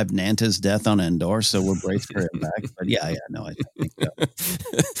survived Nanta's death on Endor, so we're braced for it back. But I think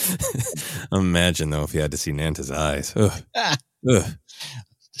imagine though if you had to see Nanta's eyes.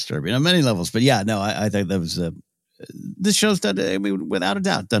 Disturbing on many levels. But I think that was this show's done, without a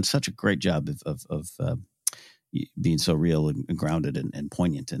doubt, done such a great job of being so real and grounded and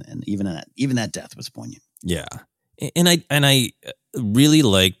poignant, and even that death was poignant. Yeah. And I really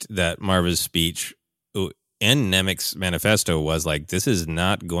liked that Marva's speech and Nemec's manifesto was like, this is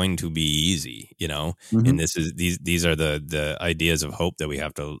not going to be easy, Mm-hmm. and these are the ideas of hope that we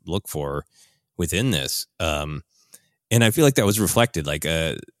have to look for within this. And I feel like that was reflected, like,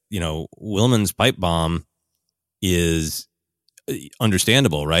 Wilman's pipe bomb is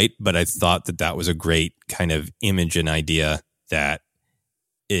understandable, right? But I thought that was a great kind of image and idea that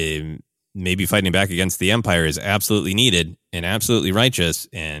maybe fighting back against the Empire is absolutely needed and absolutely righteous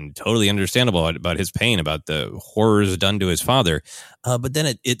and totally understandable about his pain, about the horrors done to his father. But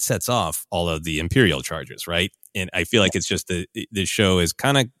then it sets off all of the Imperial charges, right? And I feel like it's just the show is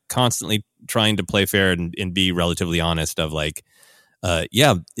kind of constantly trying to play fair and be relatively honest of like,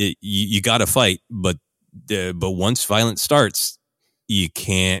 you got to fight, but once violence starts, you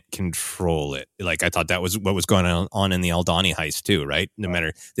can't control it. Like I thought that was what was going on in the Aldani heist too, right? No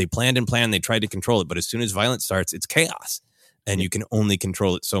matter, they planned, they tried to control it, but as soon as violence starts, it's chaos. And you can only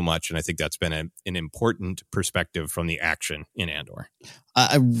control it so much. And I think that's been an important perspective from the action in Andor.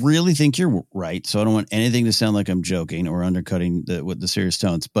 I really think you're right. So I don't want anything to sound like I'm joking or undercutting with the serious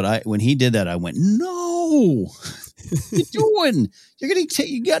tones. But when he did that, I went, no, what are you doing?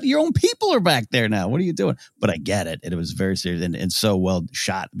 You got your own people are back there now. What are you doing? But I get it. It was very serious and so well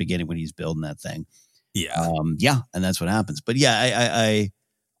shot at the beginning when he's building that thing. Yeah. And that's what happens. But yeah,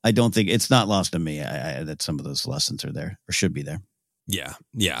 I don't think it's not lost on me that some of those lessons are there or should be there. Yeah.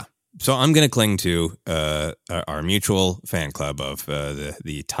 Yeah. So I'm going to cling to our mutual fan club of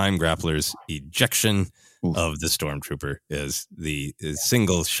the Time Grappler's ejection of the Stormtrooper is the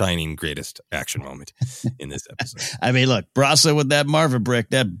single shining greatest action moment in this episode. I mean, look, Brasso with that Marva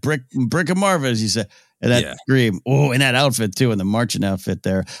brick of Marva, as you said, and that scream. Oh, and that outfit too, and the marching outfit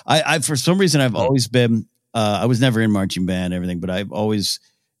there. I for some reason, I've always been, I was never in marching band, everything, but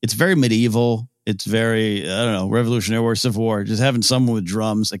it's very medieval. It's very, I don't know, Revolutionary War, Civil War, just having someone with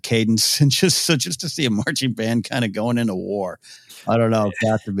drums, a cadence, and just to see a marching band kind of going into war. I don't know. It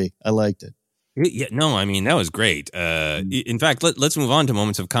got to be. I liked it. Yeah, no, I mean, that was great. In fact, let's move on to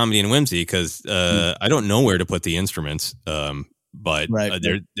moments of comedy and whimsy because I don't know where to put the instruments, but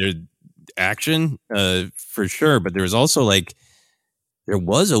they're action for sure. But there was also there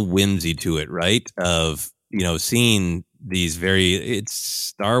was a whimsy to it, right? Of, seeing these it's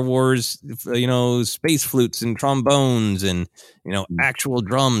Star Wars, space flutes and trombones and, actual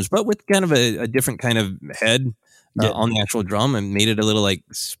drums, but with kind of a different kind of head on the actual drum and made it a little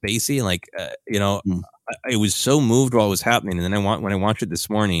spacey. I was so moved while it was happening. And then when I watched it this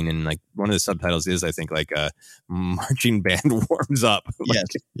morning and one of the subtitles is, I think marching band warms up.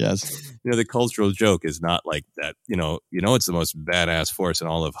 Yes. The cultural joke is not like that, it's the most badass force in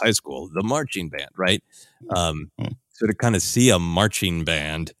all of high school, the marching band, right? So to kind of see a marching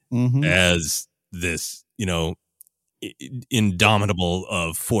band as this,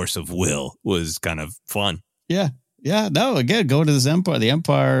 indomitable force of will was kind of fun. Yeah. Yeah. No, again, go to this Empire. The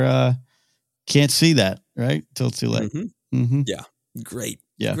Empire can't see that, right? Till too late. Yeah. Great.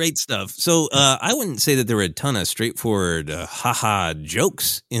 Yeah. Great stuff. So I wouldn't say that there were a ton of straightforward haha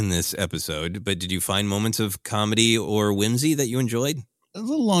jokes in this episode, but did you find moments of comedy or whimsy that you enjoyed? A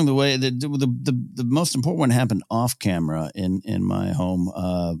little along the way. The most important one happened off camera in my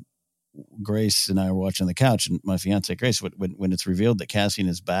home. Grace and I were watching on the couch, and my fiance Grace, when it's revealed that Cassian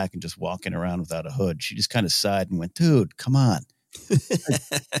is back and just walking around without a hood, she just kind of sighed and went, "Dude, come on,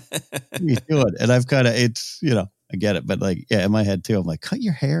 what are you doing?" And I've kind of, I get it, but in my head too, I'm like, cut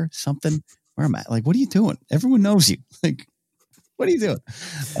your hair, something. Where am I? What are you doing? Everyone knows you. What are you doing?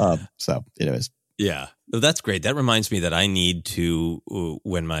 So, anyways. Yeah, that's great. That reminds me that I need to,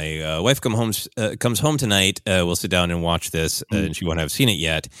 when my wife comes home tonight, we'll sit down and watch this, and she won't have seen it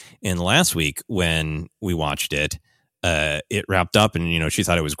yet. And last week when we watched it, it wrapped up, and she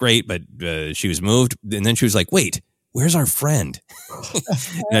thought it was great, but she was moved, and then she was like, "Wait, where's our friend?"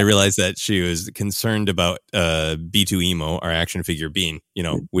 And I realized that she was concerned about B2 Emo, our action figure, being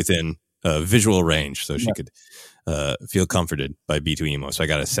within visual range, so she could feel comforted by B2 Emo. So I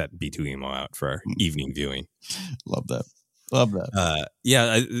got to set B2 Emo out for our evening viewing. Love that.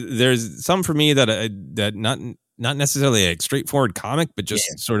 There's some for me that not necessarily a straightforward comic, but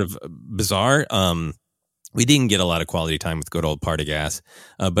just sort of bizarre. We didn't get a lot of quality time with good old Partagaz,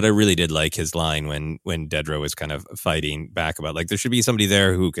 but I really did like his line when Dedra was kind of fighting back about there should be somebody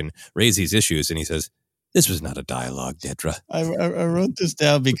there who can raise these issues, and he says, "This was not a dialogue, Dedra." I wrote this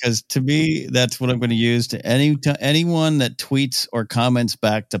down because to me, that's what I'm going to use to anyone that tweets or comments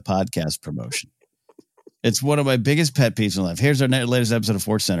back to podcast promotion. It's one of my biggest pet peeves in life. Here's our latest episode of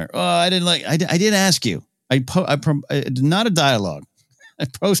Force Center. Oh, I didn't ask you. Not a dialogue. I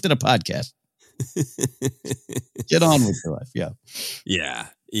posted a podcast. Get on with your life. Yeah.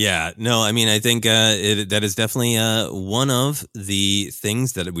 Yeah. No, I mean, I think that is definitely one of the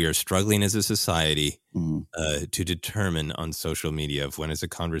things that we are struggling as a society to determine on social media of when is a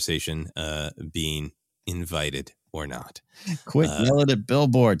conversation being invited or not. Quit yelling at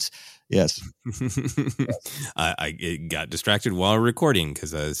billboards. Yes. I got distracted while recording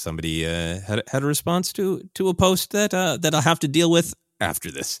because somebody had a response to a post that I'll have to deal with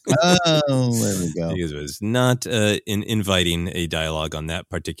after this. Oh, there we go. Because it was not inviting a dialogue on that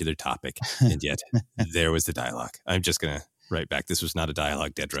particular topic, and yet there was the dialogue. I'm just gonna right back. This was not a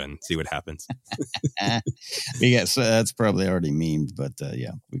dialogue, Dedra, and see what happens. Yeah, so that's probably already memed, but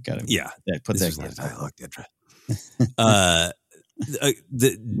yeah, we got to put this that was not a dialogue, Dedra.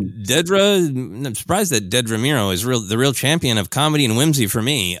 Dedra, I'm surprised that Dedra Miro is the real champion of comedy and whimsy for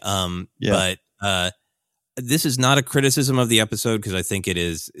me. But this is not a criticism of the episode, because I think it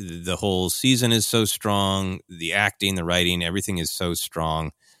is. The whole season is so strong. The acting, the writing, everything is so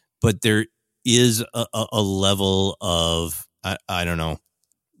strong. But there is a level of, I don't know.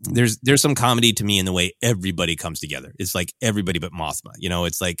 There's some comedy to me in the way everybody comes together. It's like everybody but Mothma.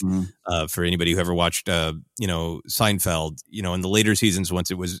 It's like for anybody who ever watched, Seinfeld, in the later seasons, once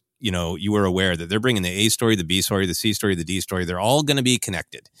it was, you were aware that they're bringing the A story, the B story, the C story, the D story. They're all going to be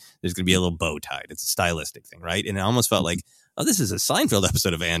connected. There's going to be a little bow tied. It's a stylistic thing, right? And it almost felt like, oh, this is a Seinfeld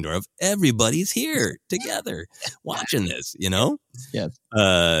episode of Andor of everybody's here together watching this, Yes.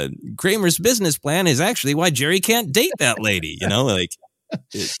 Kramer's business plan is actually why Jerry can't date that lady,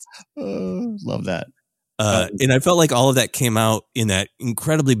 Love that. And I felt like all of that came out in that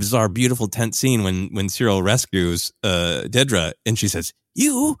incredibly bizarre, beautiful, tense scene when Cyril rescues Dedra, and she says,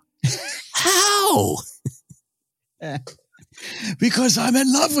 "You? How?" Because I'm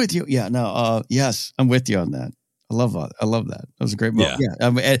in love with you. Yeah, no, yes, I'm with you on that. I love that. That was a great moment. Yeah.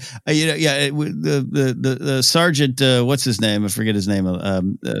 The sergeant, what's his name? I forget his name.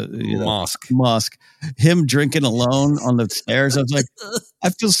 Mosk. Him drinking alone on the stairs. I was like, I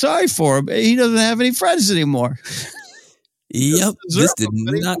feel sorry for him. He doesn't have any friends anymore. Yep. This did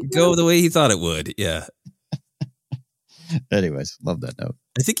not go the way he thought it would. Yeah. Anyways, love that note.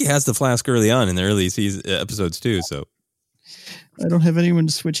 I think he has the flask early on in the early episodes too. So I don't have anyone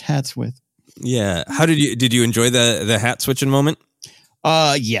to switch hats with. Yeah. How did you enjoy the hat switching moment?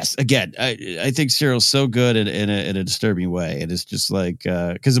 Yes. Again, I think Cyril's so good in a disturbing way. And it's just like,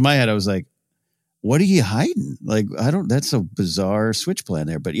 because in my head, I was like, what are you hiding? Like, that's a bizarre switch plan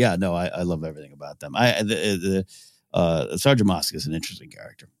there. But yeah, no, I love everything about them. Sergeant Mosk is an interesting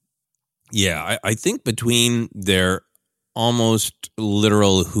character. Yeah. I think between their almost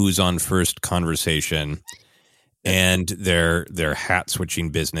literal who's on first conversation and their hat switching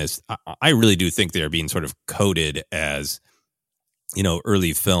business, I really do think they're being sort of coded as,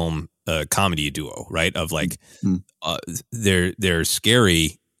 early film comedy duo, right? Of like, they're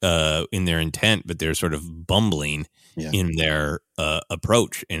scary in their intent, but they're sort of bumbling in their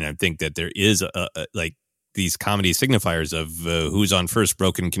approach. And I think that there is like these comedy signifiers of who's on first,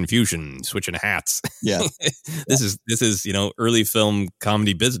 broken confusion, switching hats. Yeah. This is, early film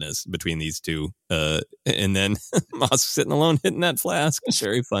comedy business between these two. And then Mosk sitting alone hitting that flask.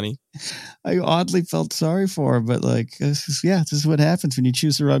 Very funny. I oddly felt sorry for him, but like, this is what happens when you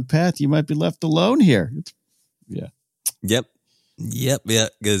choose the wrong path. You might be left alone here. Yep. Yeah.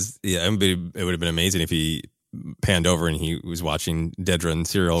 Because it would have been amazing if he panned over and he was watching Dedra and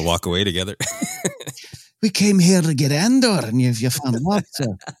Cyril walk away together. We came here to get Andor, and you found what?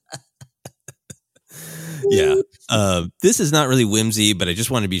 So. Yeah. This is not really whimsy, but I just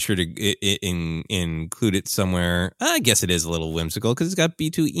want to be sure to include it somewhere. I guess it is a little whimsical because it's got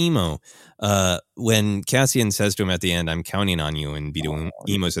B2 Emo. When Cassian says to him at the end, "I'm counting on you," and B2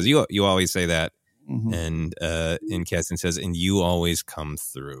 Emo says, "You always say that." Mm-hmm. And Cassian says, "And you always come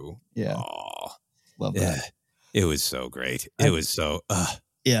through." Yeah. Aww. Love that. It was so great. It was so...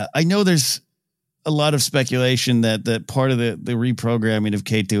 Yeah, I know there's a lot of speculation that part of the reprogramming of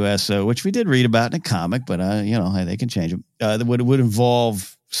K2SO, which we did read about in a comic, but they can change them. That would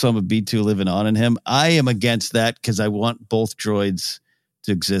involve some of B2 living on in him. I am against that because I want both droids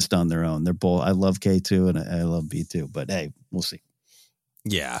to exist on their own. They're both. I love K2 and I love B2, but hey, we'll see.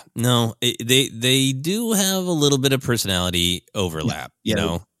 Yeah, no, they do have a little bit of personality overlap. They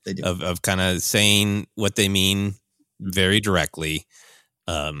do. Of kind of saying what they mean very directly.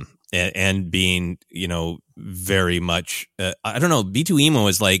 And being, very much, I don't know, B2 Emo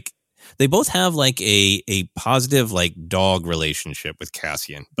is like, they both have like a positive like dog relationship with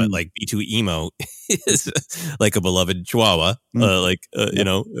Cassian, but like B2 Emo is like a beloved Chihuahua,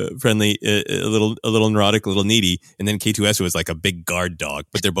 friendly, a little neurotic, a little needy. And then K2SO is like a big guard dog,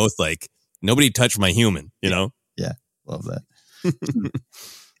 but they're both like, nobody touched my human, Yeah, love that.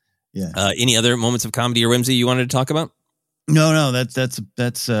 Yeah. Any other moments of comedy or whimsy you wanted to talk about? No, that's it.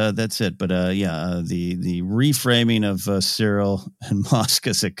 But the reframing of Cyril and Mosk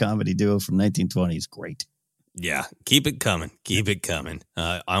as a comedy duo from 1920 is great. Yeah, keep it coming.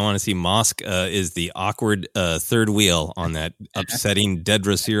 I want to see Mosk is the awkward third wheel on that upsetting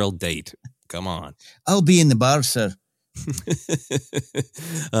Dedra Cyril date. Come on. I'll be in the bar, sir.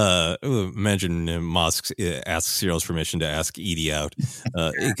 Imagine Mosk asks Cyril's permission to ask Edie out.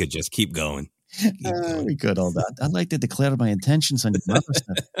 It could just keep going. We could hold on. I'd like to declare my intentions on your mother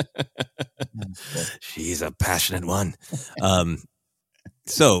stuff. She's a passionate one.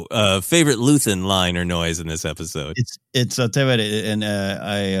 So, favorite Luthen line or noise in this episode? It's I'll tell you what, and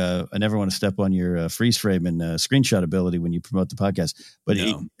I never want to step on your freeze frame and screenshot ability when you promote the podcast, but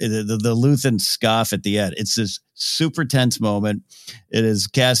No. the Luthen scoff at the end. It's this super tense moment. It is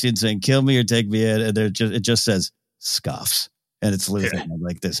Cassian saying, "Kill me or take me in," and it just says scoffs, and it's Luthen. I'm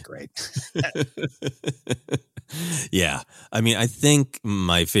like, this is great. Yeah, I mean, I think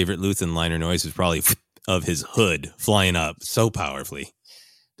my favorite Luthen line or noise is probably of his hood flying up so powerfully.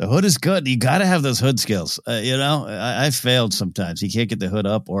 The hood is good. You got to have those hood skills. I failed sometimes. You can't get the hood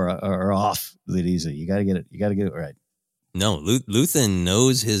up or off that easy. You got to get it. You got to get it right. No, Luthen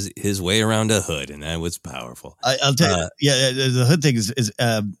knows his way around a hood, and that was powerful. I'll tell you. The hood thing is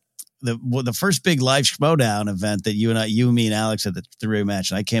the first big live Schmodown event that you and me and Alex had the 3-way match,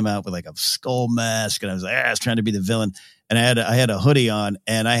 and I came out with like a skull mask, and I was like, I was trying to be the villain, and I had a hoodie on,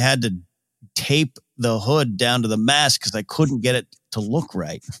 and I had to tape the hood down to the mask because I couldn't get it to look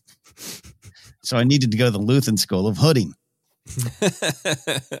right. So I needed to go to the Luthen school of hooding.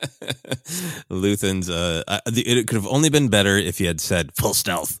 Luthen's it could have only been better if he had said full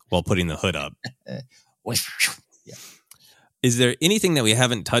stealth while putting the hood up. Yeah. Is there anything that we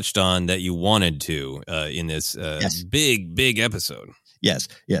haven't touched on that you wanted to in this Yes. big episode? Yes.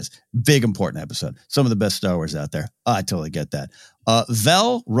 Big, important episode. Some of the best Star Wars out there. I totally get that.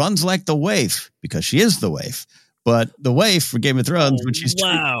 Vel runs like the waif because she is the waif. But the waif for Game of Thrones, when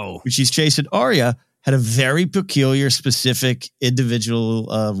she's chasing Arya, had a very peculiar, specific, individual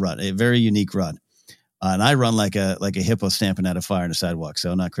run, a very unique run. And I run like a hippo stamping out a fire on the sidewalk,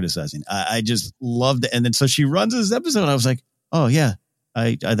 so I'm not criticizing. I just loved it. And then so she runs this episode, and I was like, oh, yeah,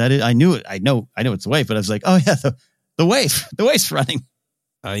 I knew it. I know it's the waif, but I was like, oh, yeah, the waif's running.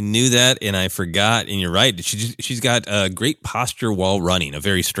 I knew that, and I forgot. And you're right. She's got a great posture while running, a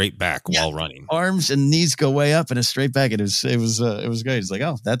very straight back while running. Arms and knees go way up and a straight back. And it was great. It's like,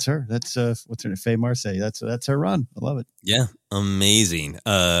 oh, that's her. That's what's her name? Faye Marseille. That's her run. I love it. Yeah, amazing.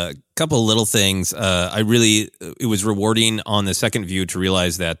 Couple little things. It was rewarding on the second view to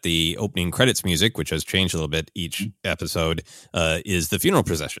realize that the opening credits music, which has changed a little bit each episode, is the funeral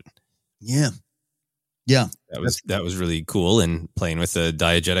procession. Yeah. Yeah, that was really cool, and playing with the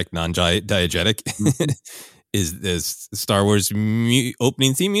diegetic, non-diegetic. Is this Star Wars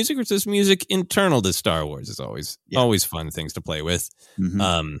opening theme music, or is this music internal to Star Wars? It's always fun things to play with.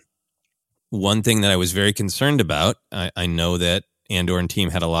 Mm-hmm. One thing that I was very concerned about, I know that Andor and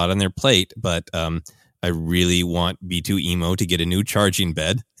team had a lot on their plate, but I really want B2EMO to get a new charging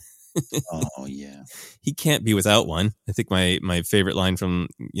bed. Oh yeah, he can't be without one. I think my favorite line from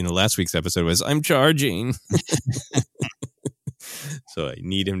last week's episode was, "I'm charging." So I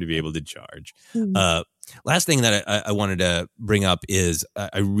need him to be able to charge. Last thing that I wanted to bring up is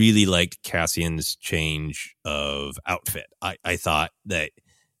I really liked Cassian's change of outfit. I thought that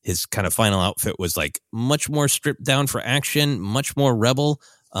his kind of final outfit was like much more stripped down for action, much more rebel.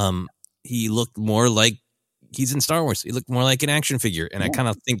 He looked more like he's in Star Wars. He looked more like an action figure. And I kind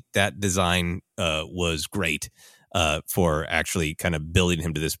of think that design was great for actually kind of building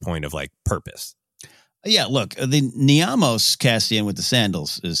him to this point of like purpose. Yeah, look, the Niamos Cassian with the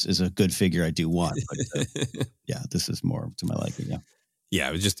sandals is a good figure I do want. But, yeah, this is more to my liking. Yeah.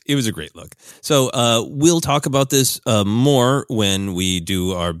 Yeah, it was a great look. So we'll talk about this more when we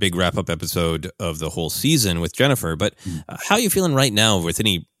do our big wrap-up episode of the whole season with Jennifer. But how are you feeling right now with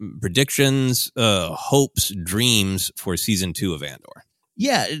any predictions, hopes, dreams for season 2 of Andor?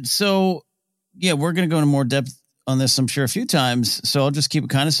 Yeah, so, we're going to go into more depth on this, I'm sure, a few times. So I'll just keep it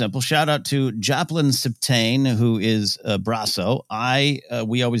kind of simple. Shout out to Joplin Siptane, who is Brasso.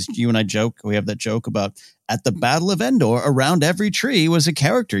 You and I joke. We have that joke about at the Battle of Endor, around every tree was a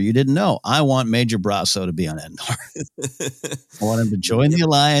character you didn't know. I want Major Brasso to be on Endor. I want him to join the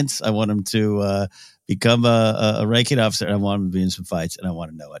Alliance. I want him to become a ranking officer. I want him to be in some fights, and I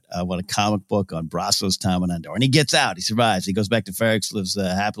want to know it. I want a comic book on Brasso's time on Endor. And he gets out. He survives. He goes back to Ferrix, lives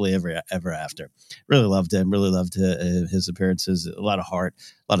happily ever after. Really loved him. Really loved his appearances. A lot of heart,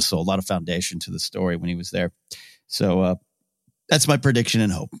 a lot of soul, a lot of foundation to the story when he was there. So that's my prediction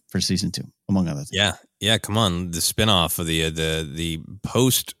and hope for season 2, among other things. Yeah. Come on, the spinoff of the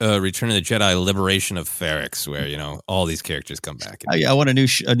post Return of the Jedi liberation of Ferrix, where all these characters come back. I want a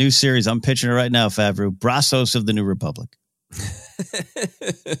new series. I'm pitching it right now, Favreau. Brassos of the New Republic.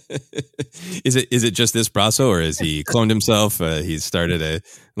 Is it just this Brasso, or has he cloned himself? He's started a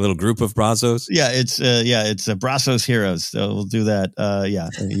little group of Brassos. Yeah, it's Brassos Heroes. So we'll do that.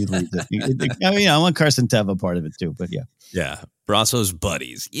 He leads it. I want Carson Teva part of it too, but yeah. Yeah. Brasso's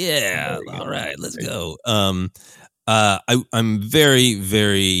buddies. Yeah. All right. Let's go. I'm very,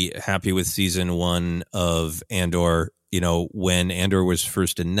 very happy with season 1 of Andor. When Andor was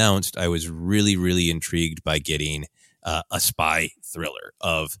first announced, I was really, really intrigued by getting a spy thriller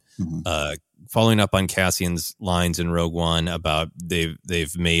of following up on Cassian's lines in Rogue One about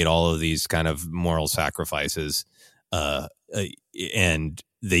they've made all of these kind of moral sacrifices, and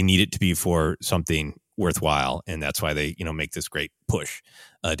they need it to be for something worthwhile, and that's why they make this great push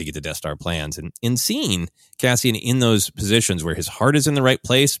to get the Death Star plans. And in seeing Cassian in those positions where his heart is in the right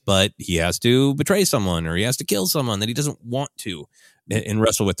place, but he has to betray someone or he has to kill someone that he doesn't want to, and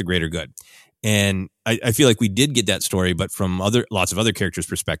wrestle with the greater good. And I feel like we did get that story, but from lots of other characters'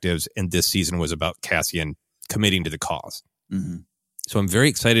 perspectives, and this season was about Cassian committing to the cause. So I'm very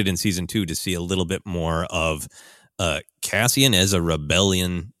excited in season 2 to see a little bit more of Cassian as a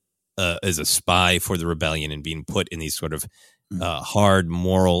rebellion, as a spy for the rebellion, and being put in these sort of hard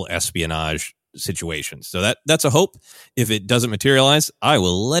moral espionage situations. So that's a hope. If it doesn't materialize, I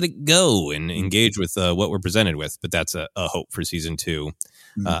will let it go and engage with what we're presented with. But that's a hope for season 2.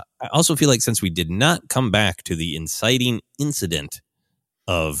 I also feel like since we did not come back to the inciting incident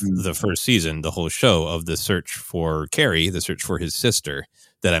of the first season, the whole show of the search for Carrie, the search for his sister,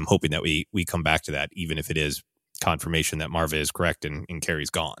 that I'm hoping that we come back to that, even if it is confirmation that Marva is correct and Carrie's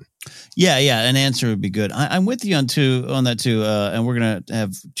gone. Yeah, an answer would be good. I'm with you on that too, and we're going to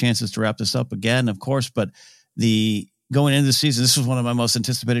have chances to wrap this up again, of course, but going into the season, this was one of my most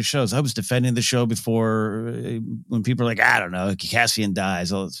anticipated shows. I was defending the show before when people are like, I don't know, Cassian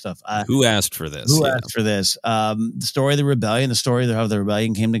dies, all that stuff. Who asked for this? The story of the rebellion, the story of how the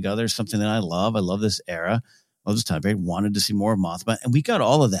rebellion came together is something that I love. I love this era. I love this time period. Wanted to see more of Mothma, and we got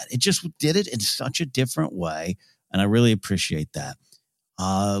all of that. It just did it in such a different way, and I really appreciate that.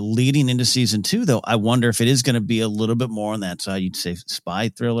 Leading into season 2, though, I wonder if it is going to be a little bit more on that side. You'd say spy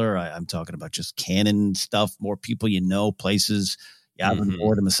thriller. I'm talking about just canon stuff, more people places, Yavin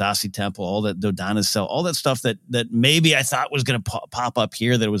Ford, the Masasi Temple, all that, Dodana's cell, all that stuff that maybe I thought was going to pop up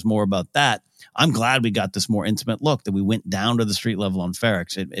here, that it was more about that. I'm glad we got this more intimate look, that we went down to the street level on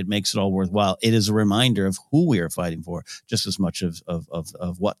Ferrix. It makes it all worthwhile. It is a reminder of who we are fighting for, just as much of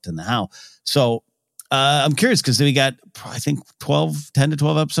what and the how. So, I'm curious because we got, I think, 10 to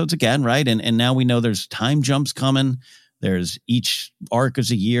 12 episodes again, right? And now we know there's time jumps coming. There's each arc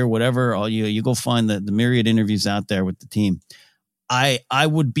is a year, whatever. You go find the myriad interviews out there with the team. I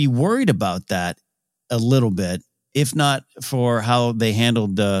would be worried about that a little bit, if not for how they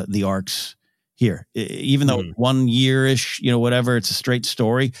handled the arcs here. Even though 1 year-ish, whatever, it's a straight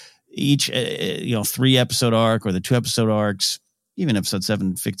story. Each 3 episode arc or the 2 episode arcs, even episode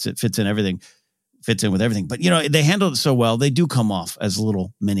 7 fits in everything. Fits in with everything. But, they handled it so well. They do come off as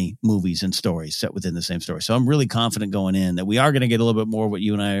little mini movies and stories set within the same story. So I'm really confident going in that we are going to get a little bit more what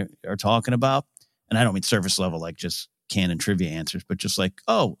you and I are talking about. And I don't mean surface level, like just canon trivia answers, but just like,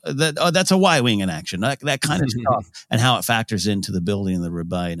 that's a Y-wing in action. That kind of stuff, and how it factors into the building and the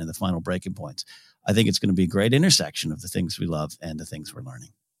rebellion and the final breaking points. I think it's going to be a great intersection of the things we love and the things we're learning.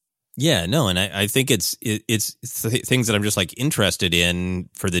 Yeah, no, and I think it's things that I'm just like interested in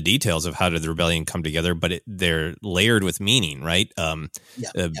for the details of how did the rebellion come together, but they're layered with meaning, right?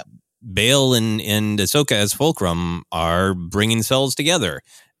 Bail and Ahsoka as Fulcrum are bringing cells together.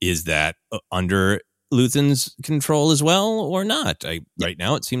 Is that under Luthen's control as well or not? Right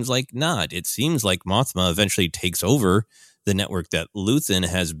now it seems like not. It seems like Mothma eventually takes over the network that Luthen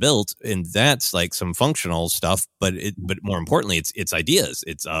has built, and that's like some functional stuff, but more importantly, it's ideas.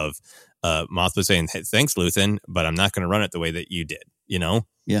 It's of Mothma saying, hey, thanks, Luthen, but I'm not going to run it the way that you did,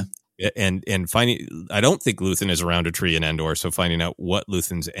 Yeah. And finding, I don't think Luthen is around a tree in Endor, so finding out what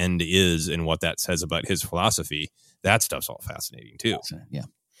Luthen's end is and what that says about his philosophy, that stuff's all fascinating too.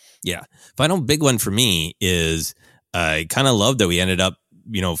 Yeah. Final big one for me is I kind of love that we ended up,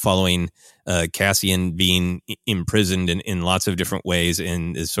 following Cassian being imprisoned in lots of different ways,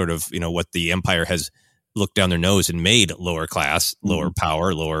 and is sort of, what the Empire has looked down their nose and made lower class, lower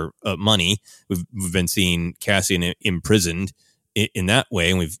power, lower money. We've been seeing Cassian imprisoned in that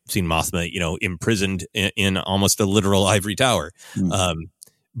way, and we've seen Mothma, imprisoned in almost a literal ivory tower.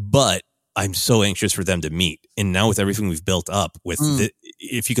 But I'm so anxious for them to meet. And now with everything we've built up with,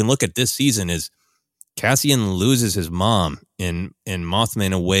 if you can look at this season, is Cassian loses his mom, and Mothma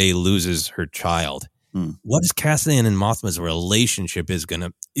in a way loses her child. What is Cassian and Mothma's relationship is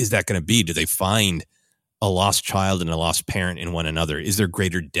that going to be? Do they find a lost child and a lost parent in one another? Is there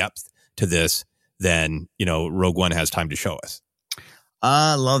greater depth to this than, Rogue One has time to show us?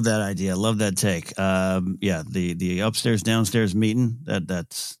 I love that idea. Love that take. The upstairs downstairs meeting.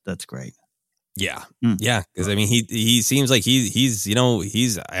 That's great. Yeah. Yeah. Because I mean, he seems like he's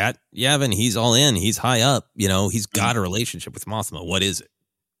at Yavin. He's all in. He's high up. He's got a relationship with Mothma. What is it?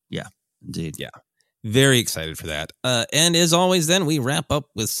 Yeah, indeed. Yeah. Very excited for that. And as always, then we wrap up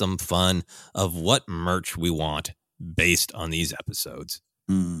with some fun of what merch we want based on these episodes.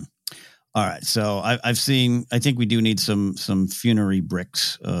 All right. So I've seen, I think we do need some funerary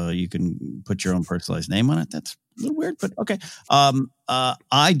bricks. You can put your own personalized name on it. That's a little weird, but okay.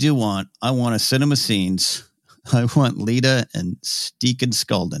 I want a Cinema Scenes. I want Lita and Steak and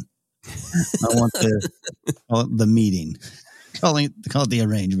Skulden. I want the meeting. Call it the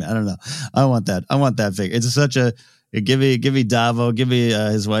arrangement. I don't know. I want that figure. It's such a, give me Davo, give me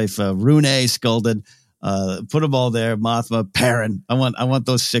his wife, Rune Skulden. Put them all there. Mothma, Perrin. I want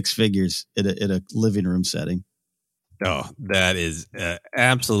those 6 figures in a living room setting. Oh, that is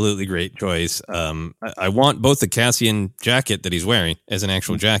absolutely great choice. I want both the Cassian jacket that he's wearing as an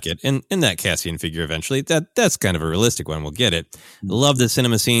actual jacket and that Cassian figure eventually. That's kind of a realistic one. We'll get it. Love the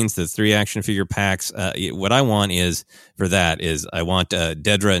Cinema Scenes, the 3 action figure packs. What I want is I want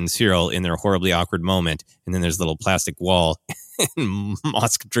Dedra and Cyril in their horribly awkward moment, and then there's a little plastic wall and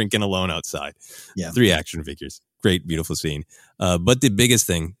Mosk drinking alone outside. Yeah. 3 action figures. Great, beautiful scene. But the biggest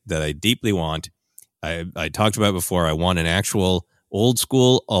thing that I deeply want, I talked about before, I want an actual old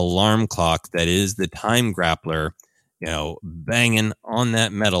school alarm clock that is the Time Grappler, banging on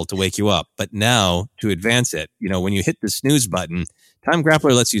that metal to wake you up. But now to advance it, when you hit the snooze button, Time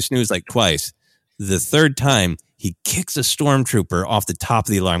Grappler lets you snooze like twice. The 3rd time, he kicks a stormtrooper off the top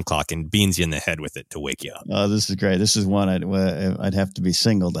of the alarm clock and beans you in the head with it to wake you up. Oh, this is great. This is one I'd have to be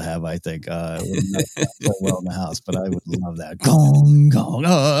single to have, I think. It wouldn't play well in the house, but I would love that. Gong, gong.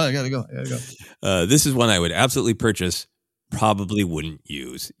 Oh, I gotta go. This is one I would absolutely purchase, probably wouldn't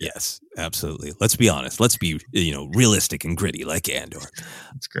use. Yes, absolutely. Let's be honest. Let's be, realistic and gritty like Andor.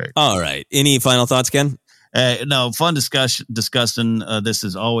 That's great. All right. Any final thoughts, Ken? No, fun discussing this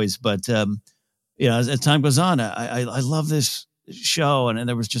as always, but as time goes on, I love this show, and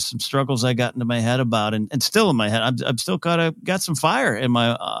there was just some struggles I got into my head about, and still in my head, I'm still got some fire in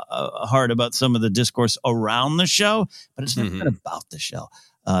my heart about some of the discourse around the show, but it's never been about the show.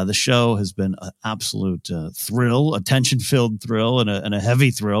 The show has been an absolute thrill, a tension-filled thrill, and a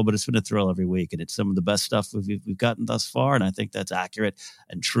heavy thrill, but it's been a thrill every week, and it's some of the best stuff we've gotten thus far, and I think that's accurate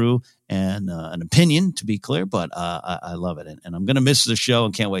and true, and an opinion, to be clear, but I love it, and I'm going to miss the show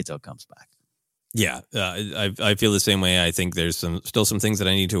and can't wait till it comes back. Yeah, I feel the same way. I think there's still some things that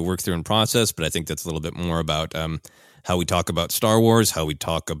I need to work through and process, but I think that's a little bit more about how we talk about Star Wars, how we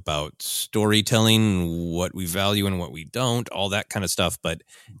talk about storytelling, what we value and what we don't, all that kind of stuff. But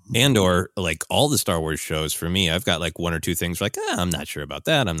Andor, like all the Star Wars shows, for me, I've got like 1 or 2 things like, I'm not sure about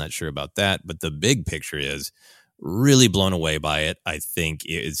that. I'm not sure about that. But the big picture is really blown away by it. I think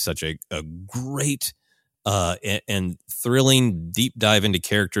it is such a great and thrilling deep dive into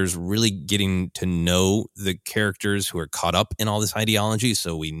characters, really getting to know the characters who are caught up in all this ideology,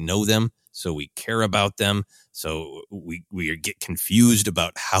 so we know them, so we care about them, so we get confused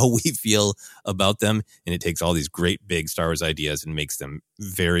about how we feel about them, and it takes all these great big Star Wars ideas and makes them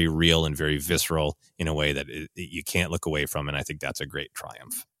very real and very visceral in a way that you can't look away from, and I think that's a great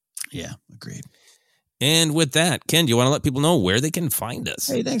triumph. Yeah, agreed. And with that, Ken, do you want to let people know where they can find us?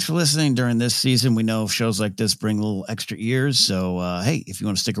 Hey, thanks for listening during this season. We know shows like this bring a little extra ears. So, hey, if you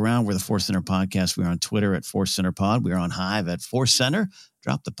want to stick around, we're the Force Center Podcast. We're on Twitter at Force Center Pod. We're on Hive at Force Center.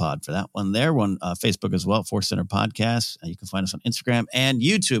 Drop the pod for that one there. We're on Facebook as well, Force Center Podcast. You can find us on Instagram and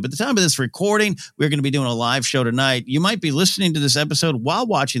YouTube. At the time of this recording, we're going to be doing a live show tonight. You might be listening to this episode while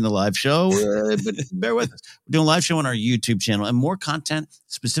watching the live show, but bear with us. We're doing a live show on our YouTube channel, and more content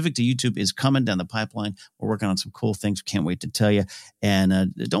specific to YouTube is coming down the pipeline. We're working on some cool things. Can't wait to tell you.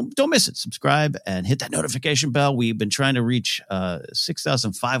 And don't miss it. Subscribe and hit that notification bell. We've been trying to reach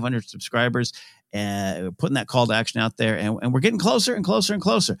 6,500 subscribers. And we're putting that call to action out there, and we're getting closer and closer and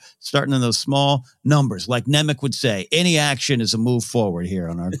closer, starting in those small numbers. Like Nemec would say, any action is a move forward here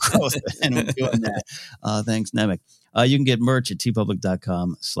on our growth, and we're doing that. Thanks, Nemec. You can get merch at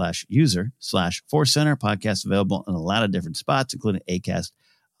tpublic.com/user/Force Center. Podcast available in a lot of different spots, including Acast,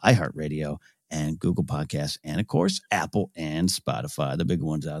 iHeartRadio, and Google Podcasts, and of course, Apple and Spotify, the big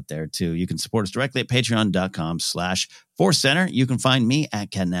ones out there too. You can support us directly at patreon.com/Force Center. You can find me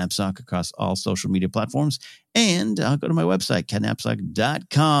at Ken Napzok across all social media platforms, and go to my website,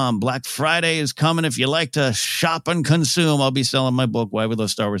 kennapzok.com. Black Friday is coming. If you like to shop and consume, I'll be selling my book, Why We Love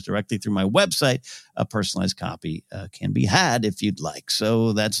Star Wars, directly through my website. A personalized copy can be had if you'd like.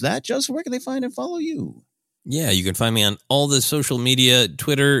 So that's that. Joseph, where can they find and follow you? Yeah, you can find me on all the social media,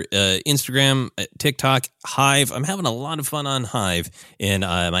 Twitter, Instagram, TikTok, Hive. I'm having a lot of fun on Hive, and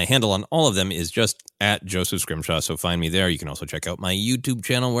my handle on all of them is just at Joseph Scrimshaw, so find me there. You can also check out my YouTube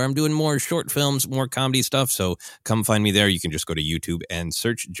channel where I'm doing more short films, more comedy stuff, so come find me there. You can just go to YouTube and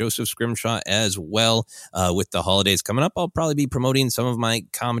search Joseph Scrimshaw as well. With the holidays coming up, I'll probably be promoting some of my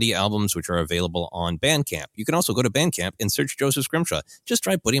comedy albums, which are available on Bandcamp. You can also go to Bandcamp and search Joseph Scrimshaw. Just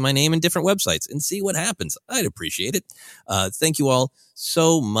try putting my name in different websites and see what happens. I'd appreciate it. Thank you all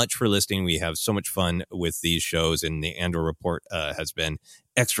so much for listening. We have so much fun with these shows, and the Andor Report has been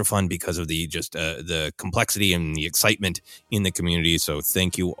extra fun because of the complexity and the excitement in the community. So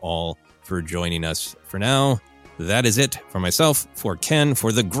thank you all for joining us. For now, that is it for myself, for Ken,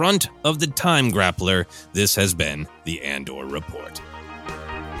 for the grunt of the Time Grappler. This has been the Andor Report.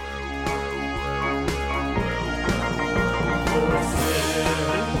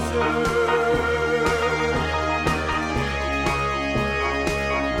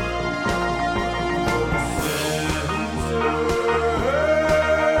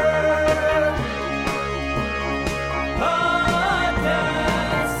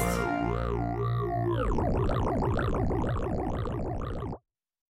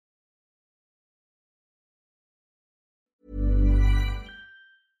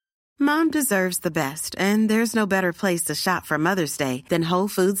 Mom deserves the best, and there's no better place to shop for Mother's Day than Whole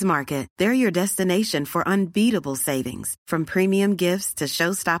Foods Market. They're your destination for unbeatable savings, from premium gifts to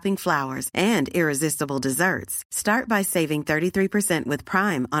show-stopping flowers and irresistible desserts. Start by saving 33% with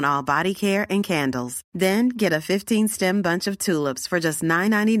Prime on all body care and candles. Then get a 15-stem bunch of tulips for just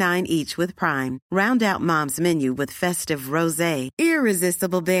 $9.99 each with Prime. Round out Mom's menu with festive rosé,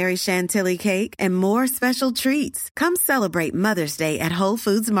 irresistible berry chantilly cake, and more special treats. Come celebrate Mother's Day at Whole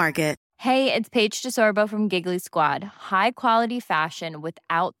Foods Market. Hey, it's Paige DeSorbo from Giggly Squad. High quality fashion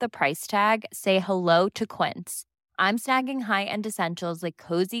without the price tag. Say hello to Quince. I'm snagging high-end essentials like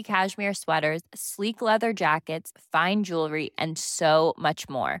cozy cashmere sweaters, sleek leather jackets, fine jewelry, and so much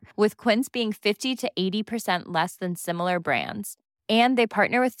more. With Quince being 50 to 80% less than similar brands. And they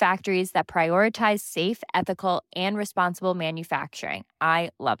partner with factories that prioritize safe, ethical, and responsible manufacturing. I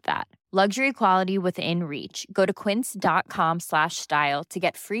love that. Luxury quality within reach. Go to quince.com/style to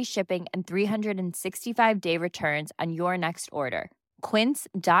get free shipping and 365-day returns on your next order.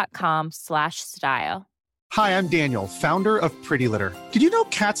 Quince.com/style. Hi, I'm Daniel, founder of Pretty Litter. Did you know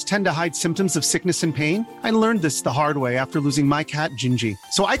cats tend to hide symptoms of sickness and pain? I learned this the hard way after losing my cat, Gingy.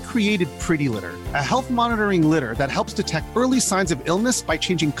 So I created Pretty Litter, a health monitoring litter that helps detect early signs of illness by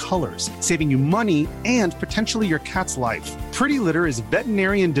changing colors, saving you money and potentially your cat's life. Pretty Litter is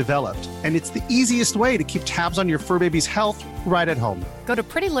veterinarian developed, and it's the easiest way to keep tabs on your fur baby's health right at home. Go to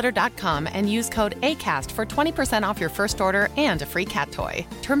prettylitter.com and use code ACAST for 20% off your first order and a free cat toy.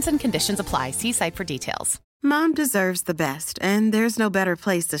 Terms and conditions apply. See site for details. Mom deserves the best, and there's no better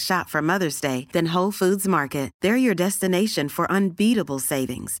place to shop for Mother's Day than Whole Foods Market. They're your destination for unbeatable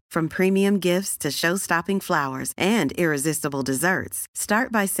savings, from premium gifts to show-stopping flowers and irresistible desserts.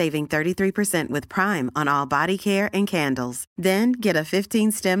 Start by saving 33% with Prime on all body care and candles. Then get a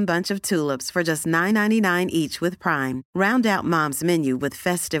 15-stem bunch of tulips for just $9.99 each with Prime. Round out Mom's menu with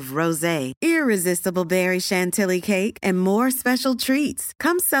festive rosé, irresistible berry chantilly cake, and more special treats.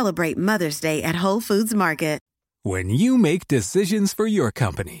 Come celebrate Mother's Day at Whole Foods Market. When you make decisions for your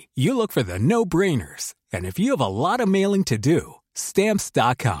company, you look for the no-brainers. And if you have a lot of mailing to do,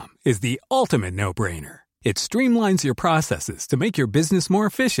 Stamps.com is the ultimate no-brainer. It streamlines your processes to make your business more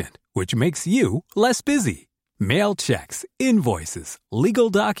efficient, which makes you less busy. Mail checks, invoices,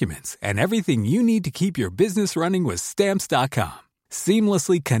 legal documents, and everything you need to keep your business running with Stamps.com.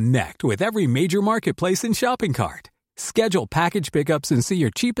 Seamlessly connect with every major marketplace and shopping cart. Schedule package pickups and see your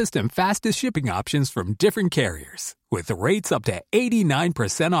cheapest and fastest shipping options from different carriers, with rates up to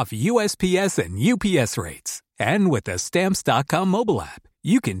 89% off USPS and UPS rates. And with the Stamps.com mobile app,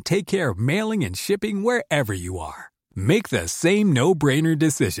 you can take care of mailing and shipping wherever you are. Make the same no-brainer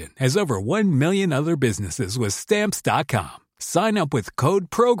decision as over 1 million other businesses with Stamps.com. Sign up with code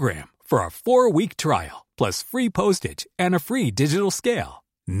PROGRAM for a 4-week trial, plus free postage and a free digital scale.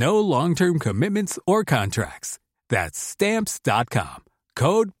 No long-term commitments or contracts. That's Stamps.com.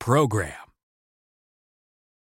 Code PROGRAM.